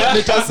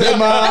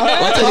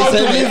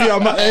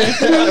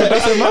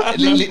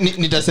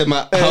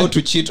nitasema how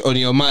to cheat on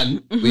your man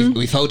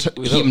without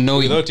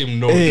him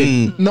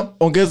knowing. No,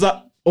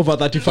 ongeza over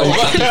 35.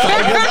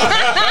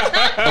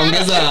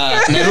 Ongeza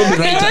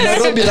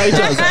Nairobi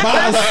writers.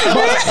 Bas.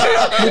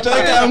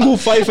 Nitaweka yangu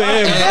 5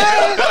 am.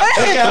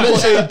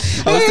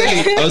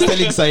 I was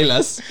telling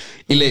Silas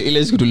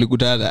ile siku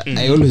tulikutana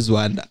I always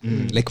wonder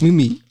like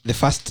mimi the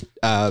first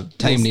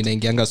time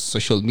ninaingianga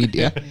social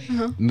media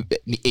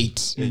ni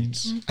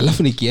 8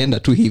 alafu nikienda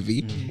tu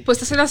hivi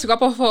post Silas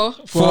yuko hapo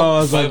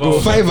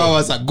 5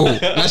 hours ago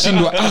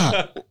nashindwa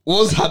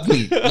what's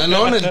happening na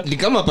naona ni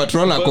kama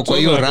Patrona kwa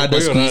hiyo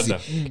rada squeeze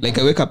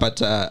like I wake up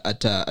at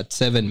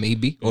 7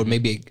 maybe or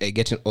maybe I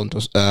get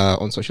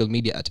on social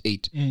media at 8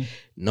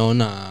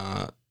 naona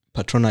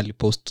Patrona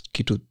alipost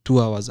kitu 2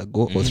 hours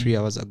ago or 3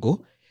 hours ago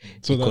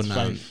so that's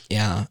 5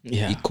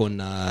 iko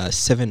na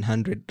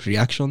 700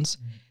 reactions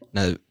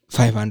na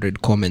 500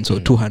 comments or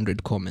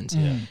 200 comments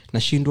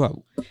nashindwa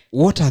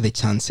what are the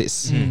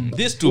chances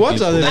these two what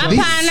people are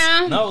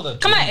Apana.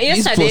 Come on,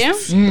 yesterday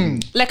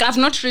like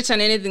I've not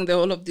written anything the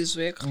whole of this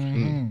week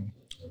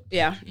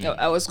yeah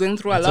I was going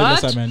through a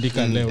lot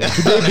ameandika leo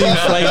today being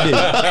Friday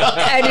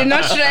I did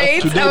not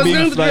write Today I was being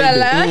going through a Friday.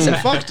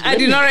 lot I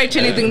did not write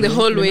anything the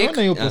whole week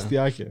naona hiyo post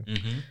yake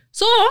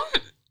so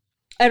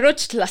I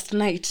wrote it last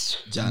night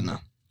jana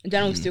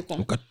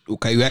usiku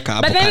ukaiweka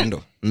hapo But then-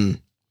 kando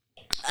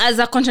as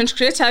a content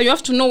creator you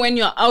have to know when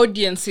your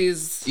audience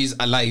is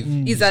alive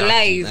is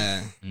alive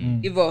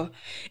Ivo.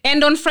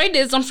 And on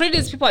Fridays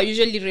people are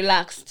usually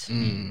relaxed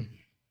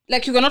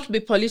like you cannot be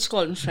political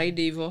on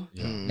Friday Ivo.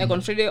 Like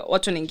on Friday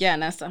watu wanaingia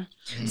nasa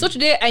so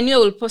today I knew I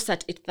will post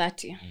at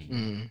 8:30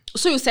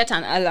 so you set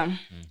an alarm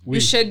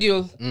you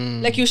schedule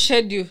like you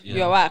schedule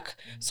your work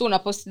so una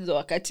post hizo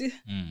wakati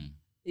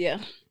yeah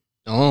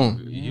so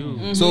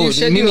You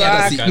schedule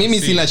mimi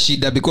sina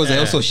shida because I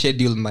also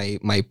schedule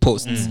my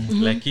posts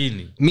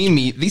lakini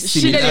mimi this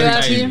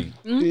similarity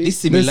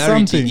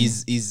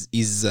is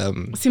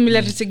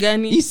similarity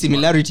gani hii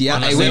similarity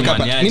I wake up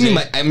mimi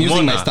I'm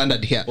using my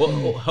standard here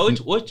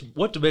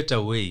what better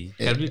way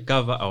can we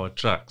cover our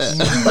tracks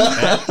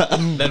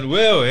than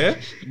wewe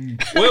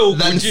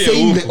ukujie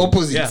saying the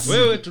opposite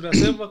wewe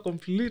tunasema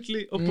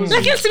completely opposite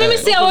like you mimi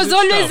say I was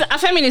always a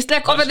feminist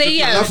like over the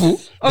years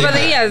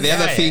the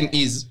other thing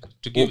is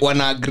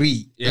wana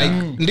agree like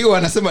ndio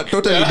wanasema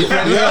totally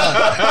different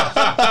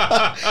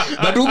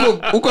but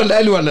huko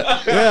ndani wana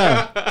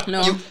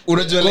no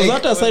unajua like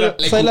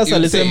Silas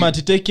alisema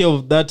to take care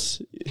of that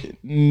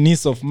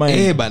niece of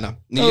mine bana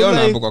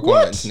niliona hapo kwa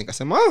comments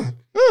nikasema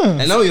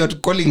and now you are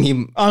calling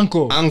him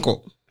uncle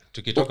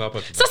tukitoka hapa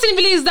so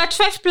simply is that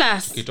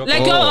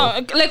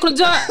 5+ like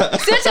unajua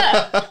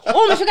sasa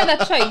umefika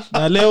that 5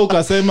 na leo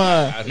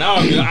ukasema now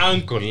I'm your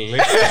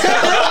uncle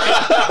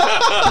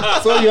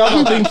so you have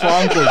a thing for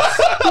uncles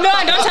no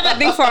I don't have a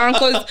thing for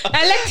uncles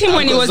I liked him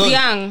when he was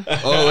young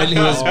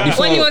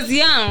when he was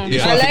young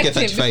I liked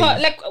him before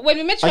like when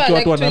we met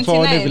like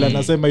 29 vile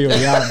anasema hiyo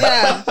young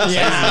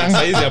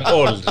size I'm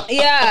old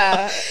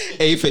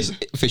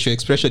facial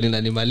expression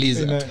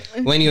inanimaliza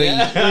when you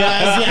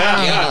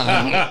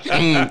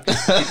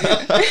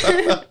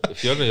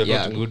if you're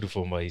not good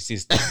for my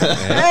sister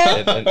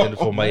and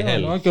for my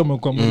health wake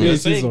umekuamulia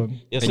season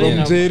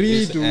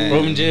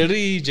from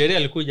Jerry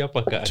alikuja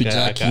hapa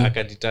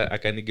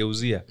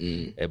akanigeuzia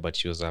but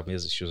she was an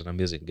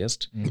amazing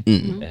guest,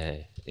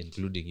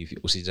 including if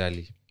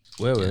usijali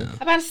wewe.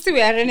 But still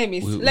we are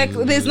enemies.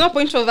 There's no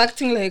point of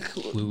acting like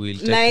we will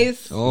take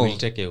nice. I will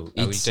take you.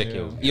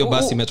 Hiyo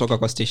basi imetoka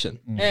kwa station.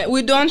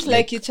 We don't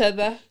like each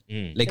other.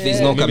 Like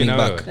there's no coming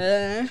back.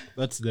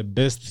 That's the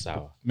best.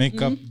 Sawa.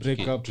 Makeup,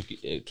 breakup.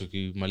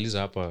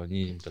 Tukimaliza hapa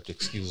nyinyi mtatu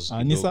excuse.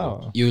 Ni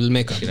sawa. You will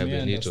make up.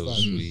 We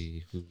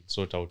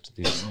sort out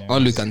this.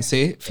 All we can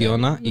say,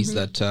 Fiona, is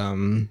that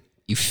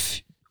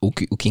if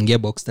ukiingia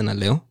box tena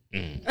leo,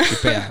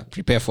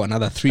 prepare for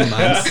another 3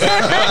 months.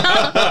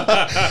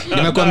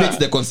 Nimekuambia it's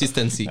the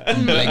consistency.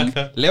 Like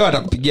leo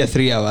atakupigia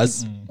 3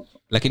 hours,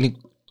 lakini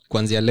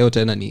kuanzia leo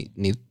tena ni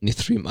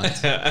 3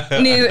 months.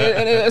 Ni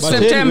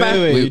September.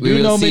 We will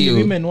know many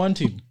women want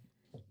him.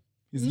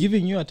 He's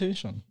giving you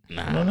attention.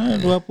 Unaona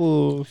ndo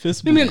hapo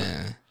Facebook.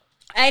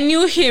 I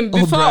knew him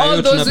before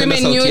all those women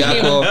knew him.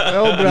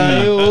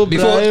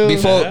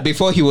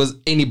 Before he was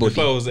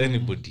anybody.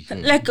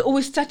 Like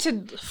we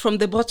started from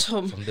the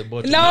bottom.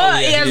 Now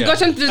he has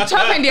gotten to the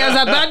top and he has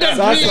abandoned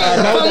me.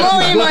 For more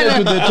women.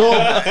 To the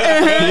top.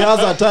 He has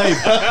a type.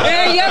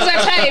 He has a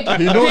type.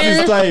 He knows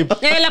his type.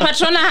 La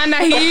Patrona hana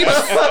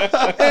hips.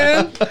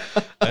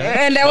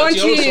 And I want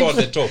hips.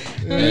 The top.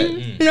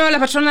 No, La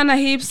Patrona hana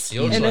hips.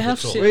 And I have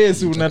shit. Wewe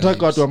si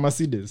unataka watu wa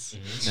Mercedes.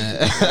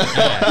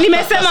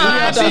 Nimesema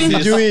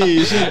wapi?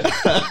 Sijui.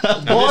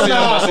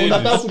 Bona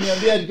unataka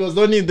kuniambia it was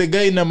only the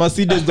guy in a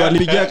Mercedes ndo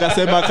alipigia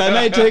akasema can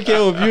I take care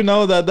of you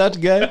now that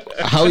guy?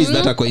 How is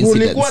that a coincidence?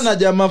 Kulikuwa na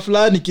jamaa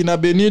fulani kina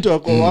Benito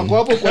wako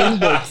hapo kwa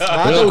inbox.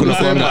 Hata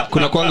unasema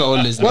kuna kwanga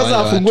always. Kwanza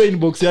afungue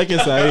inbox yake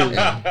sahihi.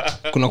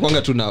 Kuna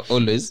kwanga tuna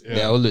always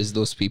there are always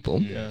those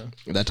people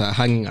that are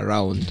hanging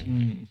around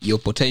your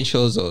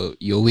potentials or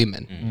your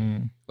women.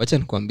 Wacha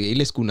nikwambie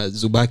ile siku na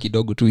zuba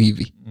kidogo tu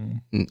hivi.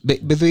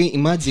 By the way,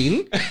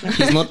 imagine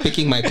he's not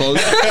picking my calls.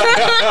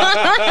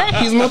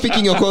 He's not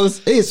picking your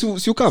calls. Hey, so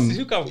you come.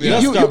 You come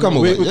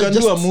over. We can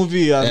do a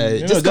movie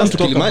and just come to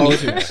talk Kilimani.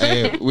 about it.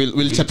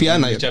 We'll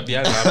chapiana. You've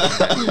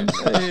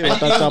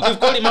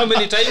called him how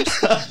many times?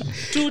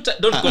 2 times.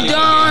 Don't call him.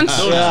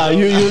 Yeah,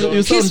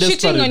 you sound He's cheating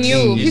desperate. on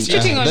you. He's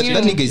cheating on That you.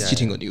 nigga is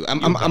cheating on you.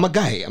 I'm a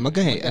guy. I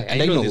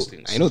know these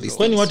things. I know these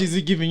When things. what is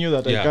he giving you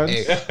that I can't?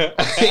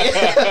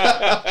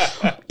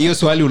 Hiyo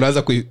swali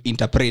unaanza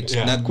kuinterpret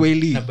na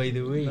kweli. By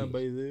the way.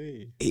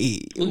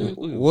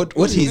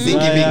 What is he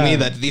giving me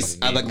that this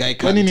other guy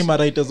can't? Kwani ni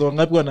maraiters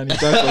wangapi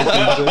wananitaka huko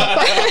nje?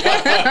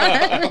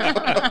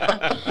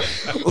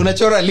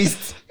 Unachora list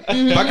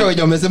mpaka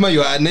wenye wamesema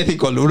you are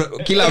unethical.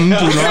 Kila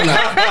mtu unaona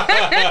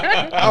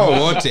hao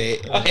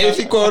wote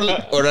ethical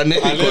or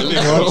unethical.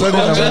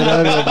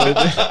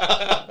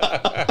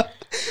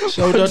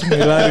 Shout out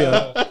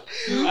Miraria.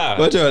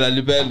 Wote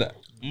wanalipenda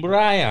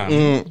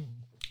Brian.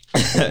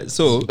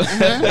 So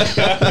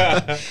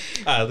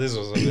This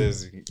was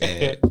amazing.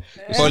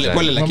 pole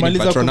lakini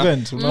Mamaliza Patrona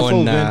kuvent, unafaa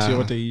uvent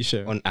yote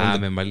ishe.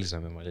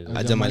 Amemaliza.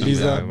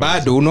 Hajamaliza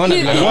bado unaona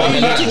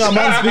Letting a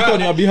man speak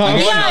on your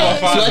behalf.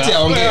 siwache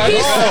aongee.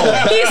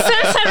 He's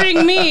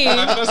censoring me.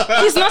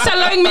 He's not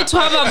allowing me to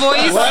have a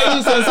voice. Why are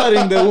you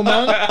censoring the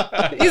woman?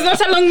 He's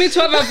not allowing me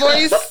to have a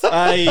voice.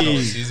 Ai,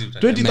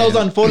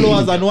 20,000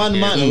 followers and one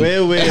man.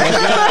 Wewe.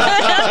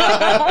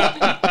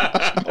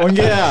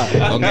 Ongea.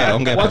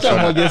 Wacha Wacha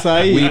mwage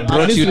sahi. We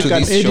brought you to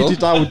this show. Edit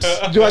it out.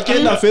 Juu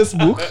akienda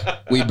Facebook.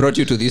 We brought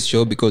you to this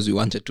show because we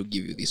wanted to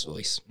give you this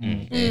voice.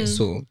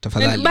 So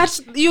tafadhali.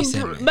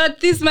 But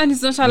this man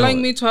is not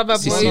allowing me to have a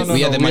voice. No,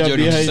 we are the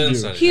majority. behind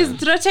you. He's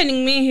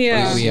threatening me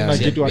here. We are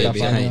kitu behind.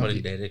 atafanya.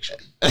 Offering direction.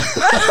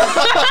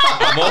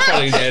 I'm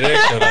offering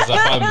direction as a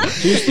family.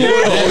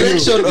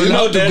 Direction on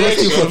how to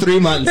ghost you for 3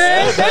 months.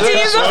 That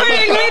he is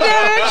offering me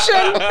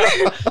direction.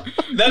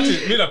 That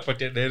is me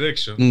nakupatia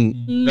direction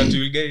that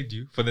will guide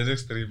you for the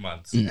next 3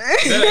 months. Then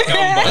I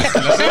come back.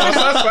 Nasema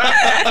sasa.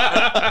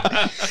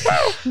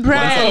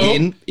 Brian.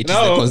 Again, it is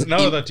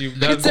Now that you've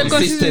done It's a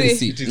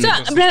consistency. It is So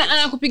consistency. Brian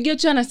anakupigia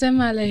tu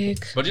anasema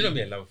like But you know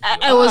me, I love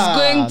I was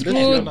going that's through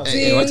Fiona.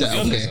 things.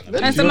 Okay.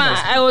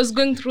 Anasema I was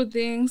going through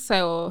things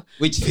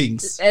Which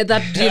things?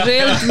 that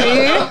derailed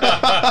me.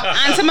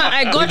 Anasema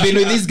I got We've been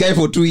with this guy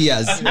for 2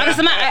 years.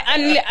 Anasema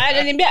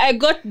I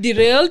got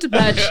derailed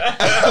but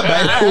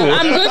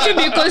I'm going to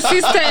be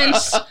consistent.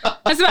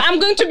 Anasema I'm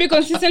going to be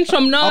consistent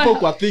from now Hapo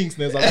kwa things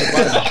naweza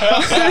kupata.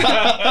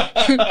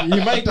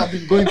 He might have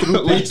been going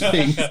through Which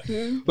things?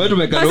 Watu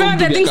mekana Some of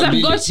the things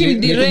have got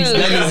him derailed.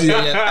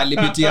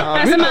 Alipitia.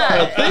 Anasema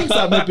things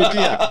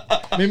amepitia.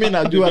 Mimi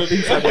najua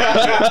things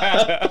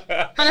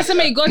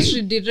anasema he got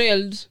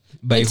derailed.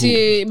 By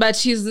But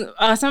he's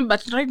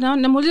but right now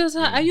namuuliza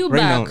sasa are you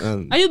Right back?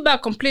 now, Are you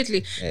back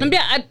completely?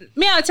 Nambia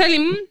me I'll tell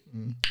him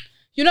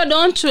you know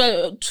don't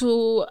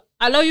to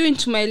allow you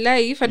into my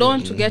life. I don't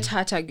want to get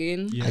hurt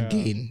again. Yeah.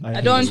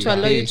 I don't want to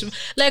allow you to,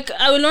 like,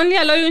 I will only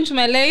allow you into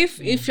my life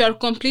if you're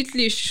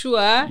completely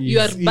sure you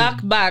are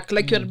back,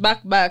 like you're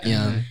back.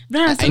 Yeah.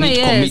 Brian, I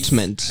need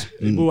commitment.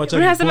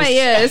 Brian, say my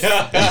yes.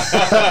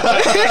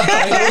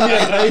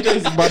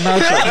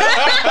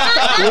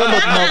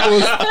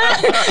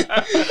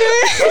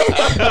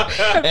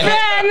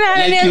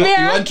 Like you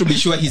want to be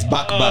sure he's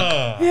back.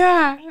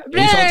 Yeah.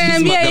 Without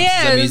his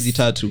Yes. miezi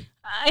tatu.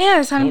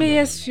 Yes, and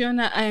yes,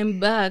 Fiona, I am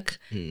back.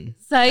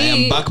 I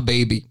am back,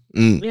 baby.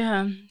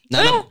 Yeah.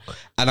 Na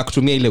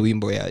anakutumia ile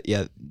wimbo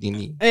ya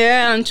nini?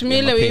 Yeah, anatumia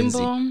ile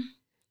wimbo.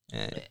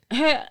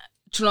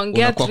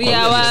 Tunaongea 3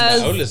 hours.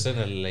 I always say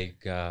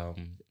like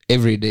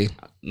every day.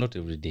 Not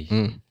every day.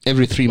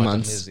 Every 3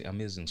 months.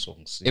 Amazing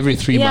songs. Every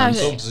 3 months.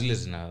 Songs zile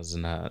zina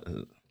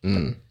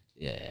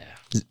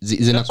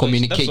zina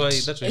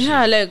communicate. That's why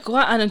Yeah, like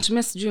what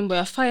anatumia sijui wimbo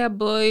ya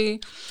Fireboy.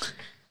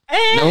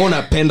 Na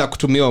unapenda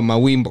kutumia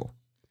mawimbo.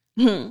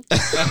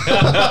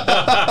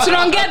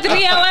 Tunaongea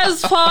 3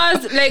 hours, 4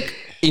 hours, like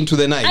into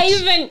the night.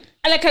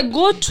 I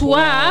go to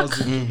work.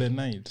 The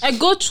night. I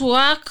go to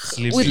work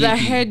with a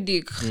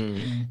headache.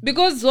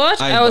 Because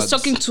what? I was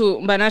talking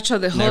to Banacho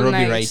the whole Nairobi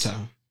night. writer.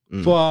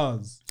 4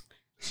 hours.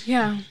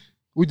 Yeah.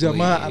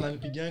 Ujamaa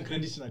ananipigia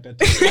credit na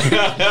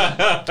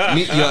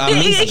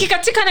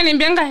Ikikatika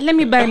ananiambianga let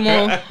me buy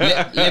more.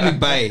 Let me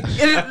buy.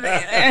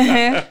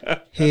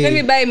 Let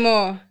me buy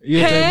more.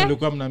 Hiyo time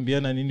mlikuwa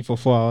mnaambiana nini for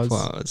 4 hours?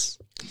 4 hours.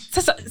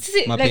 Sasa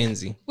sisi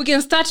Mapenzi. like we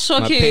can start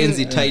talking.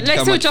 Mapenzi tight Let's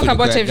kama we talk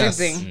about kifuniko ya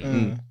everything.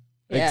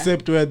 Yeah.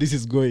 Except where this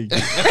is going.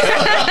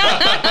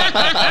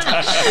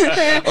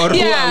 Or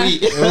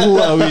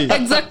Who are we?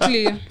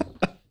 Exactly.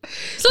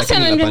 So si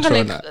ananiambia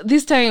like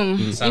this time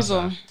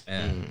hivyo.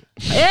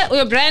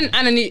 Huyo Brian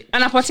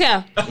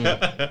anapotea.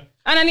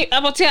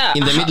 Anapotea.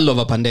 in the middle of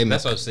a pandemic.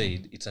 That's what I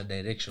said. It's a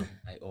direction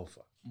I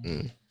offer.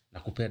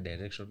 Nakupea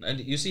direction,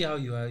 and you see how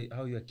you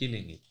are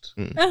killing it.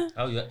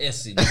 How you are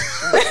acing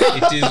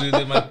it is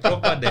with my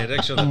proper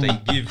direction that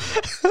I give.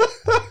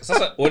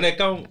 Sasa when I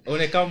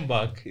come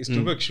back is to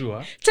make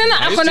sure Tena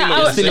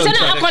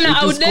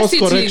akona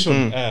audacity.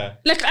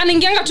 Like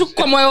anaingianga tu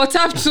kwa moyo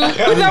WhatsApp tu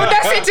with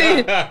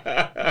audacity.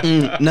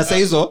 Na saa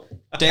hizo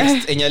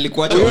text enye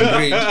alikuwa on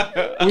grade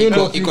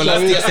iko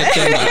last year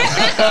September.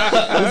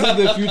 This is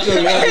the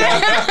future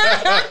reality.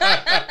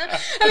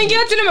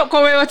 Anaingia tu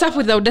kwa moyo WhatsApp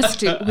with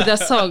audacity with a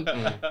song.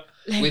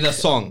 Like, with a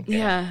song.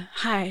 Yeah,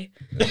 hi.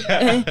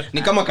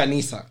 Ni kama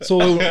kanisa. So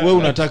wewe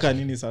unataka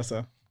nini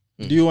sasa?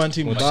 Do you want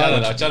him back?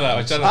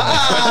 Achana.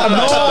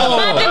 No.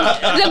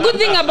 The good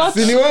thing about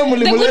Sini wewe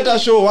mlimuleta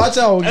show,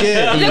 acha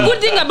ongee. The good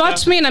thing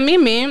about me na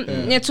mimi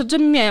ni today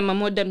mimi I am a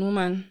modern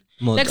woman.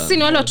 Like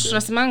sini wale watu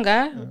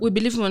tunasemanga we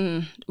believe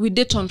we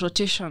date on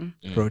rotation.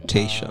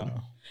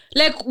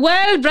 Like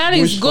while Brad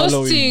is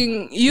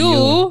ghosting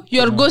you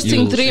are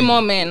ghosting 3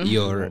 more men.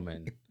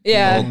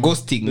 Yeah.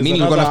 Ghosting meaning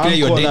you're gonna feel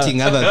you're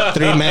dating other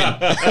 3 men.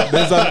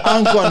 There's an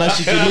anchor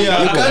anashikilia.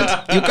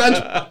 You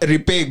can't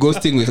repay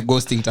ghosting with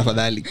ghosting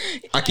tafadhali.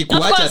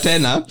 Akikuacha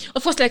tena.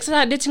 Of course, like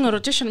so dating on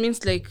rotation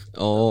means like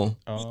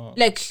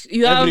like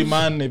you every have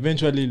man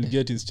eventually will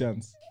get his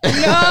chance.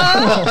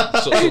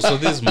 No. So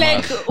this man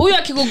like huyo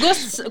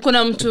akikughost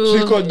kuna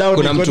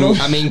mtu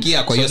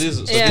ameingia kwa hiyo.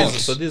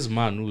 So this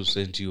man who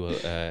sent you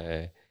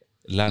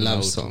learn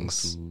how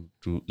songs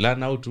to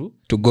learn how to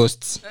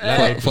ghosts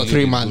for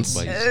 3 months.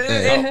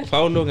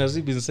 How long has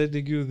he been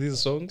sending you these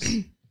songs?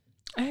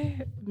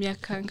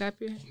 miaka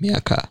ngapi?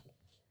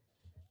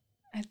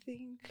 I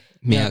think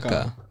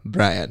miaka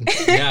Brian.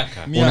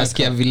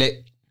 Unasikia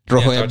vile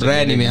roho ya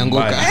Brian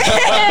imeanguka.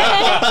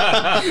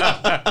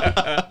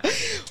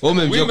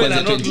 Umemjua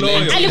kwanza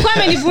 20. Alikuwa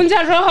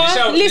amenivunja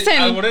roho. Listen.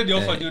 I've already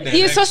offered you the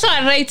He's also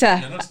a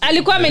writer.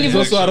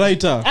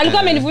 Alikuwa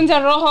amenivunja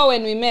roho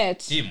when we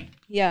met. Him.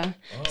 Yeah.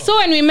 So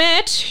when we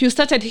met, you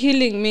started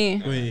healing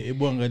me. Wait,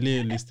 hebu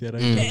angalie list ya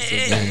writers.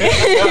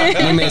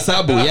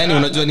 Nimehesabu, yani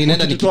unajua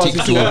ninaenda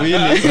nikitik tu.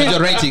 Unajua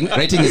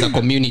writing is a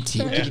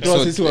community.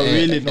 So sisi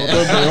wawili na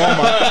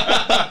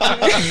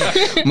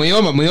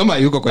Muyoma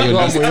yuko kwa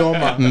hiyo list.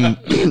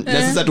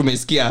 Na sasa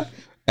tumesikia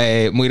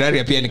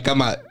Muirari pia ni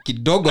kama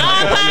kidogo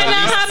hapo.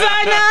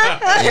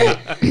 Hapana.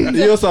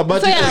 Hiyo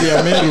sabbatical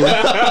ya Meru.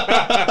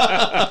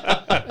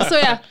 So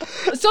yeah.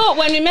 So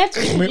when we met,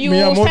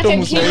 you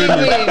started healing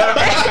me.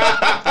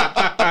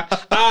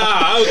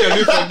 How can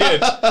we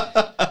forget?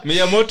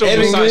 Miyamoto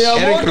Musashi.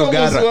 Eric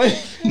Rogara.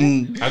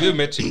 Have you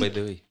met him, by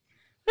the way?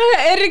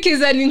 Eric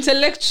is an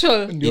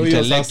intellectual. Maybe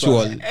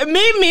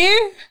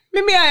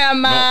I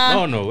am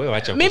No, we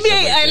watch. Maybe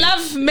I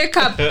love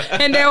makeup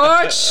and I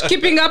watch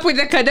Keeping Up with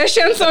the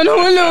Kardashians on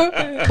Hulu.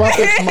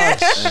 Perfect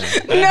match.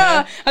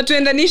 No,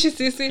 hatuendanishi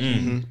sisi.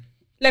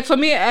 Like for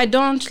me, I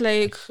don't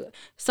like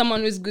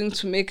someone who is going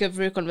to make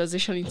every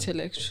conversation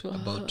intellectual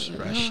about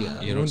Russia.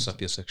 You don't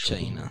sapiosexual.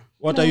 China.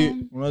 What are you?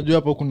 Unajua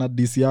hapo kuna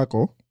diss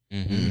yako.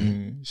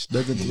 She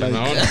doesn't like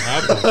Unaona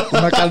hapo?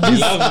 kuna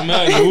kabisa Love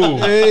man who?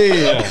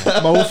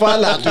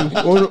 maufala tu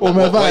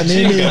umevaa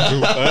nini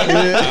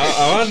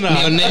Hawana.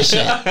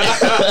 Nionyeshe.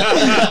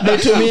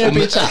 nitumie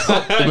picha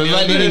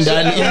Umevaa nini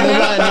ndani?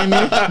 umevaa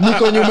nini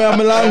niko nyuma ya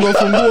mlango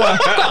fungua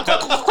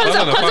Kwanza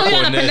huyu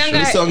anapendanga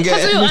nisongee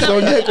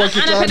kwa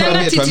kitanda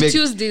anapendanga Tuambie. Titi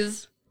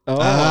Tuesdays.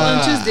 On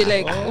Tuesday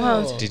like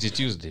wow. Titi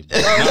Tuesday.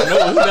 No,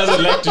 who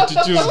doesn't like Titi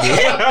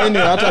Tuesday?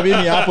 anyway hata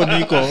mimi hapo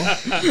niko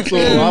so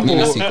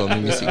hapo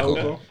Mimi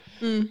siko.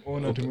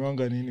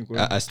 unatumiwanga nini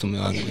kwa Astume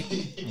wangu.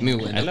 Mimi I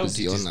huenda love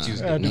Titi kuziona.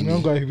 Tuesday.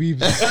 tumiwanga hivi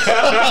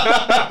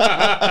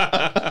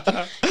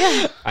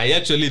I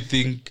actually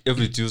think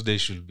every Tuesday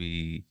should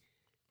be.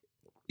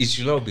 It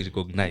should now be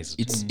recognized.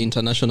 It's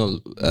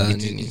international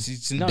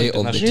It's now day of the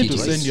international. you need to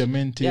titties. send your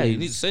men Yeah, you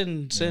need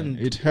send.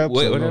 It helps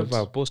a wherever.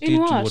 lot. Post In it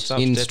to what? WhatsApp.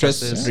 In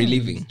stress statuses.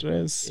 relieving.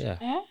 stress Yeah.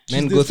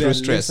 Men Tuesdays go through there are less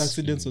stress.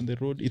 accidents on the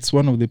road. It's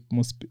one of the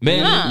most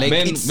Like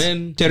it's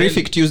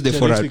terrific Tuesday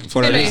for Terrific. a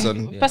Anyway,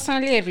 reason.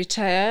 personally I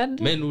retired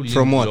Men who live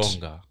From what?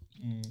 longer.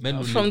 Men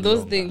who from live those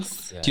longer.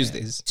 things. Yeah.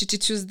 Tuesdays. Titi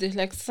Tuesday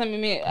like sasa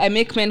mimi I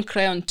make men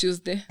cry on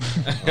Tuesday.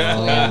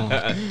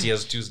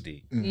 Tears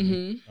Tuesday.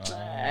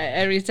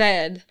 I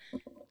retired.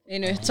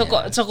 Anyway,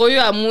 toko you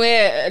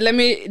amwe let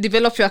me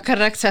develop your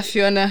character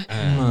Fiona.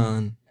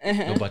 Man.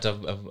 No, but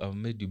I've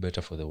made you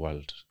better for the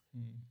world.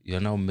 You're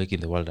now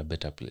making the world a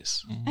better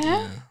place.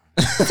 now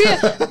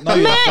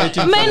you are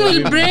fighting Men for will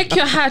women. break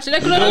your heart.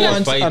 Like You don't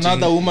want Fighting,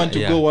 another woman to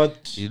yeah. go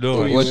what You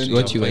know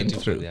What you went fighting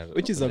through. for their-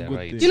 Which is for a their good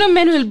rights. thing. you know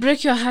men will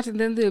break your heart and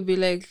then you'll be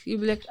like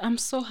I'm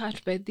so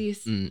hurt by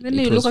this. Then It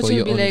you was look at for you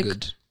and your be own like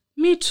good.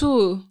 me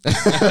too.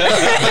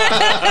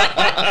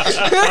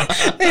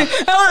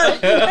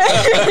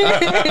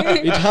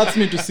 It hurts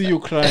me to see you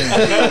crying.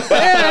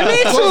 Yeah,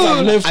 me I've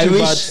too. left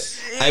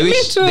I you,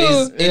 wish too.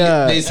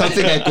 there's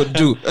something I could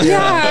do.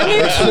 Yeah,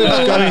 me but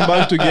too. coming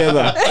back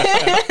together.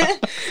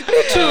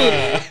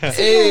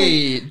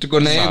 Hey, tuko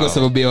na yeye kwa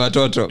sababu ya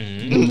watoto.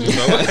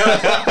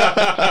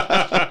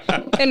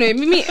 Anyway,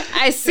 Mimi,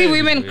 I see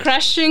women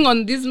crashing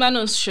on this man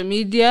on social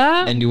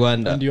media. And you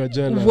wonder And you are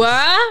jealous.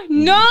 What?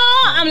 No,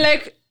 I'm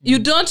like, you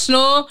don't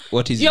know.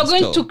 what is You're in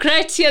going store. to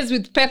cry tears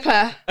with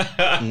pepper.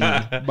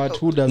 But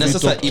who does Na it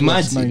sasa talk to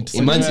last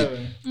imagine night?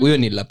 huyo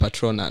ni la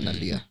Patrona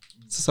analia.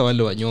 Sasa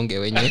wale wanyonge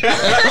wenye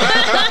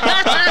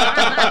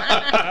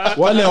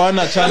Wale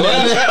wana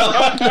channel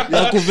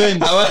ya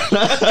kuvent.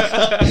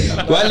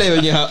 wale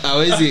wenye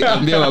hawezi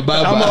ambia Ama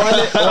wababa,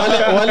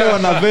 wale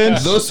wana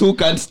vent. those who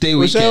can't stay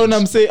Ushaona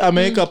weekend. msee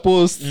ameweka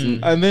post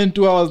and then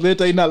 2 hours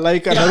later ina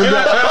like anarudi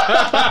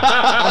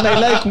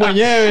ana like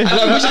mwenyewe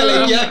Anakusha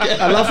like yake.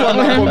 alafu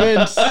ana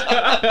comment.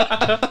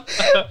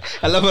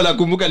 Alafu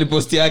anakumbuka ni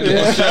post yake.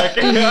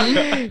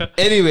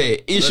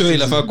 Anyway, hii show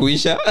inafaa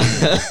kuisha.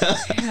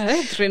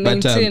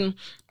 But,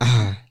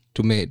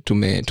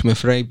 319.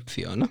 tumefurahi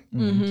Fiona.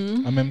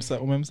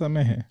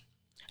 Umemsamehe?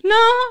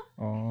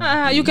 No.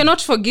 You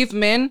cannot forgive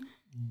men.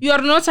 You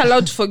are not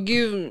allowed to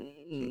forgive.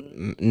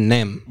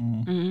 Name.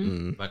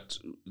 But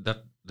that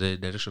the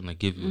direction I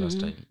gave you last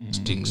time,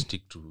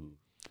 stick to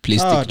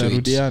Please stick to it.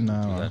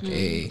 Tarudiana.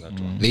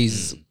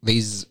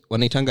 There's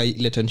wanaitanga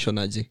ile tension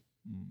aje?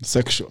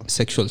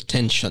 Sexual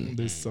tension.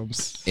 There's some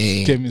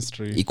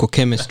chemistry. Iko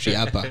chemistry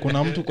hapa.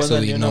 Kuna mtu So kwanza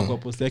we niona know. kwa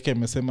post yake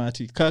amesema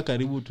ati kaa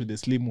karibu to the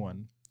slim one.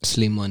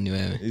 Slim one ni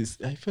wewe.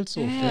 I felt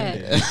so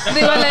offended.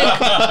 They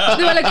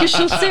were like you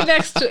should sit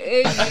next to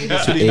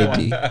AD. Slim one.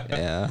 80.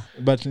 Yeah.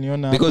 But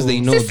niona Because they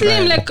know See,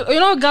 slim, Brian. like, you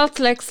know, girls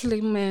like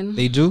slim men.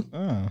 They do.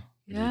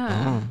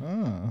 Yeah.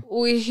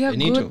 We hear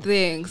need good to.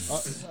 things.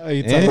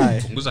 It's a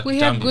lie. punguza We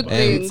hear kitambi good bana.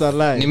 things. It's a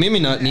lie. Ni mimi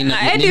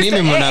Eddie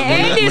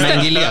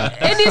mnaingilia.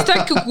 is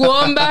staki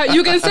kuomba.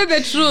 You can say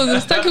the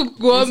truth. Staki Siwezi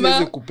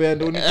kuomba.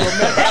 kupenda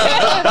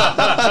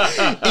unichomea.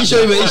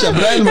 Isho imeisha.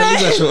 Brian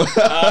maliza show.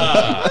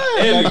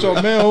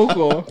 Unachomea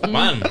huko.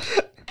 Man.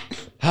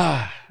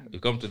 We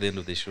come to the end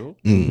of the show.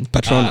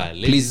 Patrona,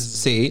 ladies. please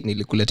say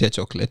nilikuletea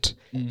chocolate.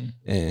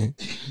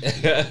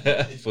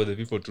 For the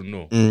people to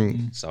know.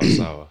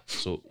 Sawa.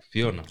 So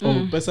Fiona.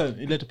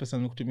 Ile pesa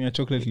nikutumia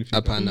chocolate ilifika.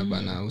 Hapana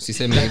bana,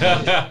 usiseme hivyo.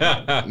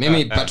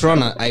 Mimi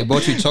Patrona, I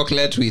bought you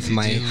chocolate with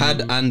my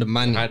hard-earned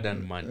money. Hard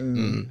and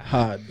money.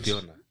 Hard.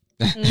 Fiona.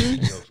 You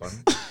have fun.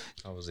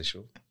 How was the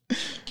show?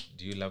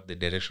 Do you love the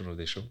direction of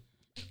the show?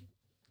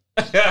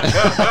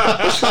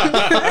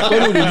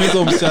 Kwani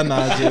ulimiza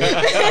msichana aje?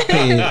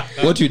 Hey,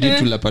 what you did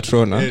to La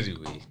Patrona,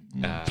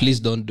 Anyway.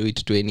 please don't do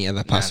it to any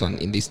other person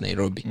in this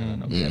Nairobi.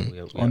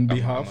 On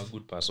behalf- I'm a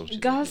good person. She's a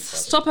Girls, good person.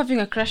 stop having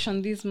a crush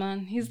on this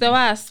man. He's the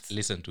worst.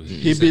 Listen to him.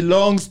 He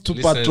belongs to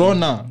Listen.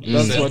 Patrona.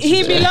 That's what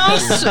He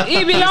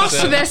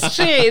belongs to the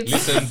streets.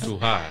 Listen to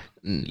her.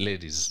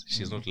 Ladies,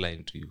 she's not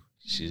lying to you.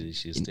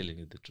 She's telling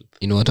you the truth.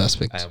 In what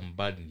aspect? I am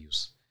bad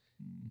news.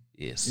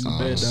 Yes. in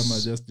bed ama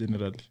just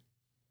generally.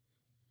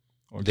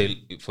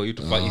 For you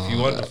to find, if you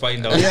want to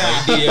find out my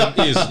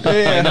DM is,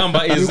 my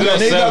number is You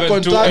can either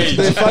contact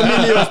the 0728.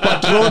 family of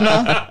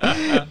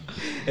Patrona.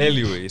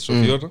 Anyway, so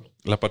Fiona,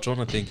 La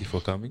Patrona, thank you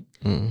for coming.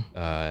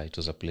 It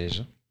was a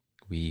pleasure.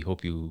 We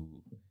hope you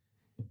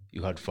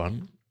had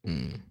fun.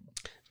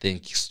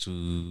 thanks to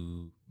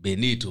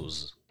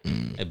Benito's.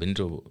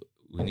 Benito,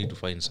 we need to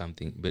find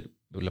something. But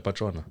La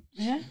Patrona,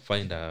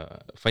 find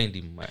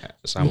him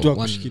someone.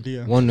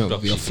 One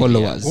of your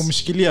followers.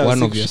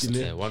 One of your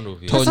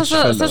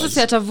sasa si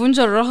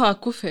atavunja roho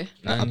akufe.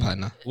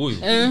 Hapana.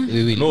 Huyu.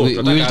 We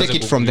will take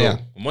it from there.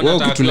 Wewe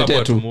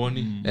kutuletea tu.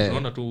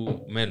 Unaona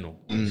tu meno.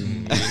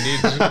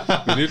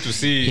 We need to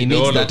see he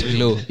needs that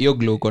glow. Hiyo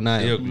glow uko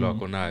nayo.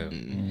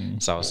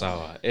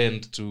 Sawa.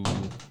 And to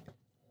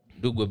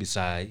Dugo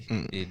Bisai,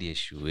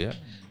 ADSU, yeah.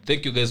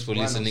 Thank you guys for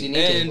listening.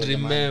 And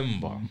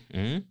remember,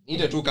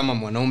 niita tu kama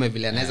mwanaume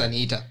vile anaweza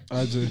niita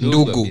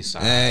ndugu.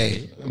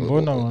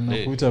 Mbona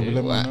wanakuita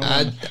vile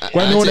mwanaume?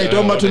 Kwani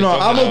unaitwa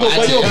Matuna ama uko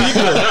kwa hiyo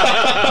video?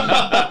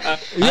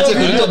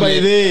 Hiyo by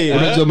the way.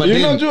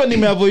 Unajua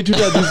nimeavoid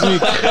Twitter this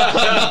week.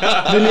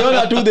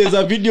 Niliona tu there's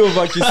a video of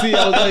Akisi.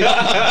 I was like,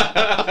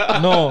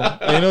 no,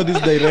 I know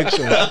this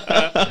direction.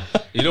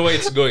 You know where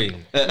it's going.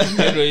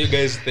 Anyway, you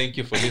guys, thank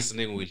you for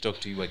listening. We'll talk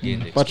to you again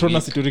next Patrona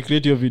week. to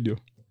recreate your video.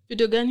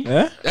 Video gani?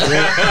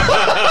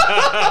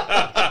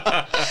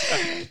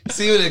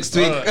 See you next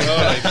week. All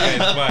right, guys,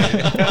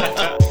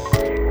 bye.